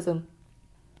solipsism.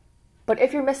 But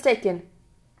if you're mistaken,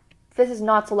 this is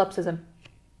not solipsism.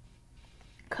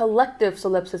 Collective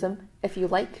solipsism, if you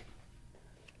like.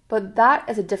 But that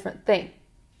is a different thing.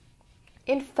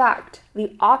 In fact,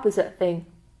 the opposite thing.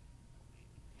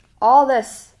 All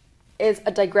this is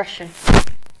a digression.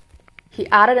 He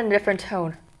added in a different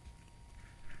tone.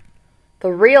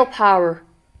 The real power,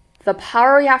 the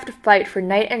power we have to fight for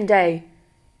night and day,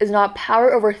 is not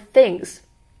power over things,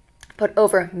 but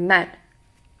over men.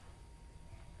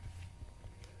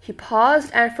 He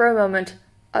paused and for a moment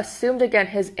assumed again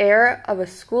his air of a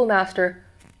schoolmaster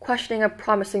questioning a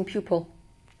promising pupil.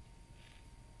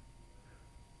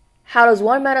 How does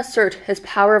one man assert his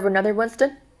power of another,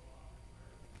 Winston?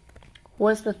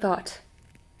 Winston thought.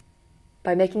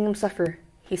 By making him suffer,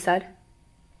 he said.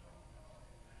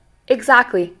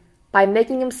 Exactly, by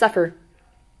making him suffer.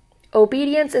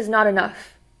 Obedience is not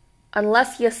enough.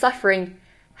 Unless he is suffering,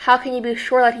 how can you be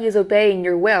sure that he is obeying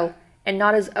your will and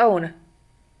not his own?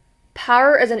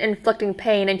 Power is in inflicting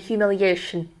pain and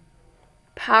humiliation.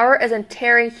 Power is in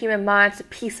tearing human minds to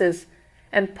pieces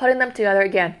and putting them together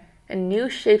again in new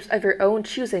shapes of your own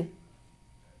choosing.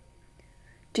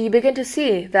 Do you begin to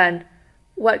see, then,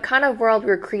 what kind of world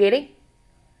we are creating?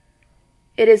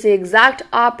 It is the exact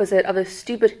opposite of the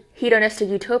stupid hedonistic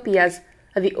utopias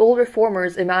that the old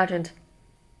reformers imagined.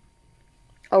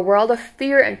 A world of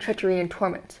fear and treachery and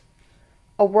torment.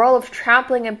 A world of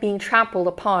trampling and being trampled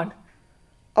upon.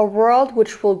 A world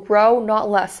which will grow not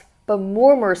less, but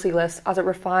more merciless as it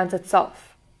refines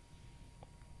itself.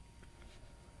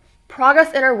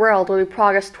 Progress in our world will be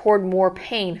progress toward more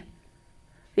pain.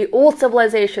 The old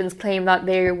civilizations claim that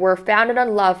they were founded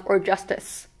on love or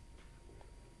justice.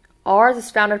 Ours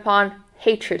is founded upon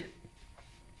hatred.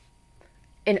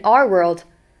 In our world,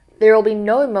 there will be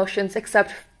no emotions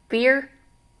except fear,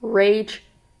 rage,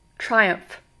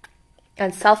 triumph,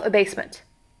 and self-abasement.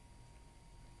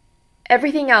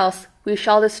 Everything else we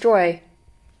shall destroy.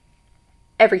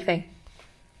 Everything.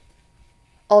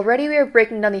 Already we are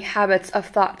breaking down the habits of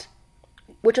thought,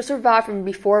 which have survived from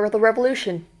before the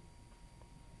revolution.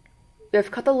 We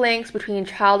have cut the links between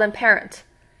child and parent,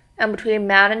 and between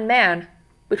man,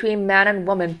 between man and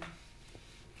woman.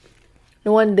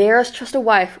 No one dares trust a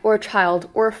wife or a child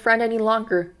or a friend any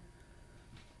longer.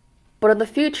 But in the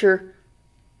future,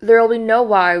 there will be no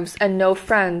wives and no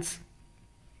friends.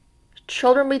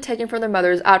 Children will be taken from their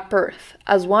mothers at birth,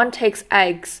 as one takes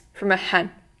eggs from a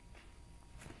hen.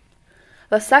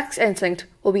 The sex instinct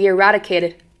will be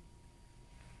eradicated.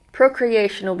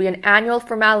 Procreation will be an annual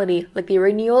formality like the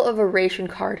renewal of a ration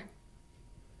card.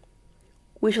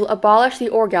 We shall abolish the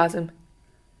orgasm.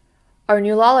 Our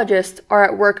neurologists are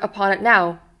at work upon it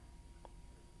now.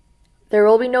 There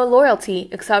will be no loyalty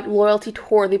except loyalty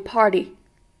toward the party.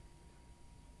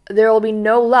 There will be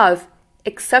no love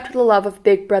except the love of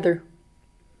Big Brother.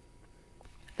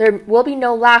 There will be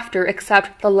no laughter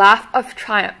except the laugh of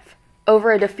triumph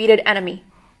over a defeated enemy.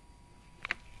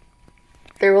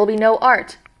 There will be no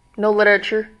art, no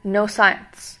literature, no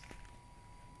science.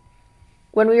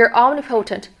 When we are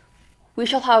omnipotent, we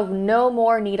shall have no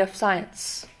more need of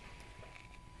science.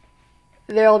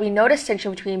 There will be no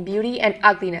distinction between beauty and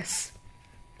ugliness.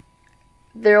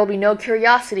 There will be no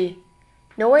curiosity,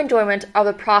 no enjoyment of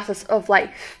the process of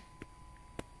life.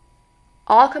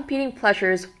 All competing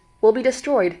pleasures will be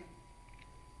destroyed.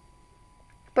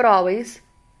 But always,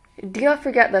 do not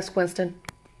forget this, Winston,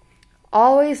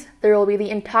 always there will be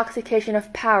the intoxication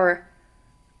of power,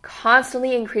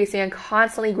 constantly increasing and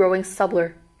constantly growing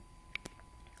subtler.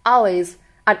 Always,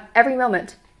 at every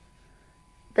moment,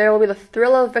 there will be the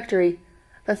thrill of victory,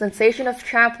 the sensation of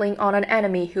trampling on an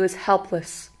enemy who is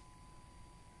helpless.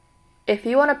 If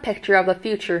you want a picture of the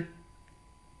future,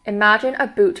 imagine a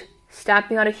boot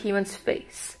stamping on a human's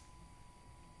face.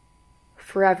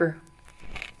 Forever.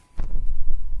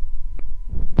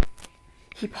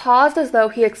 He paused as though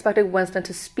he expected Winston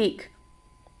to speak.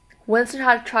 Winston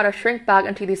had tried to shrink back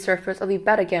into the surface of the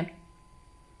bed again.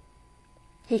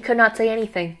 He could not say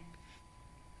anything.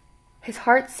 His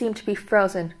heart seemed to be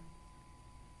frozen.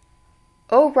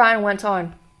 O'Brien went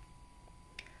on.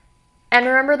 And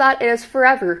remember that it is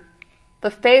forever. The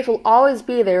faith will always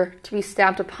be there to be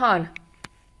stamped upon.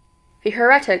 The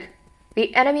heretic,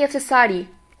 the enemy of society,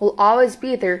 will always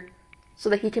be there so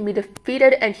that he can be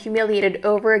defeated and humiliated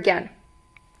over again.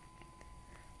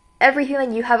 Everything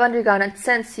that you have undergone and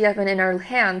since you have been in our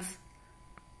hands,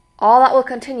 all that will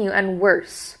continue and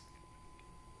worse.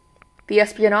 The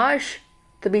espionage,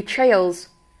 the betrayals,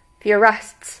 the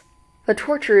arrests, the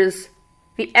tortures,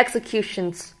 the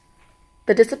executions,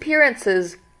 the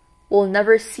disappearances will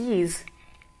never cease.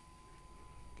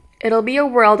 It'll be a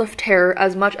world of terror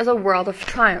as much as a world of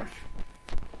triumph.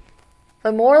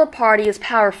 The more the party is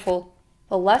powerful,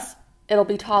 the less it'll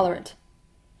be tolerant.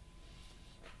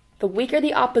 The weaker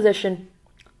the opposition,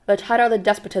 the tighter the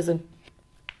despotism.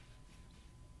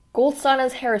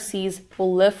 Goldstein's heresies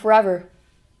will live forever.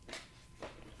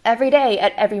 Every day,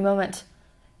 at every moment,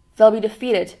 they'll be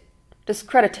defeated,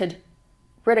 discredited,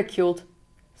 ridiculed,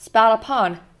 spat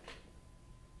upon,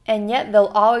 and yet they'll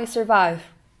always survive.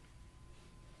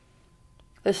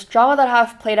 This drama that I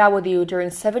have played out with you during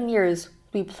 7 years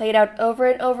will be played out over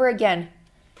and over again,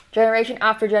 generation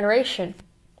after generation,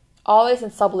 always in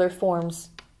subtler forms.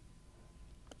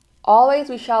 Always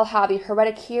we shall have the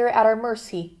heretic here at our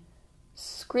mercy,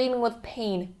 screaming with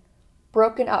pain,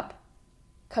 broken up,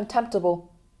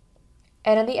 contemptible,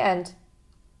 and in the end,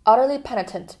 utterly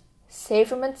penitent, saved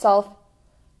from himself,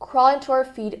 crawling to our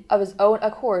feet of his own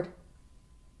accord.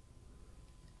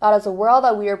 That is a world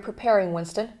that we are preparing,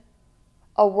 Winston.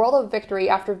 A world of victory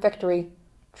after victory,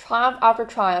 triumph after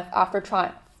triumph after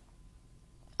triumph.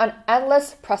 An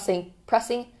endless pressing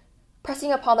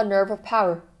upon the nerve of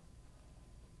power.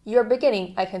 You are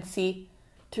beginning, I can see,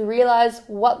 to realize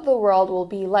what the world will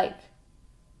be like.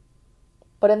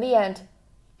 But in the end,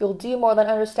 you'll do more than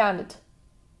understand it.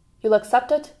 You'll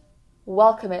accept it,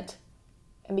 welcome it,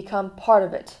 and become part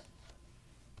of it.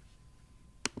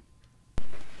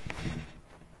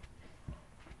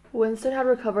 Winston had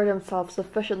recovered himself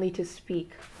sufficiently to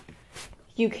speak.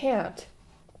 "You can't,"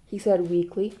 he said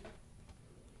weakly.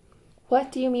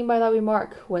 "What do you mean by that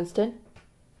remark, Winston?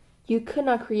 You could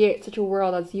not create such a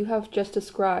world as you have just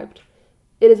described.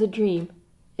 It is a dream.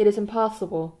 It is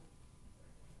impossible."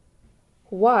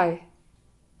 "Why?"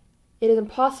 "It is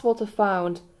impossible to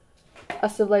found a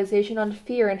civilization on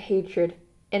fear and hatred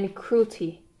and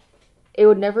cruelty. It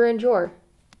would never endure."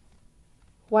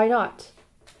 "Why not?"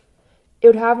 "It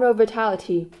would have no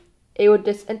vitality. It would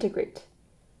disintegrate.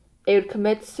 It would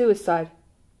commit suicide."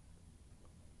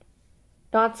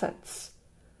 "Nonsense.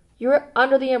 You are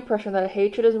under the impression that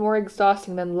hatred is more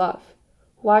exhausting than love.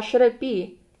 Why should it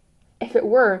be? If it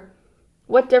were,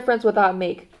 what difference would that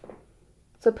make?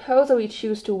 Suppose that we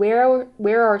choose to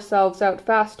wear ourselves out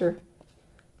faster.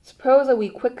 Suppose that we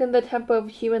quicken the tempo of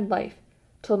human life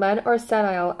till men are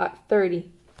senile at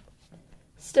 30.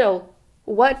 Still,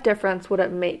 what difference would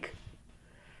it make?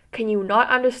 Can you not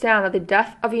understand that the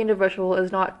death of the individual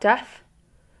is not death?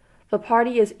 The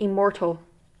party is immortal."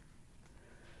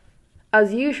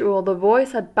 As usual, the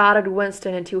voice had battered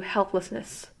Winston into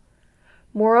helplessness.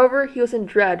 Moreover, he was in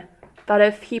dread that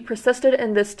if he persisted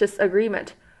in this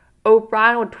disagreement,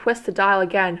 O'Brien would twist the dial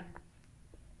again.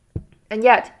 And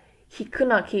yet, he could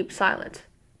not keep silent.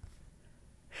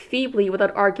 Feebly,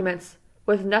 without arguments,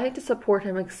 with nothing to support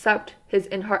him except his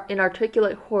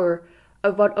inarticulate horror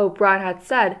of what O'Brien had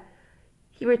said,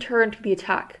 he returned to the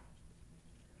attack.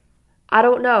 "I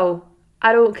don't know.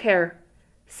 I don't care.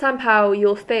 Somehow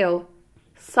you'll fail.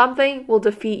 Something will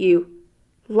defeat you.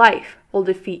 Life will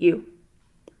defeat you."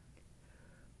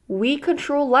 "We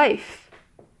control life,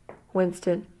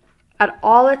 Winston, at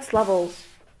all its levels.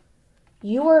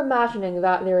 You are imagining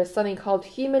that there is something called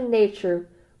human nature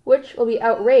which will be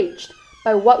outraged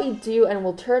by what we do and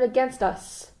will turn against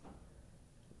us.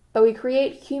 But we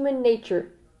create human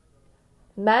nature.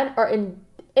 Men are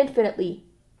infinitely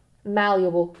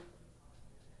malleable.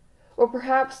 Or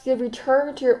perhaps you have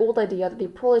returned to your old idea that the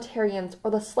proletarians or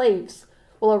the slaves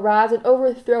will arise and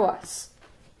overthrow us.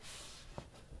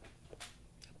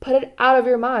 Put it out of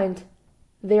your mind.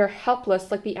 They are helpless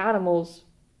like the animals.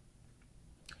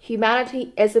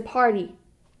 Humanity is a party.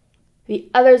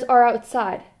 The others are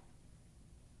outside.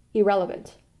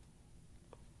 Irrelevant."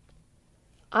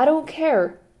 "I don't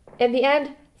care. In the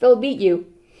end, they'll beat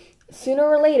you. Sooner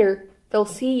or later, they'll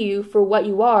see you for what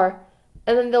you are,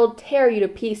 and then they'll tear you to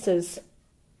pieces."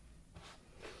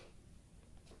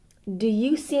 "Do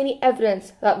you see any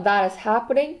evidence that that is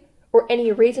happening, or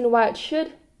any reason why it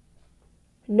should?"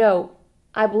 "No,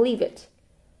 I believe it.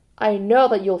 I know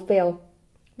that you'll fail.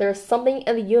 There is something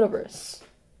in the universe.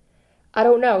 I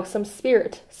don't know, some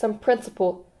spirit, some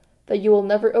principle, that you will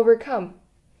never overcome."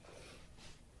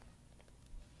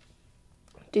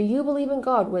 "Do you believe in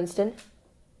God, Winston?"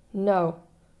 "No."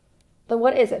 "Then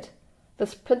what is it?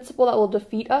 This principle that will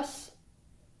defeat us?"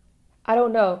 "I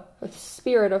don't know. The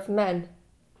spirit of men."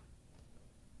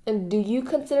 "And do you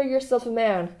consider yourself a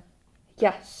man?"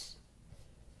 "Yes."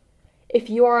 "If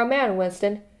you are a man,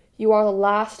 Winston, you are the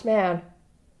last man.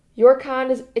 Your kind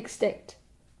is extinct.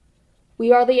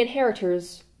 We are the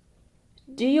inheritors.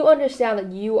 Do you understand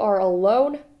that you are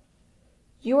alone?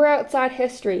 You are outside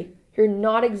history. You're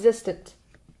non-existent."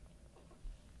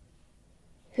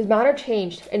 His manner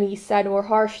changed, and he said more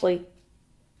harshly,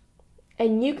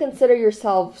 "And you consider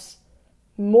yourselves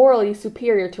morally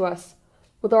superior to us,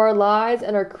 with our lies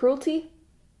and our cruelty?"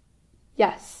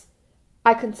 "Yes,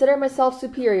 I consider myself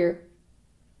superior."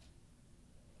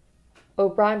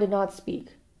 O'Brien did not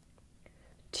speak.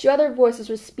 Two other voices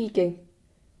were speaking.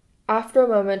 After a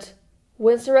moment,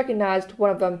 Winston recognized one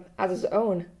of them as his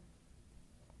own.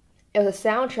 It was a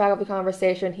soundtrack of the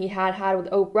conversation he had had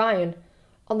with O'Brien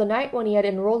on the night when he had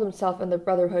enrolled himself in the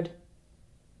Brotherhood.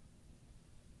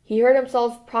 He heard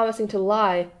himself promising to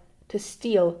lie, to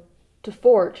steal, to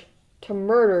forge, to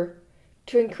murder,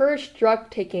 to encourage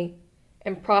drug-taking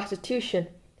and prostitution,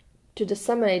 to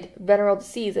disseminate venereal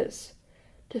diseases,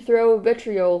 to throw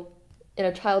vitriol in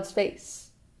a child's face.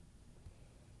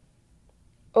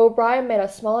 O'Brien made a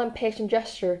small impatient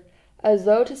gesture, as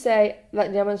though to say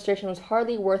that demonstration was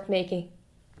hardly worth making.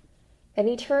 Then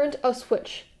he turned a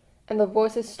switch, and the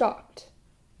voices stopped.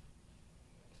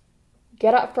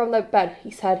 "Get up from the bed,"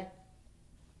 he said.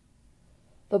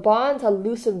 The bonds had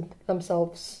loosened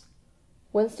themselves.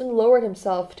 Winston lowered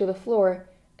himself to the floor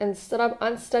and stood up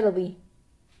unsteadily.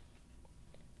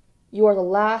 "You are the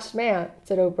last man,"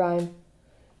 said O'Brien.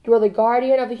 "You are the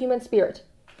guardian of the human spirit.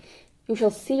 You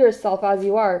shall see yourself as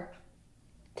you are.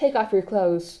 Take off your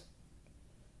clothes."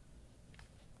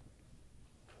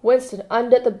 Winston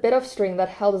undid the bit of string that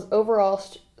held his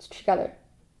overalls together.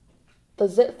 The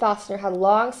zip fastener had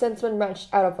long since been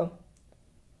wrenched out of him.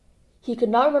 He could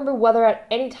not remember whether at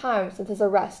any time since his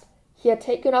arrest he had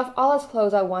taken off all his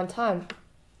clothes at one time.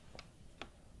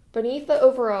 Beneath the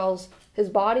overalls, his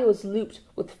body was looped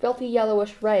with filthy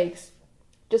yellowish rags,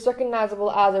 just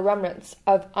recognizable as the remnants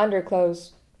of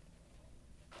underclothes.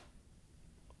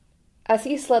 As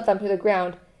he slid them to the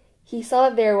ground, he saw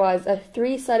that there was a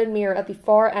three-sided mirror at the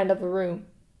far end of the room.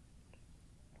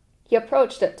 He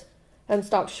approached it and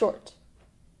stopped short.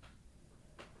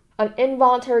 An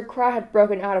involuntary cry had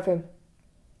broken out of him.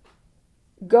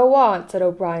 "Go on," said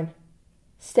O'Brien.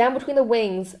 "Stand between the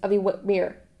wings of the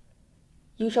mirror.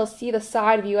 You shall see the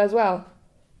side of you as well."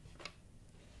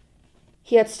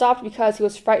 He had stopped because he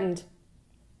was frightened.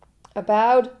 A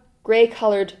bowed,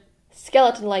 grey-colored,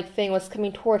 skeleton-like thing was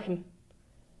coming toward him.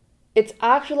 Its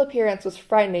actual appearance was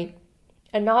frightening,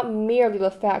 and not merely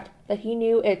the fact that he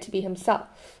knew it to be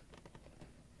himself.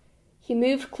 He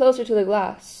moved closer to the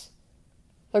glass.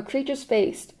 The creature's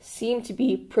face seemed to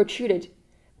be protruded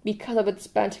because of its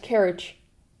bent carriage.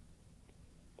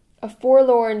 A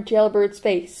forlorn jailbird's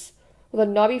face, with a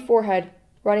knobby forehead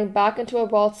running back into a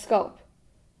bald scalp,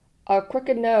 a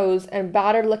crooked nose and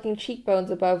battered-looking cheekbones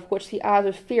above which the eyes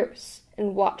were fierce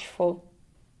and watchful.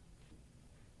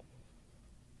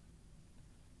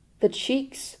 The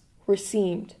cheeks were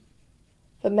seamed.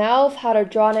 The mouth had a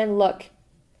drawn-in look.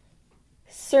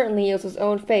 Certainly it was his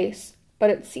own face, but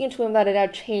it seemed to him that it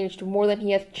had changed more than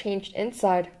he had changed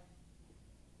inside.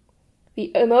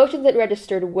 The emotions it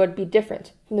registered would be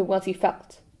different from the ones he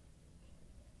felt.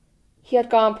 He had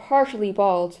gone partially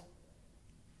bald.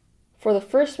 For the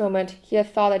first moment he had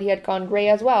thought that he had gone grey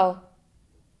as well.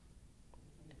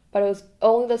 But it was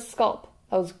only the scalp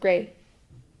that was grey.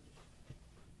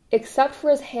 Except for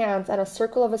his hands and a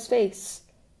circle of his face,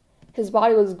 his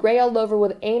body was grey all over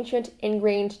with ancient,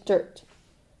 ingrained dirt.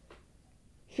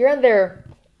 Here and there,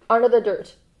 under the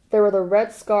dirt, there were the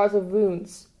red scars of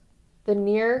wounds. The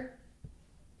knee,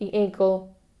 the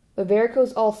ankle, the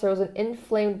varicose ulcer was an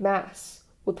inflamed mass,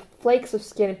 with flakes of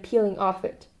skin peeling off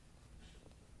it.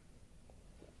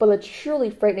 But the truly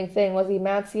frightening thing was the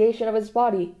emaciation of his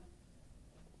body.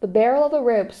 The barrel of the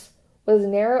ribs was as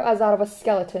narrow as that of a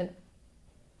skeleton.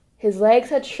 His legs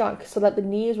had shrunk so that the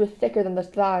knees were thicker than the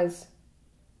thighs.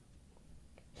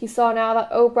 He saw now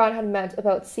that O'Brien had meant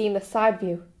about seeing the side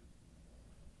view.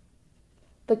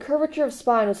 The curvature of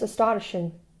spine was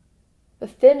astonishing. The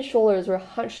thin shoulders were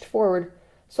hunched forward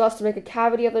so as to make a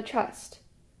cavity of the chest.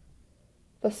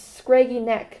 The scraggy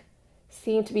neck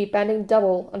seemed to be bending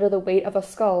double under the weight of a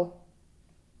skull.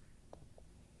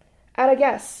 At a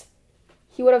guess,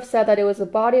 he would have said that it was the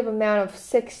body of a man of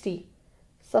 60,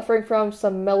 suffering from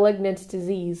some malignant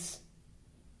disease.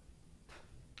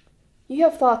 "You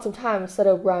have thought sometimes," said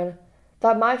O'Brien,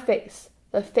 "that my face,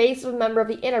 the face of a member of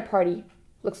the inner party,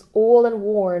 looks old and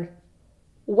worn.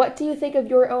 What do you think of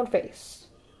your own face?"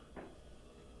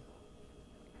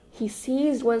 He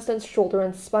seized Winston's shoulder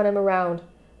and spun him around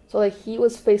so that he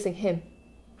was facing him.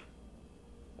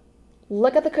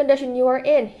 "Look at the condition you are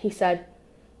in," he said.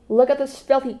 "Look at this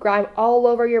filthy grime all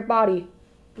over your body.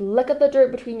 Look at the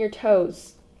dirt between your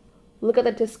toes. Look at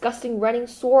the disgusting running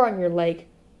sore on your leg.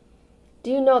 Do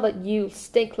you know that you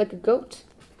stink like a goat?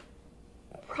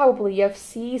 Probably you have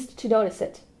ceased to notice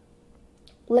it.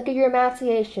 Look at your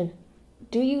emaciation.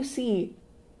 Do you see?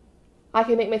 I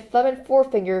can make my thumb and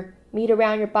forefinger meet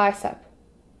around your bicep.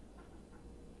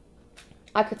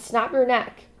 I could snap your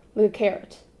neck like a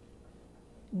carrot.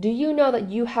 Do you know that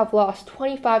you have lost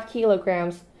 25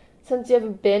 kilograms since you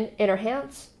have been in our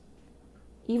hands?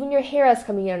 Even your hair has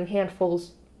come in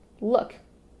handfuls. Look."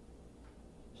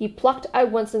 He plucked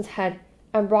at Winston's head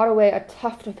and brought away a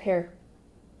tuft of hair.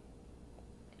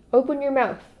 "Open your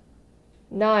mouth.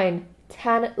 9,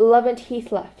 10, 11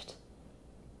 teeth left.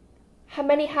 How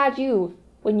many had you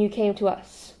when you came to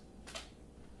us?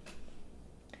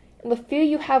 And the few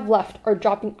you have left are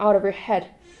dropping out of your head.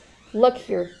 Look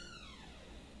here."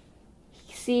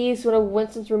 He seized one of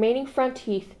Winston's remaining front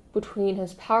teeth between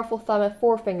his powerful thumb and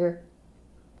forefinger.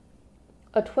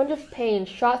 A twinge of pain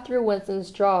shot through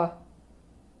Winston's jaw.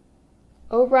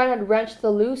 O'Brien had wrenched the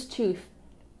loose tooth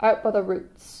out by the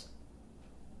roots.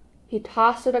 He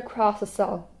tossed it across the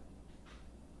cell.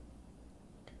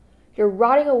 "You're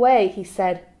rotting away," he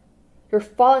said. "You're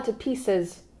falling to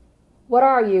pieces. What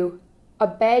are you? A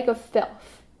bag of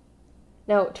filth.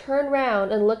 Now turn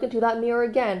round and look into that mirror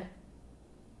again.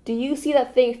 Do you see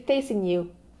that thing facing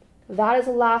you? That is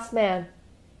the last man.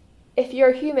 If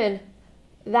you're human,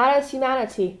 that is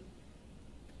humanity.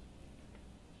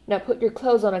 Now put your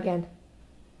clothes on again."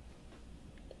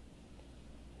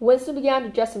 Winston began to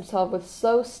dress himself with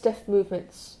slow, stiff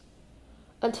movements.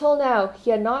 Until now,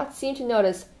 he had not seemed to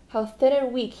notice how thin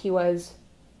and weak he was.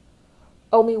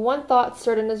 Only one thought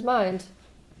stirred in his mind,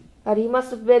 that he must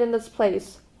have been in this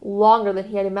place longer than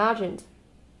he had imagined.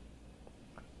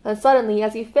 And suddenly,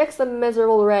 as he fixed the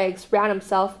miserable rags round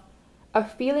himself, a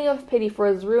feeling of pity for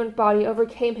his ruined body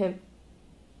overcame him.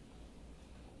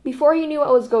 Before he knew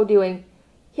what was doing,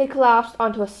 he had collapsed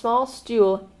onto a small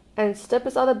stool and stepped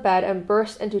beside the bed and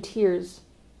burst into tears.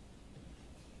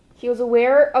 He was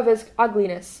aware of his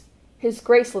ugliness, his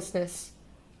gracelessness,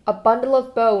 a bundle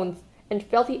of bones and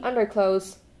filthy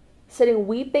underclothes, sitting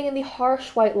weeping in the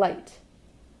harsh white light.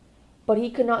 But he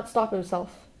could not stop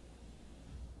himself.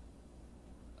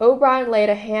 O'Brien laid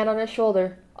a hand on his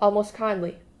shoulder, almost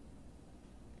kindly.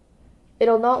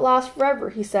 "It'll not last forever,"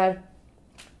 he said.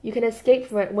 "You can escape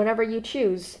from it whenever you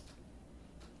choose.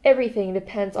 Everything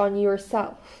depends on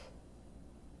yourself."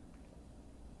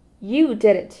 "You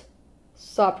did it,"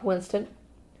 sobbed Winston.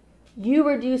 "You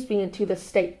reduced me into this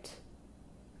state."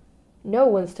 "No,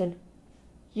 Winston.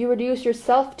 You reduced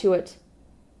yourself to it.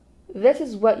 This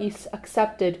is what you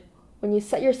accepted when you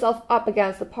set yourself up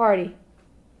against the party.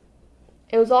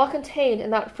 It was all contained in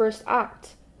that first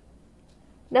act.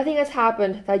 Nothing has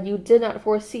happened that you did not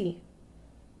foresee."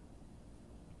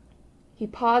 He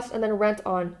paused and then went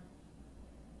on.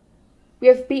 "We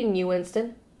have beaten you,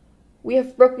 Winston. We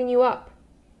have broken you up.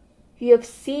 You have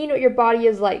seen what your body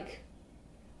is like.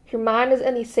 Your mind is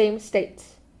in the same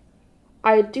state.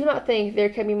 I do not think there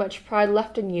can be much pride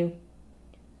left in you.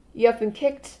 You have been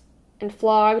kicked and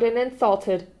flogged and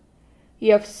insulted.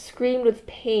 You have screamed with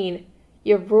pain.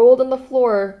 You have rolled on the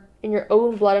floor in your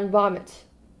own blood and vomit.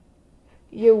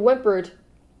 You have whimpered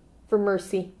for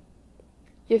mercy.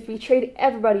 You have betrayed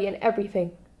everybody and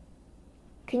everything.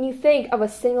 Can you think of a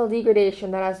single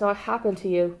degradation that has not happened to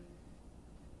you?"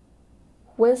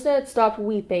 Winston had stopped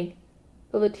weeping,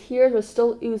 though the tears were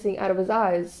still oozing out of his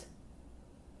eyes.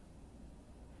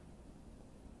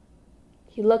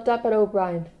 He looked up at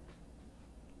O'Brien.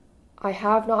 "I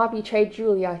have not betrayed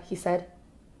Julia," he said.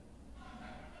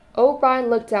 O'Brien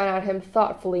looked down at him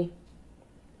thoughtfully.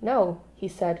 "No," he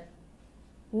said.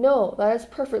 "No, that is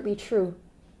perfectly true.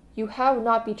 You have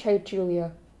not betrayed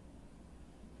Julia."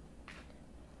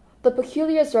 The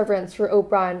peculiar reverence for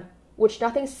O'Brien, which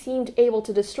nothing seemed able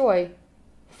to destroy,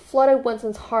 flooded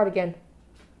Winston's heart again.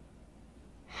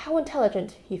 How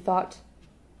intelligent, he thought.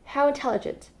 How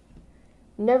intelligent.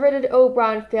 Never did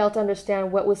O'Brien fail to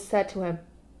understand what was said to him.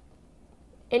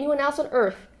 Anyone else on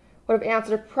earth would have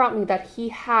answered promptly that he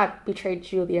had betrayed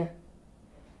Julia.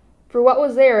 For what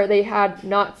was there they had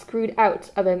not screwed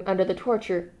out of him under the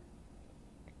torture?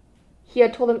 He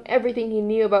had told him everything he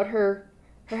knew about her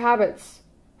habits,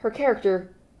 her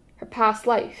character, her past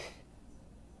life.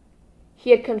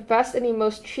 He had confessed in the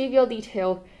most trivial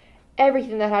detail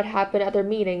everything that had happened at their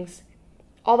meetings,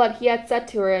 all that he had said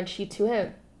to her and she to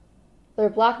him, their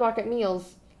black market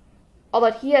meals, all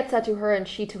that he had said to her and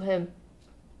she to him,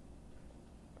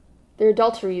 their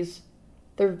adulteries,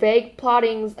 their vague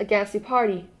plottings against the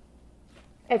party,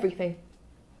 everything.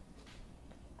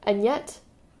 And yet,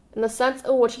 in the sense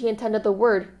in which he intended the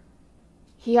word,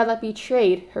 he had not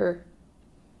betrayed her.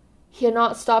 He had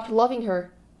not stopped loving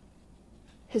her.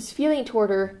 His feeling toward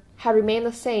her had remained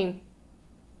the same.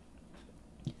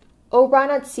 O'Brien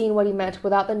had seen what he meant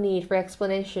without the need for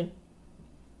explanation.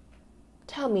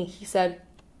 "Tell me," he said,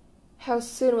 "how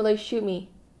soon will they shoot me?"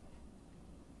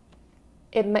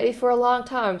 "It may be for a long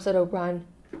time," said O'Brien.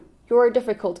 "You're a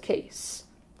difficult case.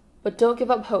 But don't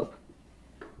give up hope.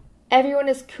 Everyone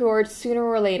is cured sooner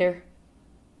or later.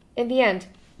 In the end,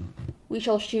 we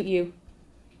shall shoot you."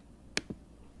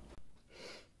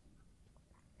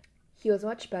 He was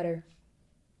much better.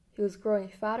 He was growing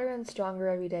fatter and stronger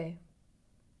every day,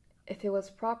 if it was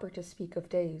proper to speak of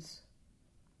days.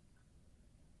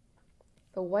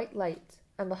 The white light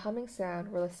and the humming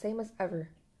sound were the same as ever,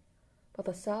 but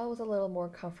the cell was a little more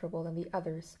comfortable than the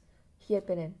others he had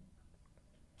been in.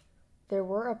 There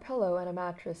were a pillow and a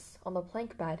mattress on the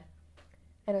plank bed,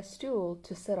 and a stool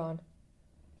to sit on.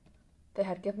 They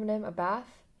had given him a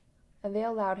bath, and they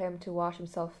allowed him to wash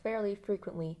himself fairly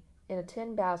frequently in a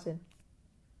tin basin.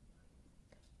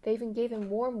 They even gave him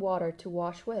warm water to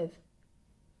wash with.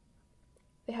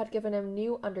 They had given him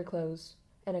new underclothes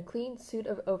and a clean suit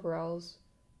of overalls.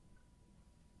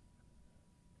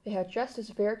 They had dressed his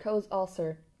varicose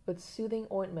ulcer with soothing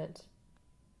ointment.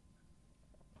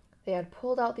 They had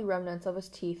pulled out the remnants of his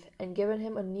teeth and given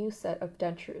him a new set of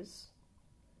dentures.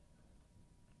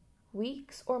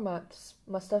 Weeks or months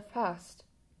must have passed.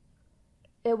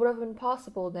 It would have been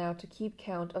possible now to keep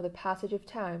count of the passage of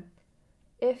time,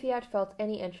 if he had felt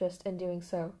any interest in doing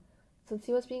so, since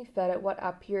he was being fed at what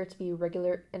appeared to be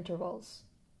regular intervals.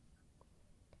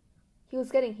 He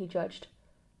was getting, he judged,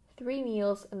 3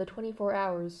 meals in the 24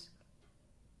 hours.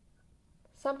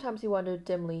 Sometimes he wondered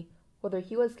dimly whether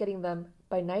he was getting them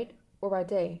by night or by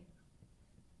day.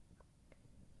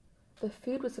 The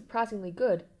food was surprisingly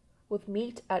good, with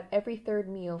meat at every 3rd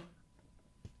meal.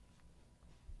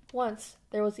 Once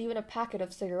there was even a packet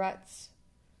of cigarettes.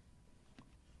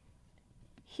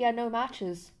 He had no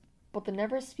matches, but the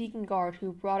never-speaking guard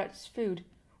who brought his food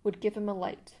would give him a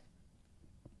light.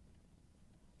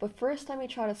 The first time he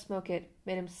tried to smoke it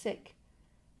made him sick,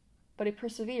 but he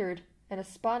persevered and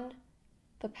spun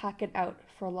the packet out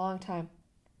for a long time,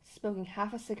 smoking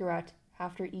half a cigarette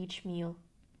after each meal.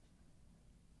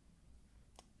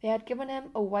 They had given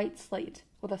him a white slate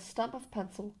with a stump of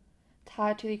pencil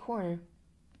tied to the corner.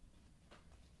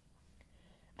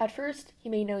 At first he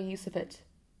made no use of it.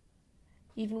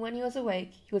 Even when he was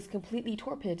awake, he was completely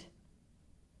torpid.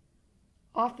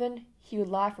 Often he would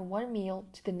lie from one meal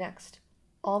to the next,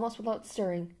 almost without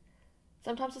stirring,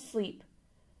 sometimes asleep,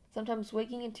 sometimes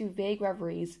waking into vague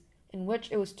reveries in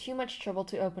which it was too much trouble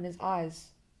to open his eyes.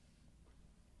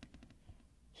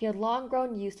 He had long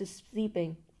grown used to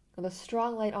sleeping with a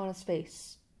strong light on his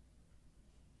face.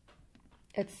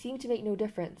 It seemed to make no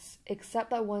difference, except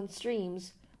that one's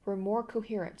dreams were more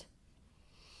coherent.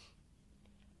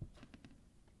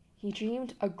 He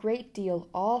dreamed a great deal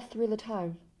all through the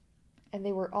time, and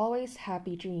they were always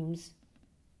happy dreams.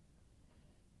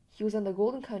 He was in the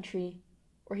Golden Country,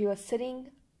 where he was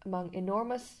sitting among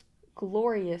enormous,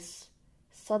 glorious,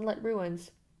 sunlit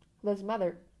ruins with his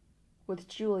mother, with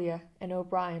Julia and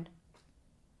O'Brien.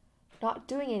 Not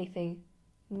doing anything,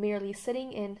 merely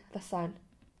sitting in the sun,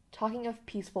 talking of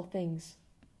peaceful things.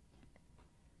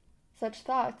 Such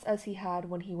thoughts as he had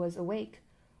when he was awake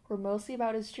were mostly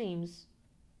about his dreams.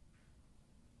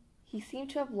 He seemed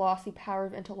to have lost the power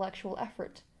of intellectual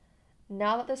effort,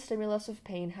 now that the stimulus of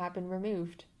pain had been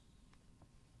removed.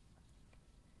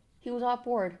 He was not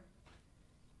bored.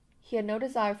 He had no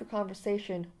desire for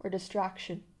conversation or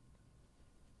distraction.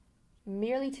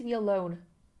 Merely to be alone,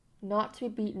 not to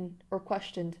be beaten or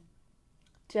questioned,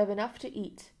 to have enough to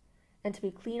eat, and to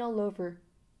be clean all over,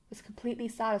 was completely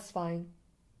satisfying.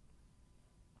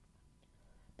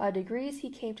 By degrees he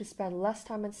came to spend less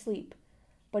time in sleep,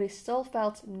 but he still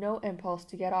felt no impulse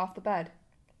to get off the bed.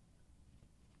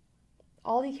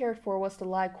 All he cared for was to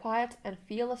lie quiet and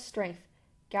feel a strength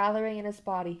gathering in his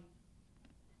body.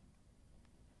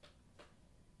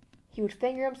 He would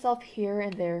finger himself here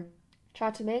and there,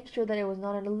 try to make sure that it was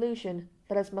not an illusion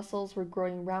that his muscles were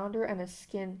growing rounder and his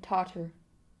skin tauter.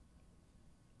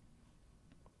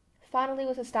 Finally it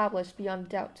was established beyond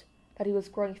doubt that he was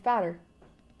growing fatter.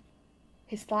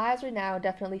 His thighs were now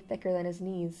definitely thicker than his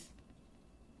knees.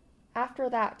 After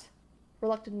that,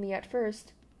 reluctantly at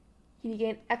first, he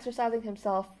began exercising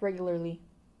himself regularly.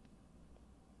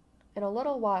 In a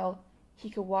little while, he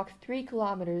could walk 3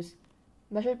 kilometers,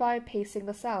 measured by pacing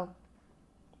the cell,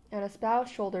 and his bowed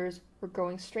shoulders were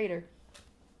growing straighter.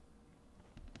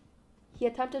 He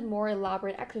attempted more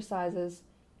elaborate exercises,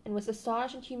 and was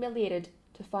astonished and humiliated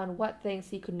to find what things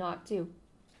he could not do.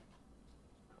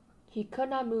 He could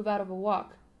not move out of a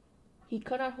walk. He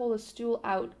could not hold a stool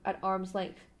out at arm's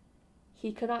length.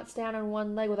 He could not stand on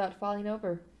one leg without falling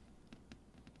over.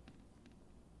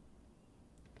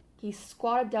 He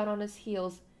squatted down on his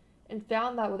heels and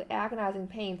found that with agonizing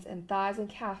pains in thighs and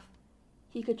calf,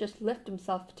 he could just lift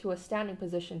himself to a standing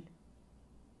position.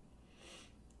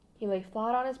 He lay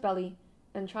flat on his belly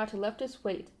and tried to lift his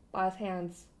weight by his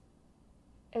hands.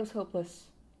 It was hopeless.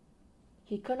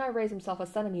 He could not raise himself a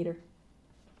centimeter.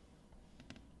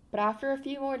 But after a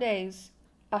few more days,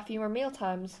 a few more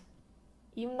mealtimes,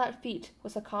 even that feat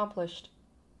was accomplished.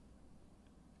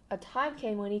 A time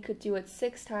came when he could do it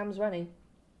 6 times running.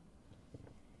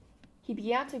 He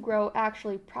began to grow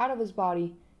actually proud of his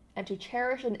body and to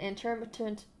cherish an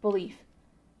intermittent belief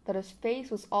that his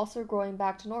face was also growing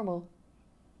back to normal.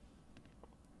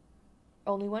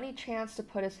 Only when he chanced to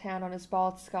put his hand on his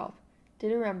bald scalp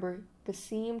did he remember the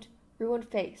seamed, ruined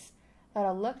face that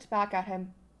had looked back at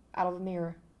him out of the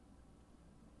mirror.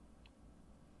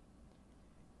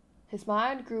 His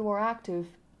mind grew more active,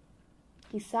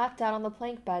 He sat down on the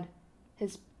plank bed,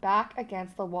 his back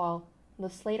against the wall, and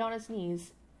the slate on his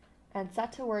knees, and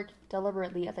set to work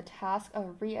deliberately at the task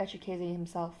of re-educating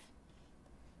himself.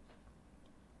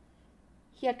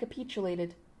 He had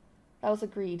capitulated. That was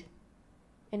agreed.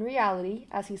 In reality,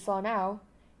 as he saw now,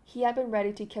 he had been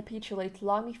ready to capitulate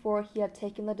long before he had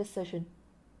taken the decision.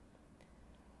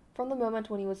 From the moment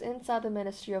when he was inside the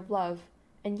Ministry of Love,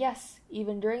 and yes,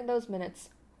 even during those minutes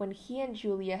when he and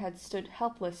Julia had stood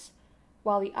helpless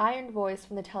while the iron voice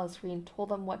from the telescreen told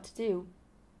them what to do,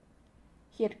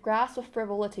 he had grasped with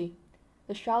frivolity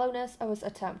the shallowness of his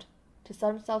attempt to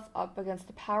set himself up against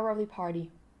the power of the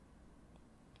party.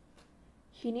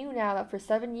 He knew now that for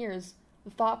 7 years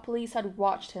the thought police had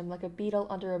watched him like a beetle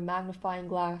under a magnifying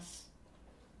glass.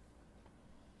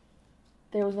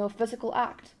 There was no physical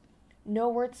act, no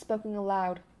words spoken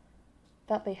aloud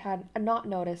that they had not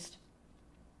noticed,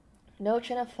 no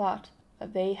chain of thought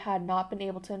that they had not been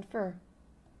able to infer.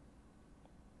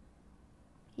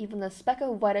 Even the speck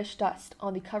of whitish dust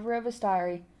on the cover of his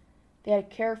diary they had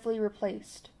carefully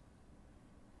replaced.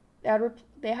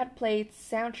 They had played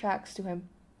soundtracks to him,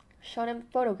 shown him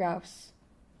photographs.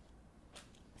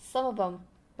 Some of them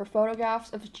were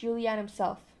photographs of Julian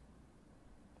himself.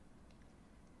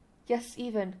 Yes,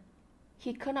 even,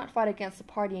 he could not fight against the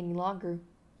party any longer.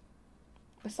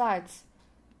 Besides,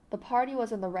 the party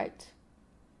was in the right.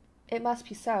 It must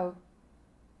be so.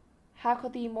 How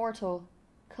could the immortal,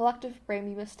 collective brain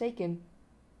be mistaken?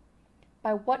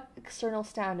 By what external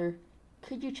standard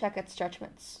could you check its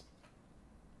judgments?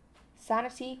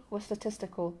 Sanity was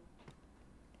statistical.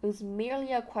 It was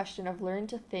merely a question of learning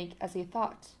to think as he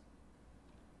thought.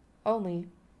 Only.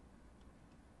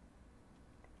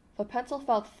 The pencil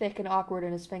felt thick and awkward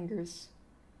in his fingers.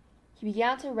 He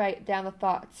began to write down the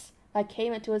thoughts that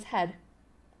came into his head.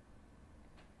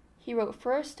 He wrote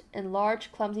first in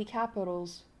large, clumsy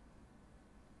capitals,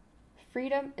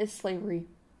 "Freedom is slavery."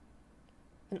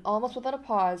 And almost without a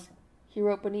pause, he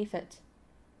wrote beneath it,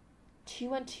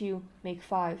 "2 and 2 make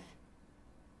 5.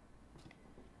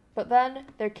 But then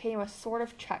there came a sort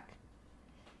of check.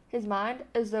 His mind,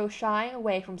 as though shying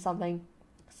away from something,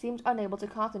 seemed unable to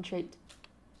concentrate.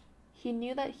 He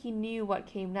knew that he knew what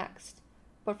came next,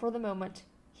 but for the moment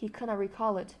he could not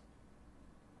recall it.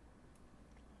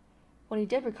 When he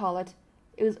did recall it,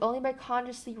 it was only by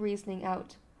consciously reasoning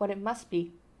out what it must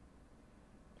be.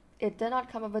 It did not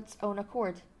come of its own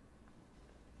accord.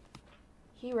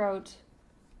 He wrote,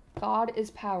 "God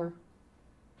is power."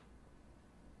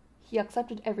 He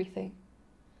accepted everything.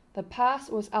 The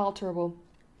past was alterable.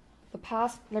 The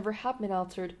past never had been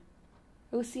altered.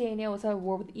 Oceania was at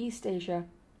war with East Asia.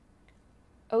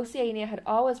 Oceania had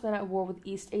always been at war with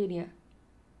East Asia.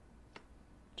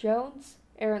 Jones,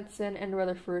 Aronson, and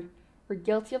Rutherford were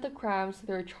guilty of the crimes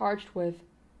they were charged with.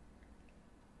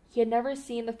 He had never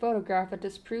seen the photograph that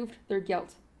disproved their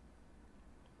guilt.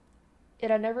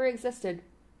 It had never existed.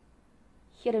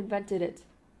 He had invented it.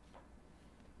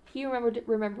 He remembered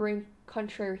remembering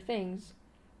contrary things,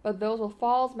 but those were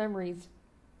false memories,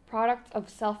 products of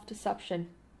self-deception.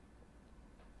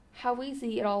 How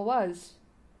easy it all was.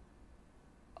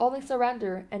 Only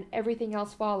surrender, and everything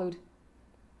else followed.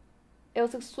 It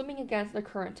was like swimming against the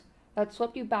current that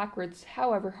swept you backwards,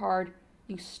 however hard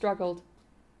you struggled,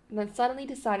 and then suddenly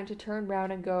deciding to turn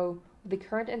round and go with the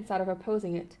current instead of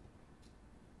opposing it.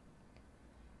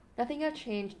 Nothing had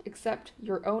changed except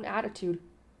your own attitude.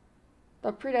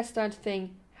 The predestined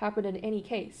thing happened in any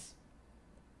case.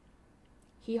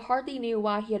 He hardly knew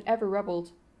why he had ever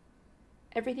rebelled.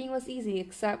 Everything was easy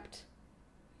except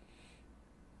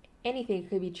anything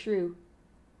could be true.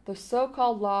 The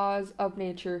so-called laws of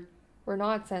nature were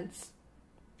nonsense.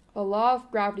 The law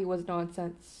of gravity was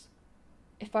nonsense.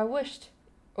 "If I wished,"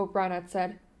 O'Brien had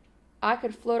said, "I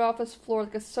could float off this floor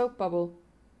like a soap bubble."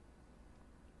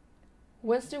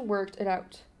 Winston worked it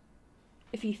out.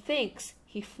 If he thinks,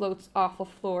 he floats off the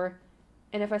floor,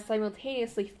 and if I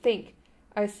simultaneously think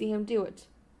I see him do it,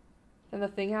 then the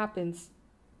thing happens.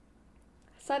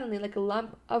 Suddenly, like a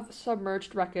lump of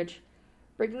submerged wreckage,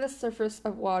 breaking the surface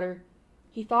of water,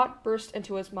 he thought burst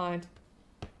into his mind.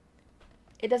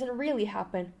 It doesn't really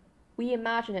happen. We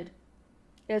imagine it.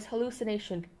 It is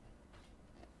hallucination.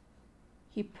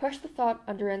 He pushed the thought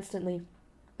under instantly.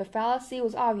 The fallacy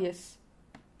was obvious.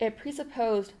 It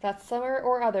presupposed that somewhere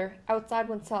or other outside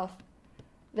oneself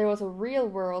there was a real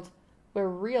world where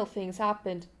real things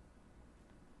happened.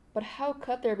 But how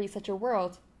could there be such a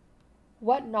world?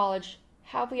 What knowledge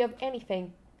have we of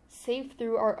anything save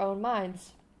through our own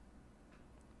minds?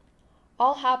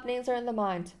 All happenings are in the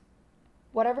mind.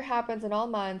 Whatever happens in all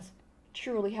minds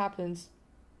truly happens.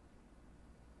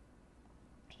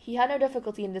 He had no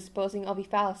difficulty in disposing of the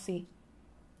fallacy.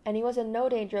 and he was in no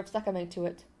danger of succumbing to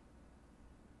it.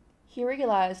 He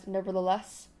realized,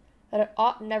 nevertheless, that it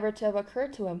ought never to have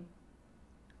occurred to him.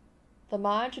 The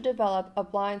mind should develop a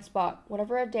blind spot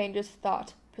whenever a dangerous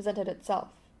thought presented itself.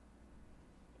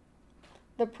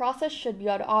 The process should be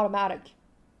automatic,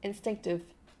 instinctive.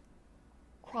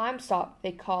 Crime Stop,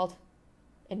 they called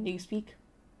in Newspeak.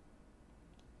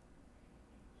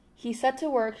 He set to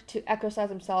work to exercise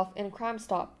himself in Crime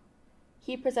Stop.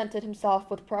 He presented himself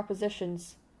with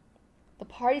propositions. The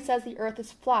party says the earth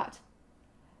is flat.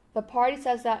 The party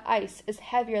says that ice is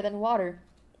heavier than water.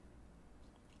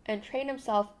 And trained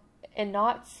himself in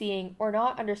not seeing or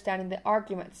not understanding the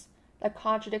arguments that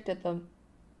contradicted them.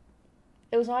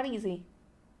 It was not easy.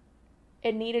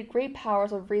 It needed great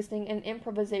powers of reasoning and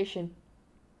improvisation.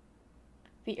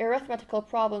 The arithmetical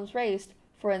problems raised,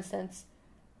 for instance,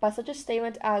 by such a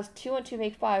statement as 2 and 2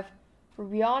 make 5 were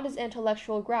beyond his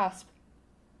intellectual grasp.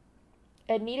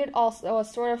 It needed also a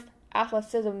sort of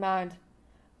athleticism mind,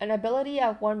 an ability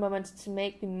at one moment to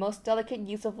make the most delicate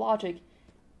use of logic,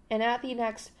 and at the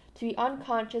next to be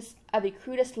unconscious of the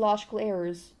crudest logical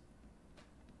errors.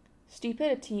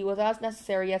 Stupidity was as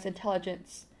necessary as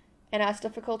intelligence, and as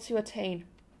difficult to attain.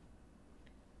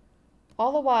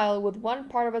 All the while, with one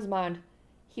part of his mind,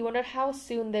 he wondered how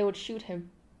soon they would shoot him.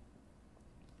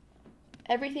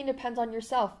 Everything depends on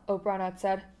yourself, O'Brien had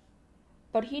said,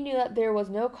 but he knew that there was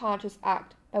no conscious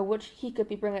act by which he could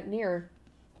bring it nearer.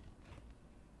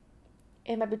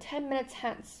 It might be 10 minutes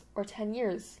hence, or 10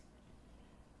 years.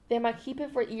 They might keep him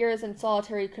for years in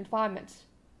solitary confinement.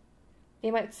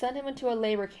 They might send him into a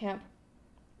labor camp.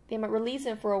 They might release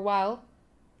him for a while,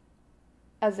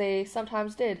 as they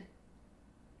sometimes did.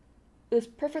 It was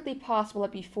perfectly possible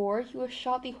that before he was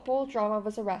shot the whole drama of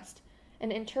his arrest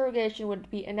and interrogation would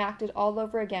be enacted all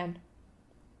over again.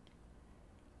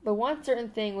 The one certain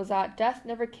thing was that death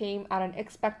never came at an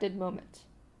expected moment.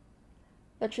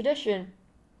 The tradition,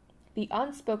 the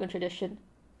unspoken tradition,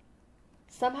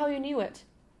 somehow you knew it,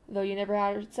 though you never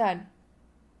had it said,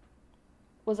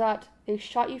 was that they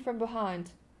shot you from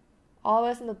behind,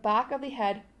 always in the back of the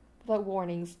head without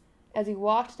warnings, as you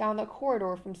walked down the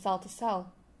corridor from cell to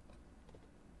cell.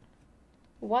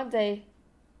 One day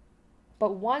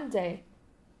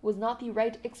was not the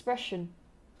right expression.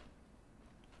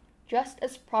 Just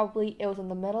as probably it was in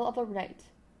the middle of the night.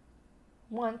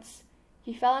 Once,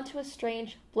 he fell into a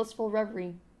strange, blissful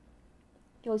reverie.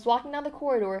 He was walking down the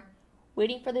corridor,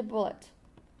 waiting for the bullet.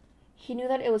 He knew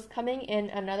that it was coming in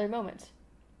another moment.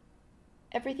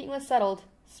 Everything was settled,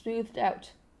 smoothed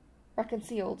out,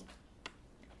 reconciled.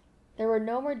 There were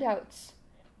no more doubts,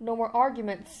 no more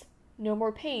arguments, no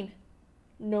more pain,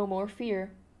 no more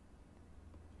fear.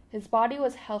 His body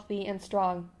was healthy and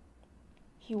strong.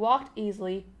 He walked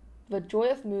easily, with a joy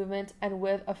of movement and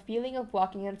with a feeling of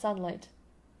walking in sunlight.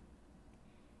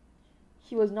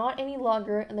 He was not any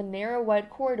longer in the narrow white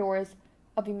corridors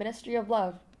of the Ministry of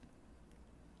Love.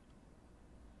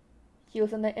 He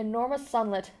was in the enormous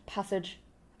sunlit passage,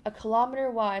 a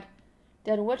kilometre wide,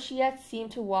 down which he had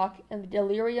seemed to walk in the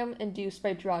delirium induced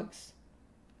by drugs.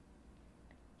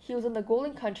 He was in the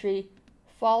golden country,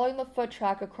 following the foot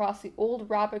track across the old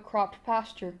rabbit-cropped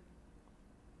pasture.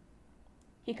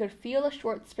 He could feel the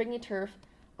short springy turf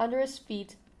under his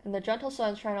feet and the gentle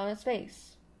sunshine on his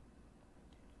face.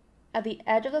 At the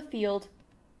edge of the field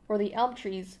were the elm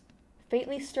trees,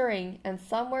 faintly stirring, and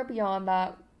somewhere beyond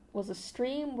that was a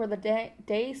stream where the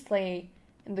days lay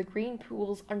in the green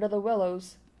pools under the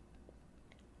willows.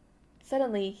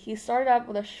 Suddenly he started up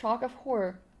with a shock of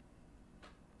horror.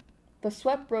 The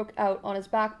sweat broke out on his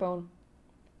backbone.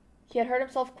 He had heard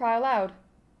himself cry aloud,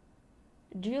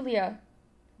 "Julia,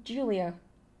 Julia,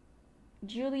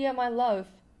 Julia, my love,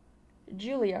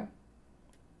 Julia."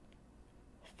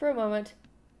 For a moment,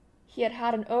 he had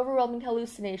had an overwhelming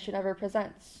hallucination of her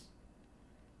presence.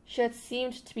 She had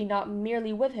seemed to be not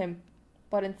merely with him,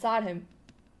 but inside him.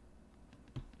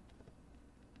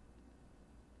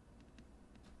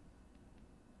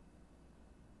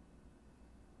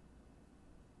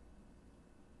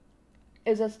 It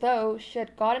was as though she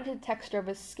had got into the texture of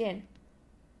his skin.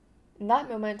 In that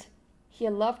moment, he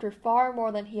had loved her far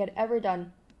more than he had ever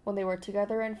done when they were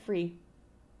together and free.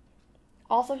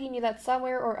 Also, he knew that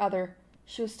somewhere or other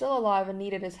she was still alive and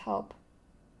needed his help.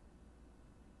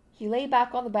 He lay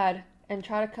back on the bed and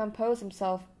tried to compose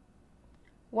himself.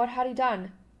 What had he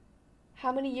done?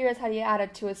 How many years had he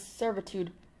added to his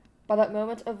servitude by that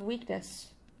moment of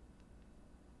weakness?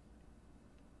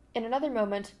 In another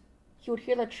moment, he would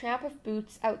hear the tramp of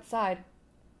boots outside.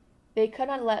 They could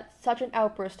not let such an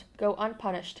outburst go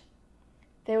unpunished.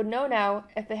 They would know now,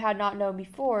 if they had not known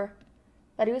before,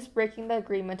 that he was breaking the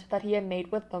agreement that he had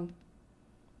made with them.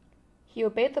 He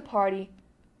obeyed the party,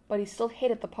 but he still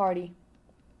hated the party.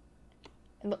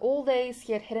 In the old days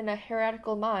he had hidden a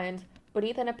heretical mind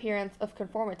beneath an appearance of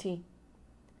conformity.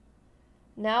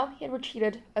 Now he had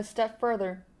retreated a step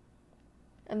further.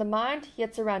 In the mind he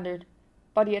had surrendered,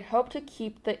 but he had hoped to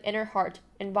keep the inner heart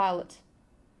inviolate.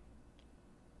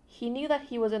 He knew that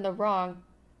he was in the wrong,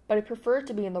 but he preferred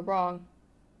to be in the wrong.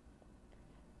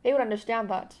 They would understand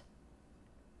that.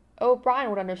 O'Brien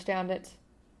would understand it.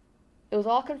 It was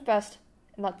all confessed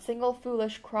in that single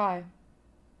foolish cry.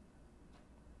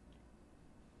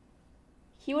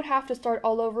 He would have to start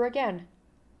all over again.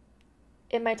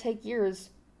 It might take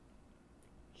years.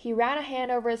 He ran a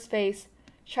hand over his face,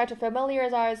 tried to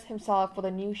familiarize himself with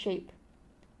a new shape.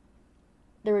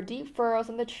 There were deep furrows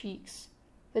in the cheeks.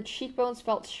 The cheekbones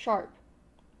felt sharp.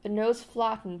 The nose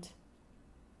flattened.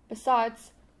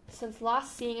 Besides, since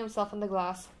last seeing himself in the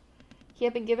glass, he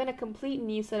had been given a complete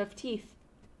new set of teeth.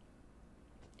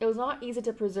 It was not easy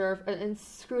to preserve an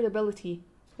inscrutability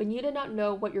when you did not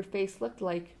know what your face looked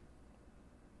like.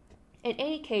 In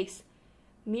any case,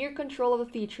 mere control of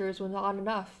the features was not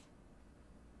enough.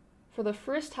 For the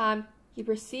first time, he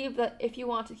perceived that if you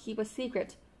want to keep a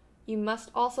secret, you must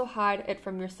also hide it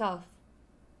from yourself.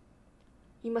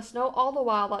 You must know all the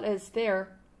while that it is there,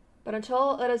 but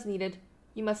until it is needed,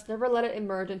 you must never let it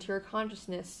emerge into your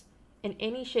consciousness in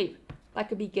any shape that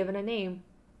could be given a name.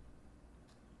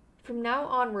 From now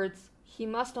onwards, he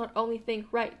must not only think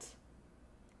right,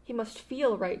 he must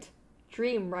feel right,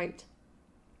 dream right.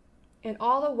 And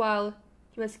all the while,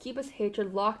 he must keep his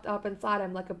hatred locked up inside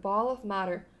him like a ball of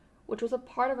matter, which was a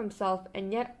part of himself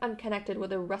and yet unconnected with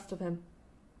the rest of him,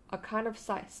 a kind of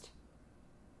cyst.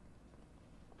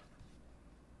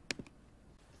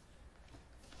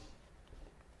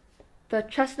 The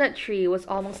chestnut tree was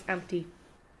almost empty.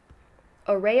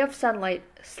 A ray of sunlight,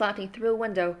 slanting through a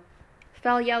window,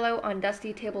 fell yellow on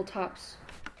dusty tabletops.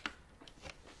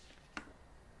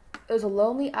 It was a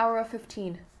lonely hour of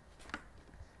 15.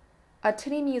 A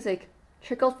tinny music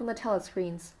trickled from the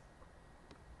telescreens.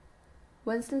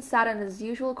 Winston sat in his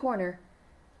usual corner,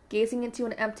 gazing into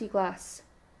an empty glass.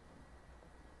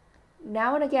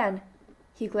 Now and again,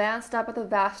 he glanced up at the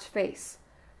vast face,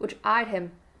 which eyed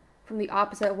him from the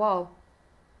opposite wall.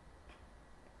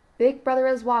 "Big Brother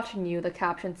is watching you," the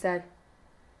caption said.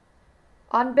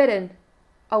 Unbidden,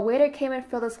 a waiter came and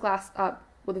filled his glass up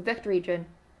with victory gin,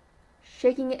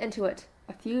 shaking it into it,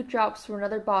 a few drops from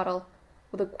another bottle,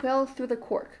 with a quill through the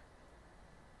cork.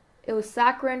 It was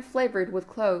saccharine flavored with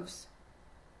cloves,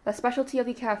 the specialty of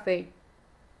the cafe.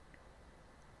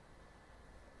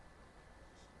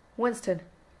 Winston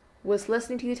was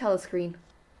listening to the telescreen.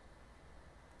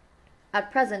 At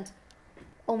present,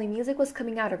 only music was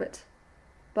coming out of it,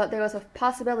 but there was a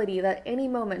possibility that any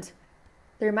moment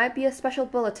there might be a special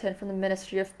bulletin from the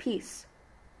Ministry of Peace.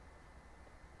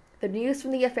 The news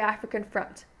from the African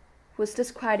front was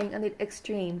disquieting in the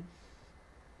extreme.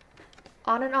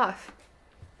 On and off,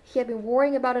 he had been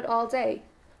worrying about it all day.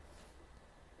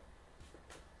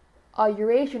 A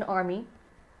Eurasian army.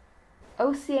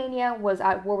 Oceania was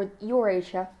at war with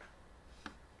Eurasia.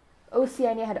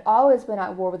 Oceania had always been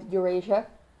at war with Eurasia.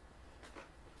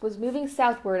 Was moving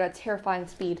southward at terrifying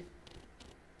speed.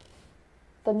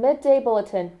 The midday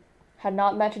bulletin had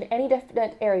not mentioned any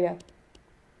definite area,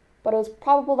 but it was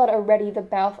probable that already the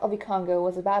mouth of the Congo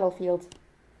was a battlefield.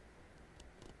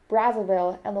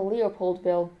 Brazzaville and the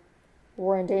Leopoldville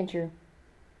were in danger.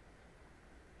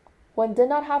 One did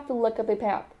not have to look at the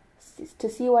map to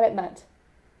see what it meant.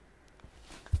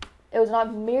 It was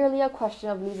not merely a question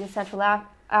of losing Central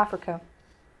Africa.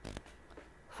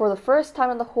 For the first time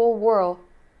in the whole world,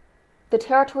 the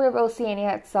territory of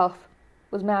Oceania itself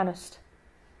was menaced.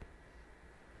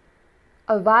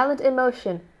 A violent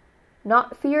emotion,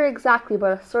 not fear exactly,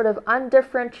 but a sort of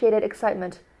undifferentiated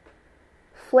excitement,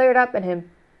 flared up in him,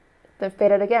 then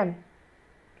faded again.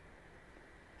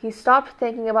 He stopped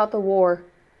thinking about the war.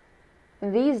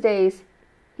 In these days,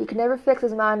 he could never fix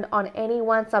his mind on any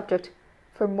one subject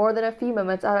for more than a few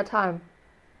moments at a time.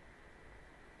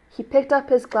 He picked up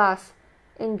his glass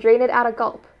and drained it at a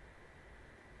gulp.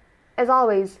 As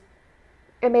always,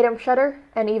 it made him shudder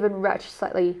and even retch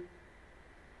slightly.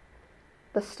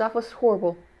 The stuff was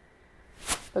horrible.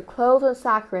 The cloves and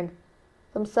saccharine,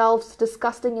 themselves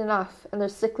disgusting enough in their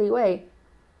sickly way,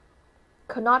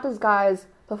 could not disguise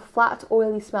the flat,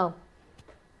 oily smell.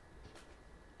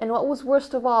 And what was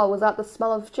worst of all was that the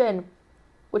smell of gin,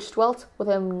 which dwelt with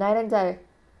him night and day,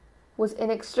 was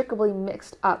inextricably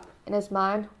mixed up in his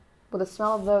mind with the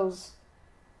smell of those.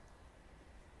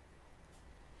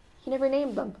 He never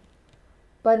named them,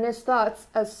 but in his thoughts,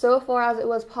 as so far as it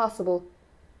was possible,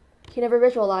 he never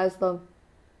visualized them.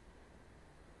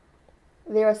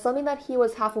 There was something that he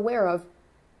was half aware of,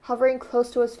 hovering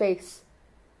close to his face,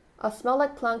 a smell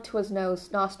that clung to his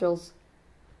nostrils.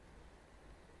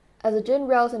 As the gin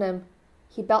rose in him,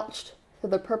 he belched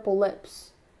through the purple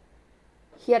lips.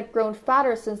 He had grown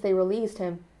fatter since they released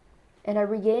him, and had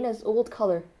regained his old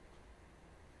color.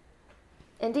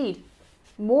 Indeed,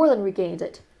 more than regained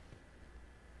it.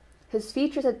 His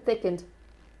features had thickened.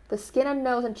 The skin on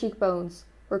nose and cheekbones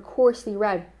were coarsely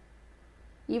red.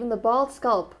 Even the bald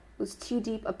scalp was too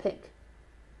deep a pink.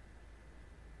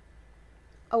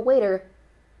 A waiter,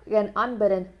 again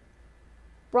unbidden,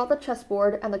 brought the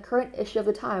chessboard and the current issue of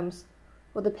the Times,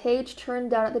 with the page turned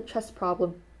down at the chess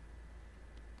problem.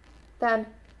 Then,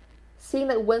 seeing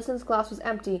that Winston's glass was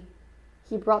empty,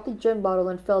 he brought the gin bottle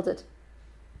and filled it.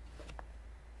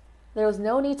 There was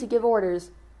no need to give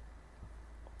orders.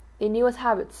 They knew his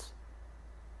habits.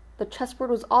 The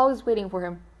chessboard was always waiting for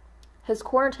him, his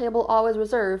corner table always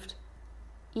reserved.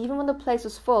 Even when the place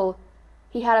was full,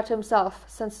 he had it to himself,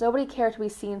 since nobody cared to be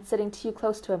seen sitting too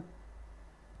close to him.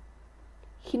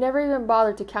 He never even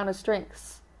bothered to count his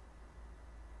drinks.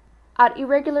 At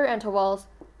irregular intervals,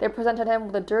 they presented him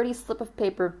with a dirty slip of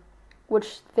paper,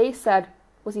 which they said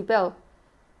was a bill,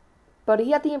 but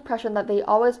he had the impression that they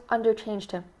always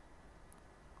underchanged him.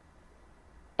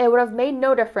 It would have made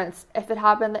no difference if it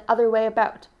had been the other way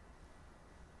about.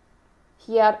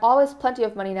 He had always plenty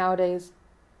of money nowadays.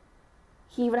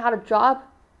 He even had a job,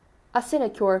 a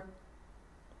sinecure,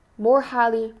 more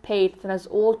highly paid than his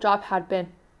old job had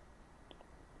been.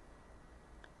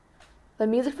 The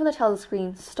music from the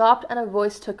telescreen stopped and a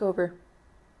voice took over.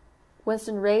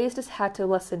 Winston raised his head to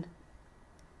listen.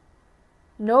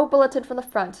 No bulletin from the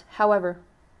front, however.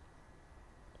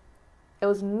 It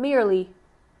was merely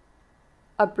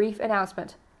a brief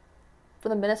announcement from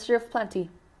the Minister of Plenty.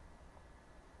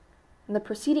 In the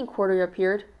preceding quarter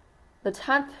appeared, the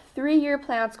 10th three-year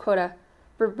plan's quota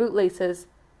for bootlaces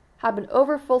had been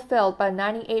overfulfilled by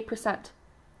 98%.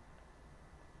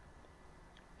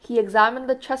 He examined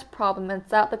the chess problem and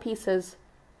set out the pieces.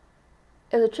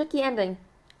 It was a tricky ending,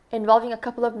 involving a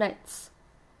couple of knights.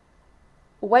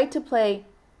 White to play,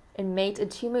 and mate in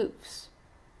 2 moves.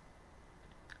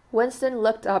 Winston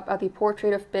looked up at the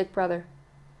portrait of Big Brother.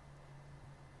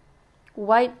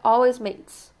 White always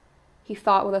mates, he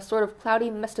thought with a sort of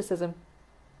cloudy mysticism.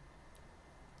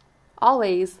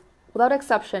 Always, without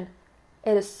exception,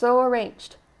 it is so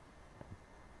arranged.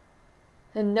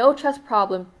 In no chess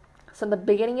problem, since the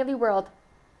beginning of the world,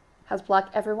 has black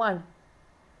ever won.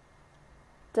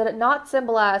 Did it not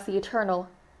symbolize the eternal,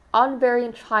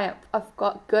 unvarying triumph of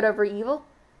good over evil?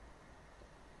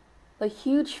 The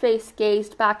huge face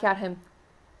gazed back at him,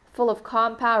 full of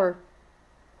calm power.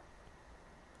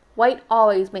 White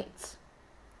always mates.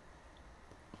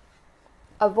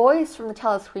 A voice from the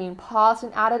telescreen paused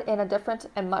and added in a different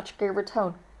and much graver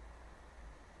tone.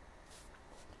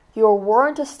 You are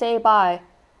warned to stay by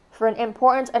for an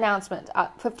important announcement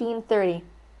at 15:30.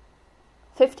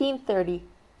 15:30.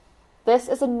 This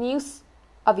is a news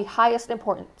of the highest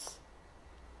importance.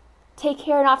 Take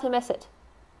care not to miss it.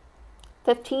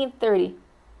 15:30.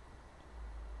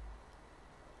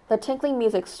 The tinkling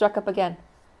music struck up again.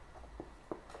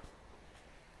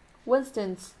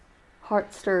 Winston's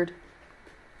heart stirred.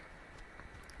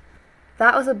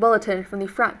 That was a bulletin from the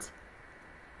front.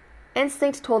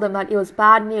 Instinct told him that it was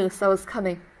bad news that was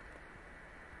coming.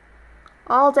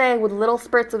 All day, with little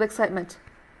spurts of excitement,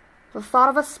 the thought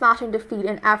of a smashing defeat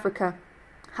in Africa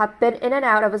had been in and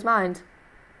out of his mind.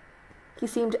 He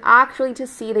seemed actually to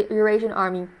see the Eurasian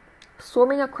army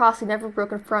swarming across the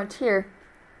never-broken frontier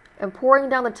and pouring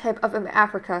down the tip of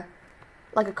Africa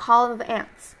like a column of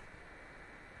ants.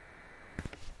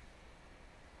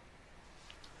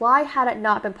 Why had it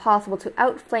not been possible to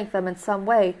outflank them in some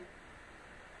way?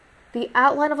 The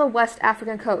outline of the West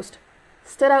African coast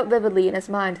stood out vividly in his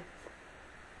mind.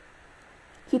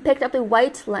 He picked up the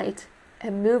white light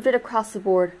and moved it across the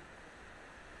board.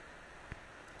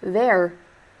 There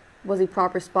was the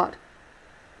proper spot.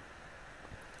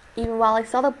 Even while he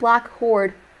saw the black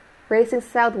horde racing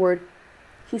southward,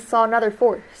 he saw another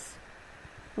force,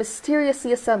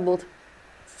 mysteriously assembled,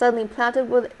 suddenly planted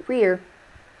with rear,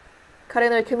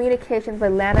 cutting their communications by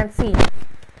land and sea.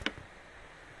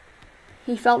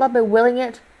 He felt that by willing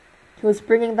it, he was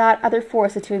bringing that other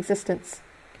force into existence.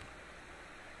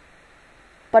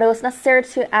 But it was necessary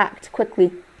to act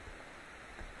quickly.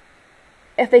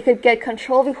 If they could get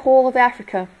control of the whole of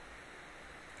Africa,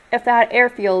 if they had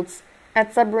airfields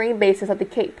and submarine bases at the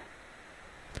Cape,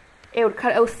 it would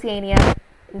cut Oceania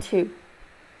in 2.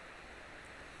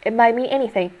 It might mean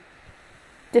anything.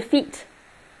 Defeat,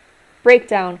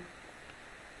 breakdown,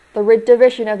 the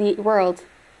division of the world,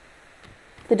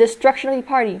 the destruction of the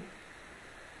party.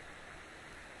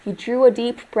 He drew a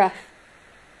deep breath.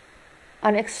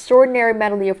 An extraordinary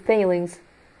medley of feelings,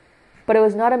 but it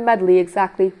was not a medley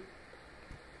exactly.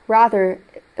 Rather,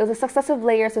 it was a successive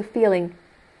layers of feeling,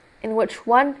 in which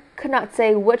one could not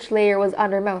say which layer was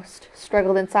undermost,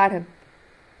 struggled inside him.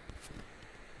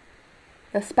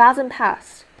 The spasm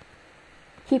passed.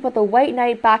 He put the white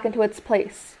knight back into its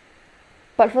place,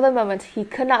 but for the moment he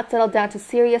could not settle down to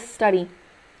serious study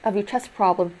of the chess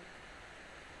problem.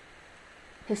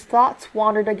 His thoughts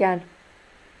wandered again.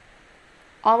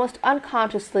 Almost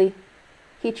unconsciously,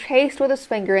 he traced with his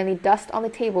finger in the dust on the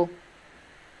table.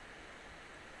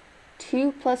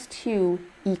 2 + 2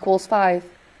 = 5.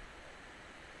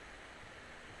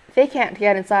 They can't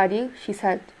get inside you, she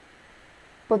said,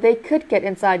 but they could get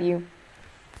inside you.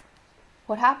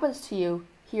 What happens to you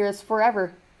here is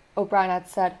forever, O'Brien had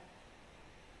said.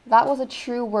 That was a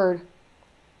true word.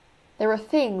 There were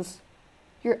things,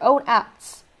 your own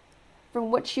acts, from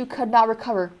which you could not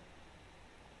recover.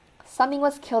 Something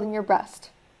was killed in your breast,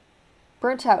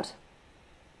 burnt out,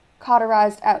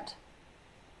 cauterized out.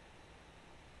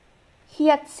 He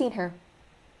had seen her.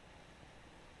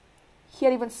 He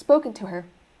had even spoken to her.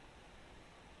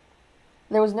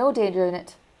 There was no danger in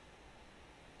it.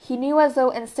 He knew as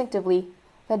though instinctively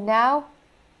that now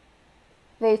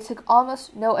they took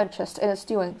almost no interest in his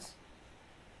doings.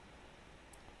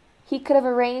 He could have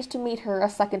arranged to meet her a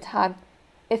second time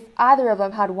if either of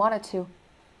them had wanted to.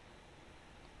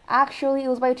 Actually, it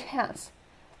was by chance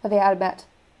that they had met.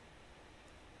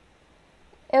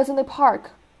 It was in the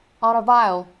park, on a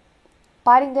vile,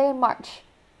 biting day in March,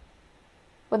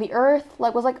 when the earth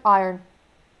was like iron,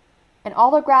 and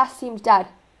all the grass seemed dead,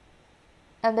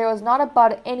 and there was not a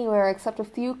bud anywhere except a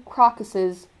few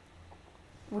crocuses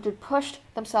which had pushed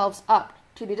themselves up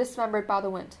to be dismembered by the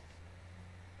wind.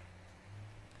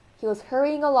 He was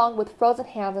hurrying along with frozen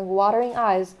hands and watering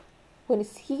eyes when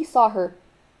he saw her,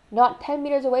 not 10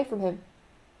 meters away from him.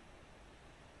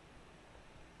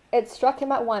 It struck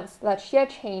him at once that she had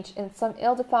changed in some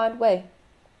ill-defined way.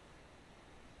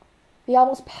 They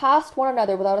almost passed one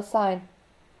another without a sign.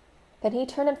 Then he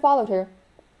turned and followed her,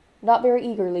 not very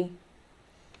eagerly.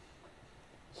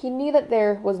 He knew that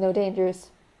there was no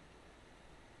dangers.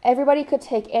 Everybody could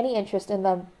take any interest in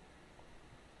them.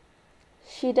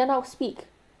 She did not speak.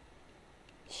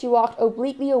 She walked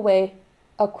obliquely away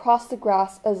across the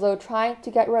grass as though trying to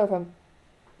get rid of him,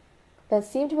 then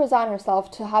seemed to resign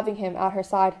herself to having him at her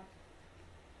side.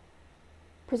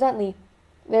 Presently,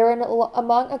 they were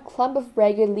among a clump of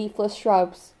ragged leafless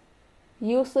shrubs,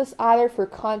 useless either for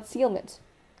concealment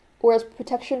or as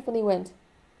protection from the wind.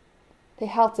 They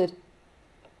halted.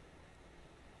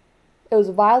 It was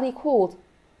vilely cold.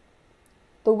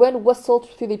 The wind whistled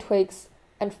through the twigs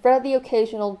and fretted the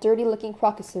occasional dirty-looking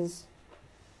crocuses.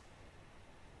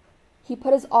 He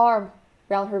put his arm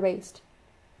round her waist.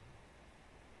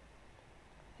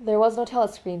 There was no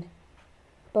telescreen,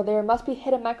 but there must be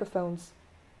hidden microphones.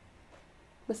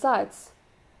 Besides,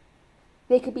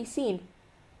 they could be seen.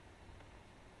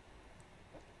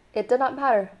 It did not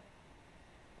matter.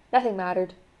 Nothing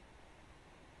mattered.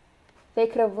 They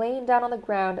could have lain down on the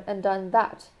ground and done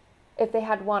that if they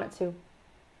had wanted to.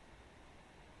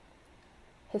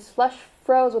 His flesh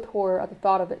froze with horror at the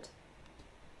thought of it.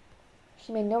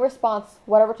 She made no response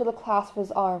whatever to the clasp of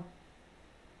his arm.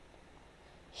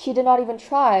 She did not even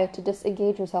try to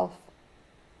disengage herself.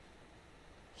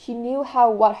 She knew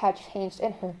how what had changed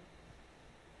in her.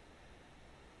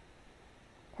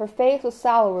 Her face was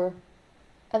sallower,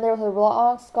 and there was a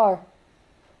long scar,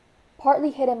 partly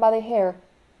hidden by the hair,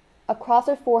 across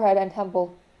her forehead and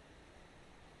temple.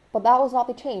 But that was not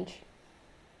the change.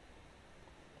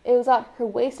 It was that her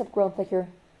waist had grown thicker,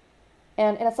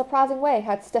 and in a surprising way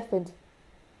had stiffened.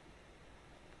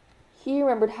 He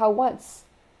remembered how once,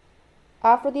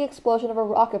 after the explosion of a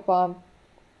rocket bomb,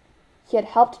 he had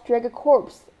helped drag a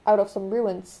corpse out of some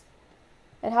ruins,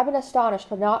 and had been astonished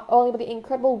not only by the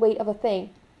incredible weight of the thing,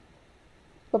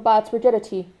 but by its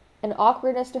rigidity and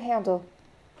awkwardness to handle,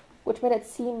 which made it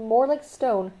seem more like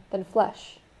stone than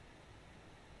flesh.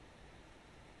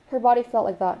 Her body felt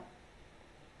like that.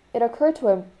 It occurred to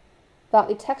him that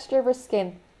the texture of her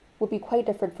skin would be quite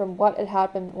different from what it had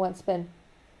once been.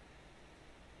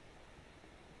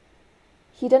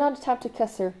 He did not attempt to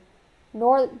kiss her,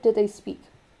 nor did they speak.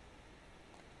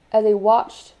 As they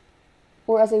walked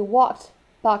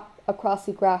back across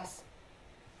the grass,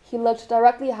 he looked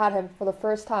directly at him for the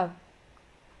first time.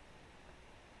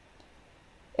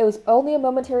 It was only a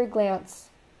momentary glance,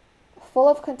 full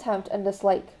of contempt and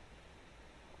dislike.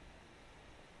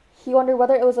 He wondered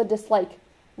whether it was a dislike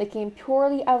that came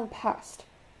purely out of the past,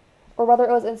 or whether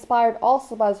it was inspired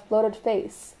also by his bloated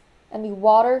face and the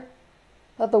water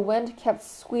that the wind kept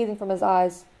squeezing from his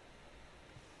eyes.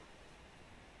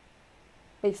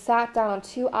 They sat down on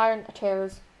 2 iron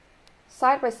chairs,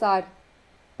 side by side,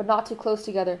 but not too close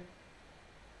together.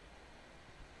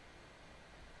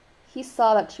 He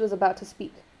saw that she was about to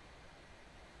speak.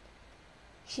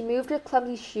 She moved her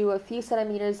clumsy shoe a few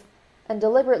centimeters and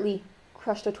deliberately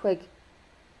crushed a twig.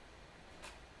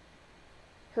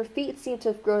 Her feet seemed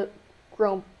to have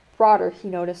grown broader, he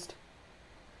noticed.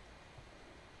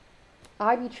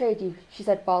 "I betrayed you," she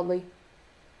said baldly.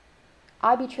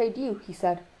 "I betrayed you," he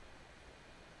said.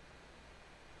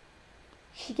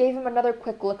 She gave him another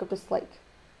quick look of dislike.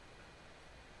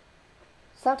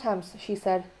 "Sometimes," she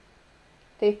said,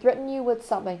 "they threaten you with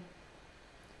something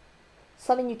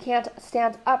you can't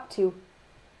stand up to,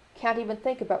 can't even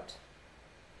think about.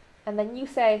 And then you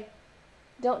say,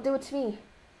 'Don't do it to me,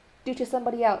 do to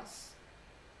somebody else,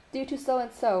 do to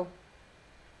so-and-so.'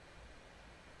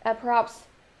 And perhaps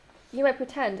you might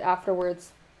pretend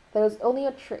afterwards that it was only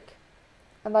a trick,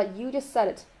 and that you just said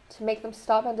it to make them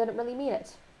stop and didn't really mean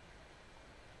it.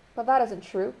 But that isn't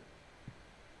true.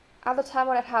 At the time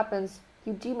when it happens,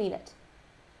 you do mean it.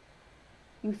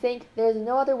 You think there is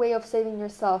no other way of saving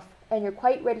yourself, and you're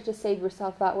quite ready to save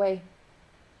yourself that way.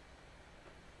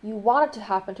 You want it to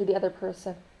happen to the other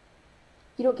person.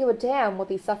 You don't give a damn what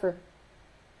they suffer.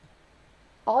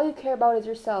 All you care about is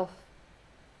yourself."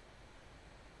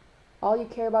 "All you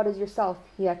care about is yourself,"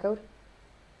 he echoed.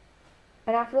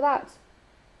 "And after that,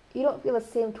 you don't feel the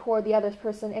same toward the other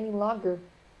person any longer."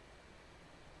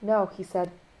 "No," he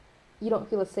said, "you don't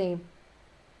feel the same."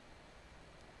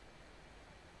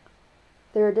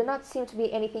 There did not seem to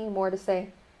be anything more to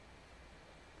say.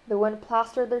 The wind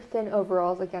plastered their thin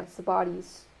overalls against the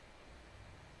bodies.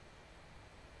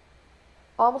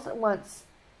 Almost at once,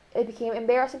 it became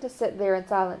embarrassing to sit there in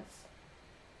silence.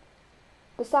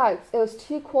 Besides, it was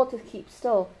too cold to keep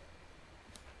still.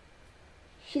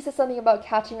 She said something about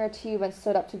catching her tube and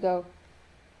stood up to go.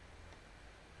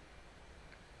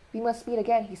 "We must meet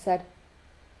again," he said.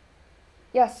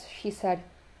 "Yes," she said,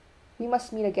 "we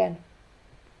must meet again."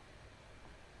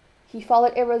 He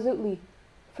followed irresolutely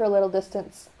for a little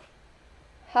distance,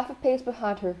 half a pace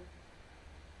behind her.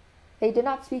 They did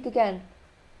not speak again.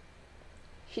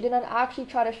 She did not actually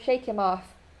try to shake him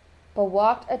off, but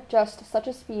walked at just such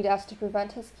a speed as to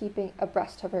prevent his keeping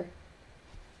abreast of her.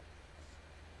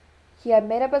 He had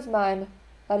made up his mind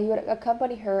that he would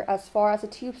accompany her as far as the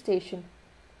tube station,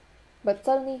 but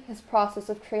suddenly his process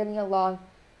of trailing along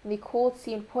in the cold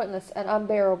seemed pointless and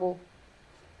unbearable.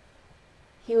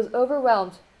 He was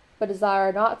overwhelmed by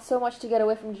desire not so much to get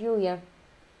away from Julia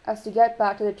as to get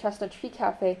back to the Chestnut Tree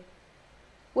Cafe,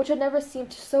 which had never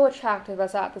seemed so attractive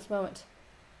as at this moment.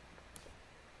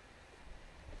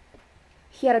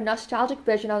 He had a nostalgic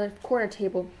vision on the corner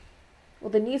table,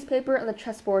 with the newspaper and the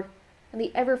chessboard and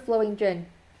the ever-flowing gin.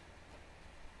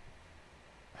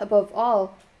 Above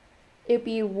all, it would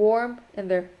be warm in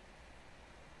there.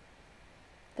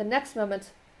 The next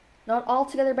moment, not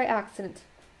altogether by accident,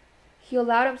 he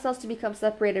allowed himself to become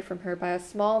separated from her by a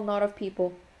small knot of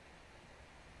people.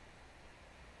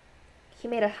 He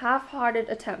made a half-hearted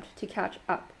attempt to catch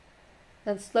up,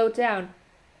 then slowed down,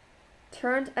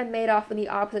 turned and made off in the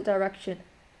opposite direction.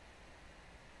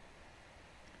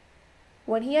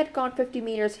 When he had gone 50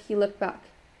 meters, he looked back.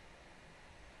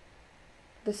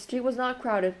 The street was not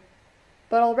crowded,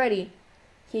 but already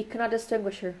he could not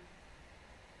distinguish her.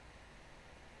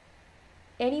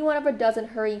 Any one of a dozen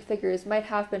hurrying figures might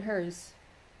have been hers.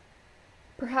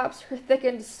 Perhaps her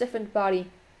thickened, stiffened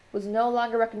body was no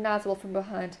longer recognizable from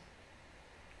behind.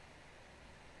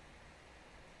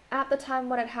 "At the time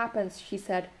when it happens," she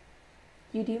said,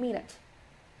 "you do mean it."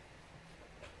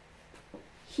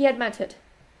 He had meant it.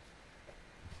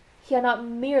 He had not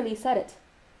merely said it.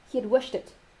 He had wished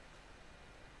it.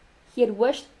 He had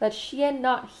wished that she and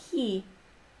not he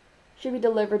should be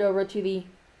delivered over to the...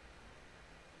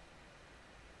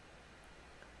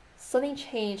 Something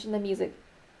changed in the music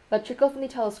that trickled from the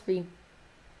telescreen.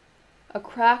 A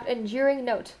cracked and jeering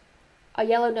note, a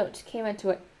yellow note, came into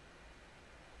it.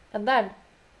 And then,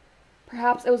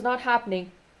 perhaps it was not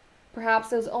happening,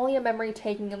 perhaps it was only a memory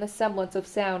taking in the semblance of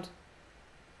sound.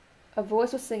 A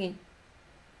voice was singing.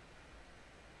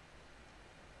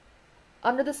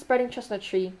 Under the spreading chestnut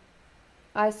tree,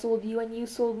 I sold you and you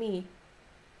sold me.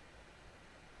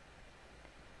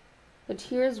 The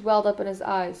tears welled up in his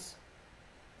eyes.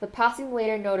 The passing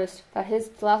waiter noticed that his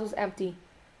glass was empty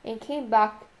and came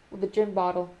back with the gin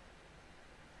bottle.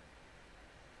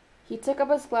 He took up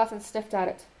his glass and sniffed at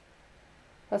it.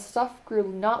 The stuff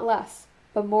grew not less,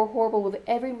 but more horrible with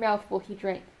every mouthful he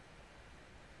drank.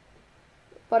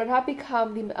 but it had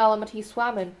become the element he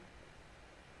swam in.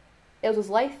 It was his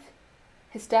life,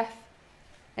 his death,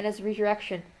 and his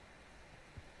resurrection.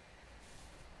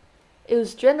 It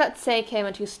was gin that sank him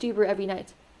into stupor every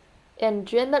night, and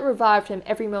gin that revived him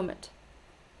every moment.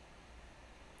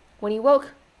 When he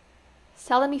woke,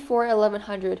 seldom before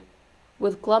 1100,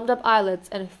 with glummed-up eyelids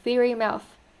and a fiery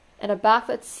mouth, and a back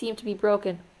that seemed to be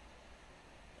broken,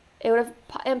 it would have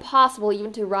been impossible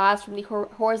even to rise from the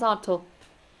horizontal,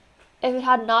 if it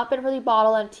had not been for the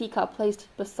bottle and teacup placed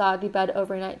beside the bed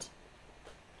overnight.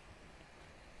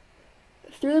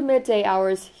 Through the midday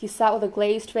hours he sat with a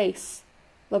glazed face,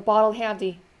 the bottle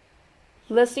handy,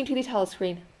 listening to the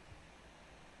telescreen.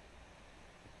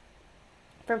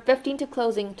 From 15 to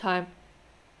closing time,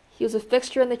 he was a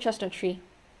fixture in the chestnut tree.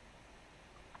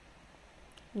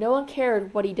 No one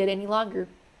cared what he did any longer.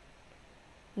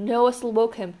 No whistle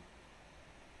woke him.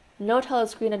 No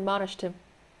telescreen admonished him.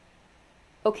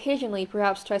 Occasionally,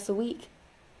 perhaps twice a week,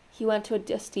 he went to a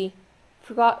dusty,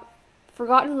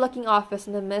 forgotten-looking office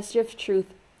in the Ministry of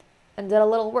Truth and did a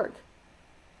little work,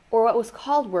 or what was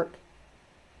called work.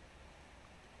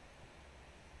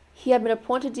 He had been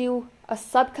appointed to do a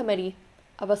subcommittee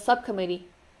of a subcommittee,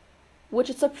 which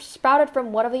had sprouted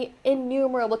from one of the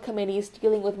innumerable committees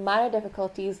dealing with minor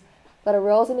difficulties that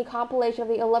arose in the compilation of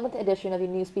the 11th edition of the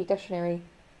Newspeak Dictionary.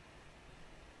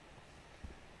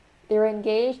 They were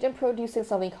engaged in producing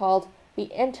something called the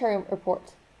interim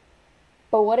report,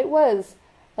 but what it was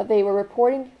that they were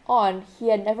reporting on he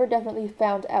had never definitely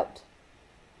found out.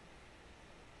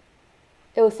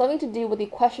 It was something to do with the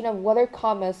question of whether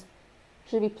commas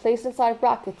should be placed inside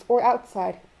brackets or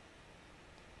outside.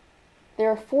 There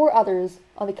were 4 others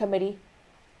on the committee,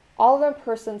 all of them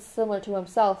persons similar to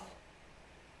himself.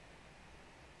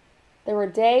 There were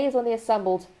days when they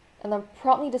assembled and then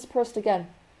promptly dispersed again,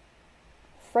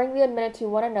 frankly admitted to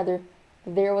one another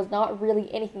that there was not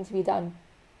really anything to be done.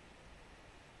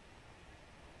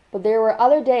 But there were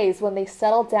other days when they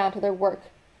settled down to their work,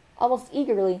 almost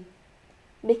eagerly,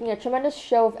 making a tremendous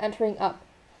show of entering up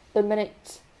their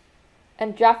minutes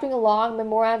and drafting long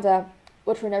memoranda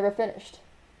which were never finished.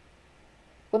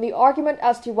 When the argument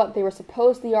as to what they were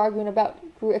supposedly arguing about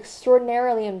grew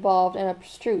extraordinarily involved and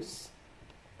abstruse,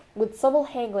 with subtle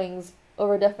hanglings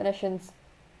over definitions,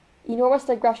 enormous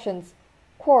digressions,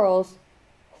 quarrels,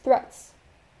 threats,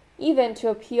 even to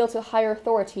appeal to higher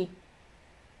authority.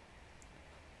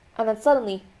 And then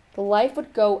suddenly the life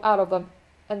would go out of them,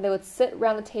 and they would sit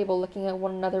round the table looking at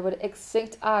one another with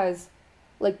extinct eyes,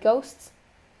 like ghosts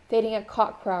fading at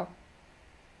cock-crow.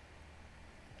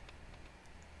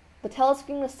 The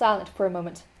telescreen was silent for a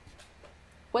moment.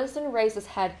 Winston raised his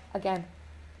head again.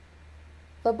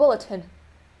 The bulletin.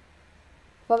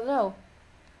 But no,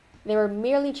 they were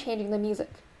merely changing the music.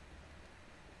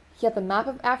 He had the map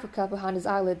of Africa behind his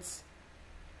eyelids.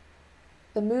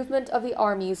 The movement of the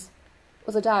armies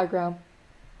was a diagram.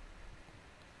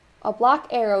 A black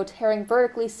arrow tearing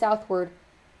vertically southward,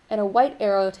 and a white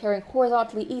arrow tearing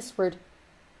horizontally eastward,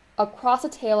 across the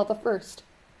tail of the first.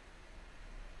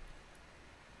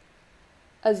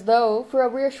 As though, for a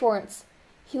reassurance,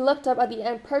 he looked up at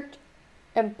the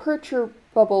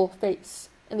imperturbable face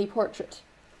in the portrait.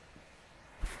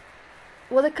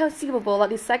 Was it conceivable that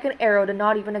the second arrow did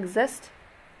not even exist?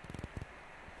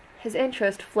 His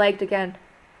interest flagged again.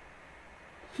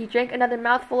 He drank another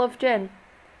mouthful of gin,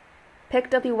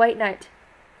 picked up the White Knight,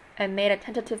 and made a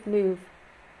tentative move.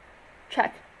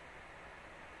 Check.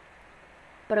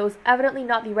 But it was evidently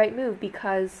not the right move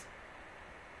because,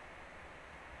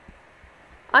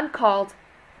 uncalled,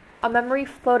 a memory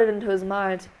floated into his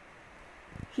mind.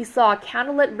 He saw a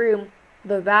candlelit room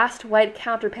with a vast white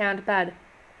counterpaned bed,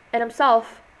 and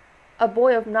himself, a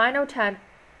boy of 9 or 10,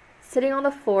 sitting on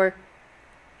the floor,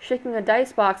 shaking a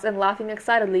dice box and laughing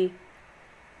excitedly.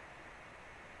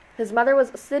 His mother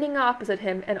was sitting opposite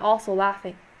him and also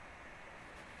laughing.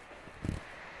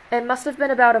 It must have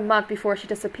been about a month before she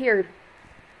disappeared.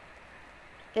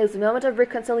 It was a moment of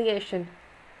reconciliation,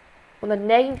 when the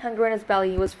nagging hunger in his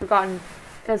belly was forgotten,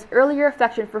 and his earlier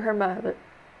affection for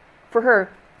her,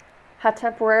 had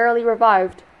temporarily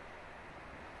revived.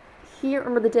 He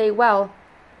remembered the day well,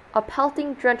 a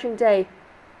pelting, drenching day,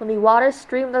 when the water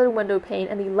streamed out the window pane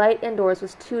and the light indoors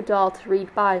was too dull to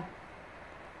read by.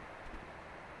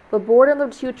 The boredom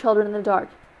of the 2 children in the dark,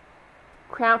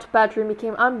 cramped bedroom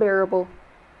became unbearable.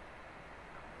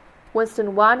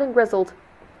 Winston whined and grizzled,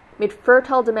 made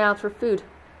fertile demands for food,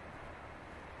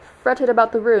 fretted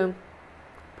about the room,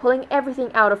 pulling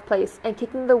everything out of place and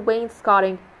kicking the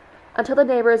wainscoting until the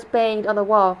neighbors banged on the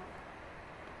wall,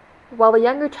 while the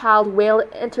younger child wailed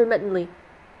intermittently.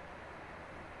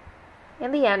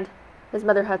 In the end, his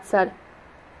mother had said,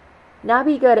 Now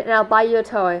be good and I'll buy you a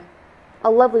toy.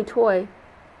 A lovely toy.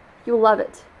 You'll love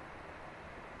it.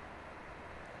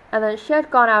 And then she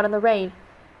had gone out in the rain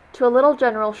to a little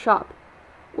general shop,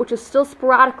 which was still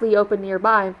sporadically open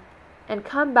nearby, and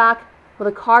come back with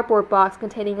a cardboard box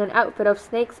containing an outfit of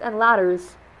snakes and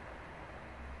ladders.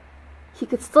 He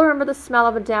could still remember the smell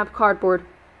of a damp cardboard.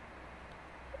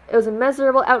 It was a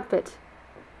miserable outfit.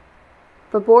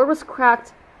 The board was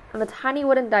cracked, and the tiny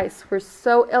wooden dice were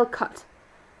so ill-cut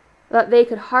that they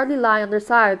could hardly lie on their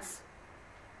sides.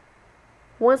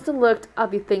 Winston looked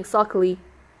at the thing sulkily,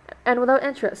 and without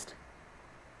interest.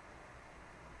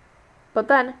 But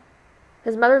then,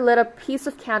 his mother lit a piece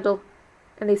of candle,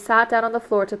 and they sat down on the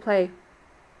floor to play.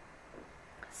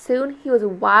 Soon he was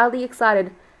wildly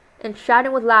excited and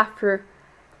shouting with laughter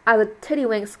as the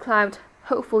tiddywinks climbed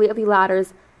hopefully up the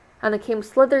ladders and then came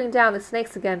slithering down the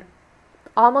snakes again,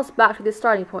 almost back to the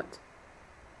starting point.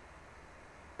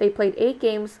 They played 8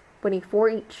 games, winning 4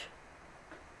 each.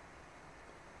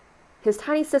 His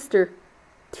tiny sister,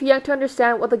 too young to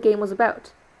understand what the game was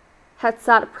about, had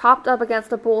sat propped up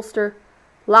against a bolster,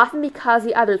 laughing because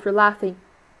the others were laughing.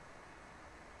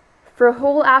 For a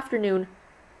whole afternoon,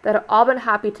 they had all been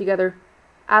happy together,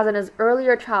 as in his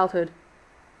earlier childhood.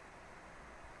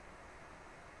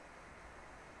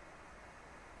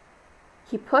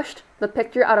 He pushed the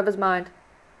picture out of his mind.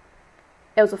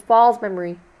 It was a false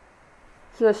memory.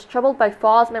 He was troubled by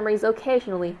false memories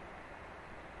occasionally.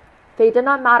 They did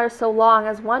not matter so long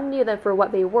as one knew them for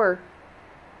what they were.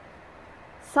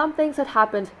 Some things had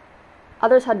happened,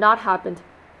 others had not happened.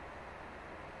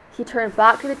 He turned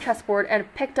back to the chessboard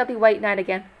and picked up the white knight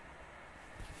again.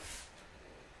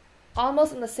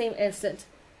 Almost in the same instant,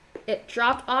 it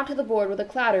dropped onto the board with a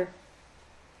clatter.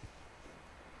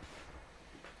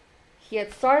 He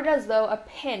had started as though a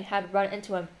pin had run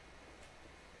into him.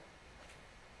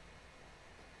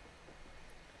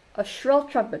 A shrill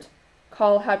trumpet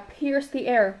call had pierced the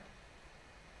air.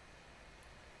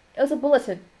 It was a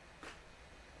bulletin.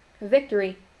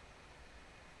 Victory.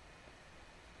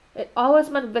 It always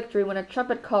meant victory when a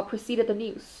trumpet call preceded the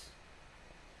news.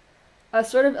 A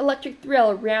sort of electric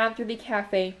thrill ran through the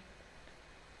cafe.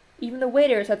 Even the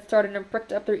waiters had started and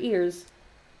pricked up their ears.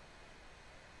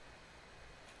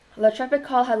 The trumpet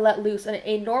call had let loose an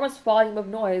enormous volume of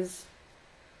noise.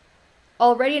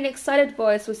 Already an excited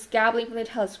voice was gabbling from the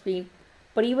telescreen,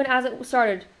 but even as it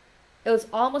started, it was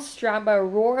almost drowned by a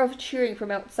roar of cheering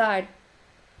from outside.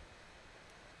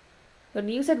 The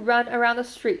news had run around the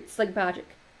streets like magic.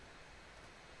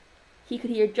 He could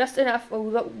hear just enough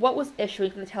of what was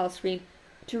issuing from the telescreen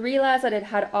to realize that it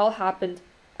had all happened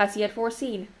as he had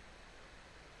foreseen.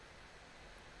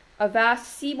 A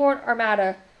vast seaborne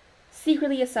armada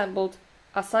secretly assembled,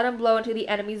 a sudden blow into the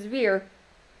enemy's rear,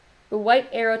 the white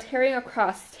arrow tearing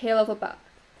across the tail of the bat.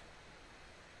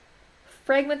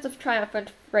 Fragments of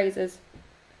triumphant phrases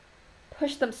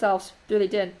pushed themselves through the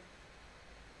din.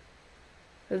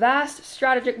 Vast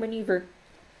strategic maneuver.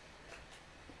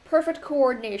 Perfect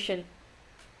coordination.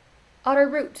 Utter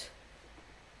rout.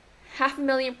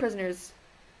 500,000 prisoners.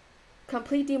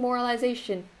 Complete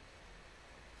demoralization.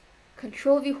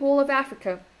 Control of the whole of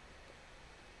Africa.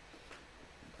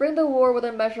 Bring the war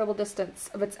within measurable distance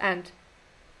of its end.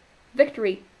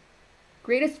 Victory.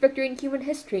 Greatest victory in human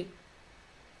history.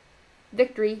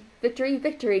 Victory, victory,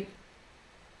 victory.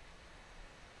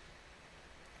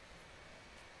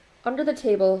 Under the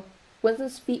table,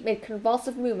 Winston's feet made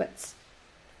convulsive movements.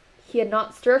 He had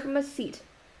not stirred from his seat,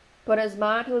 but in his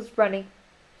mind he was running,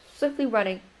 swiftly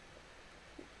running.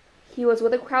 He was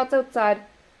with the crowds outside,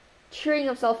 cheering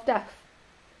himself deaf.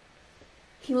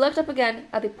 He looked up again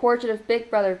at the portrait of Big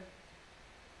Brother.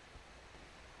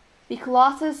 The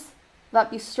colossus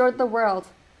that destroyed the world,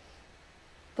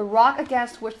 the rock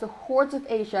against which the hordes of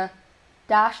Asia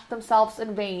dashed themselves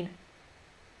in vain.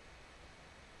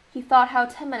 He thought how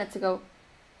 10 minutes ago,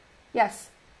 yes,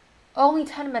 only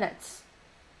 10 minutes,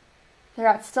 there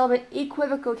had still been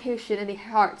equivocation in the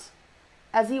heart,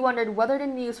 as he wondered whether the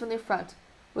news from the front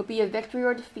would be a victory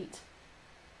or defeat.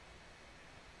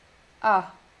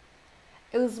 Ah,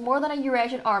 it was more than a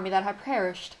Eurasian army that had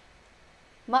perished.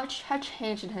 Much had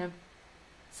changed in him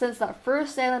since that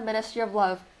first day in the Ministry of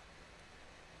Love,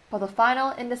 but the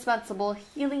final, indispensable,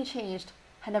 healing change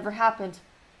had never happened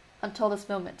until this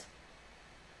moment.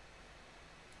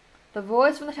 The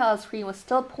voice from the telescreen was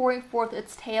still pouring forth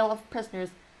its tale of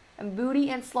prisoners and booty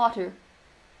and slaughter,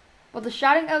 but the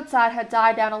shouting outside had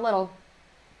died down a little.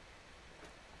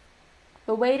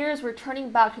 The waiters were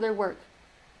turning back to their work.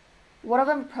 One of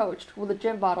them approached with a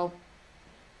gin bottle.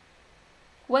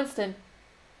 Winston,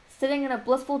 sitting in a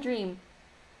blissful dream,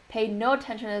 paid no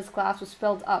attention as his glass was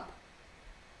filled up.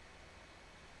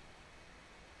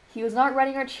 He was not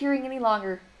running or cheering any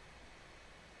longer.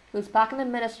 He was back in the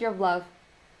ministry of love,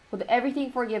 with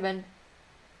everything forgiven,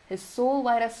 his soul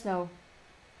white as snow.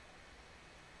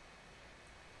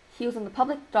 He was in the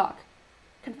public dock,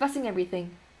 confessing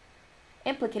everything,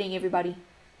 implicating everybody.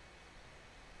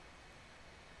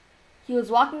 He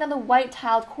was walking down the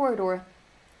white-tiled corridor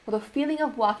with a feeling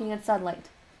of walking in sunlight,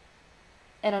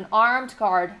 and an armed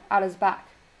guard at his back.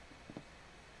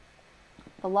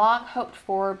 The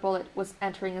long-hoped-for bullet was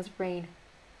entering his brain.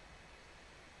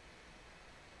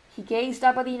 He gazed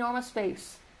up at the enormous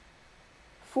face.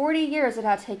 40 years it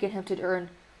had taken him to earn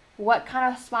what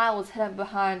kind of smile was hidden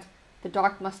behind the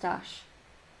dark mustache.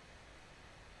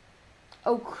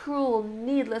 Oh, cruel,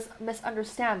 needless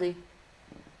misunderstanding.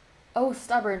 Oh,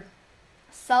 stubborn,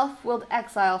 self-willed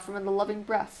exile from the loving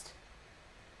breast.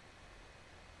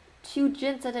 2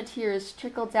 gin-scented tears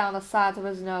trickled down the sides of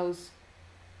his nose.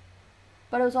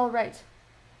 But it was all right.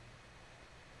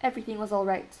 Everything was all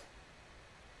right.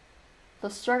 The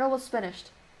struggle was finished.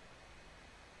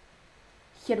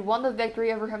 He had won the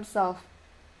victory over himself.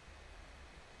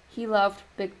 He loved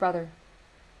Big Brother.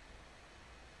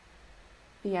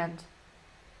 The end.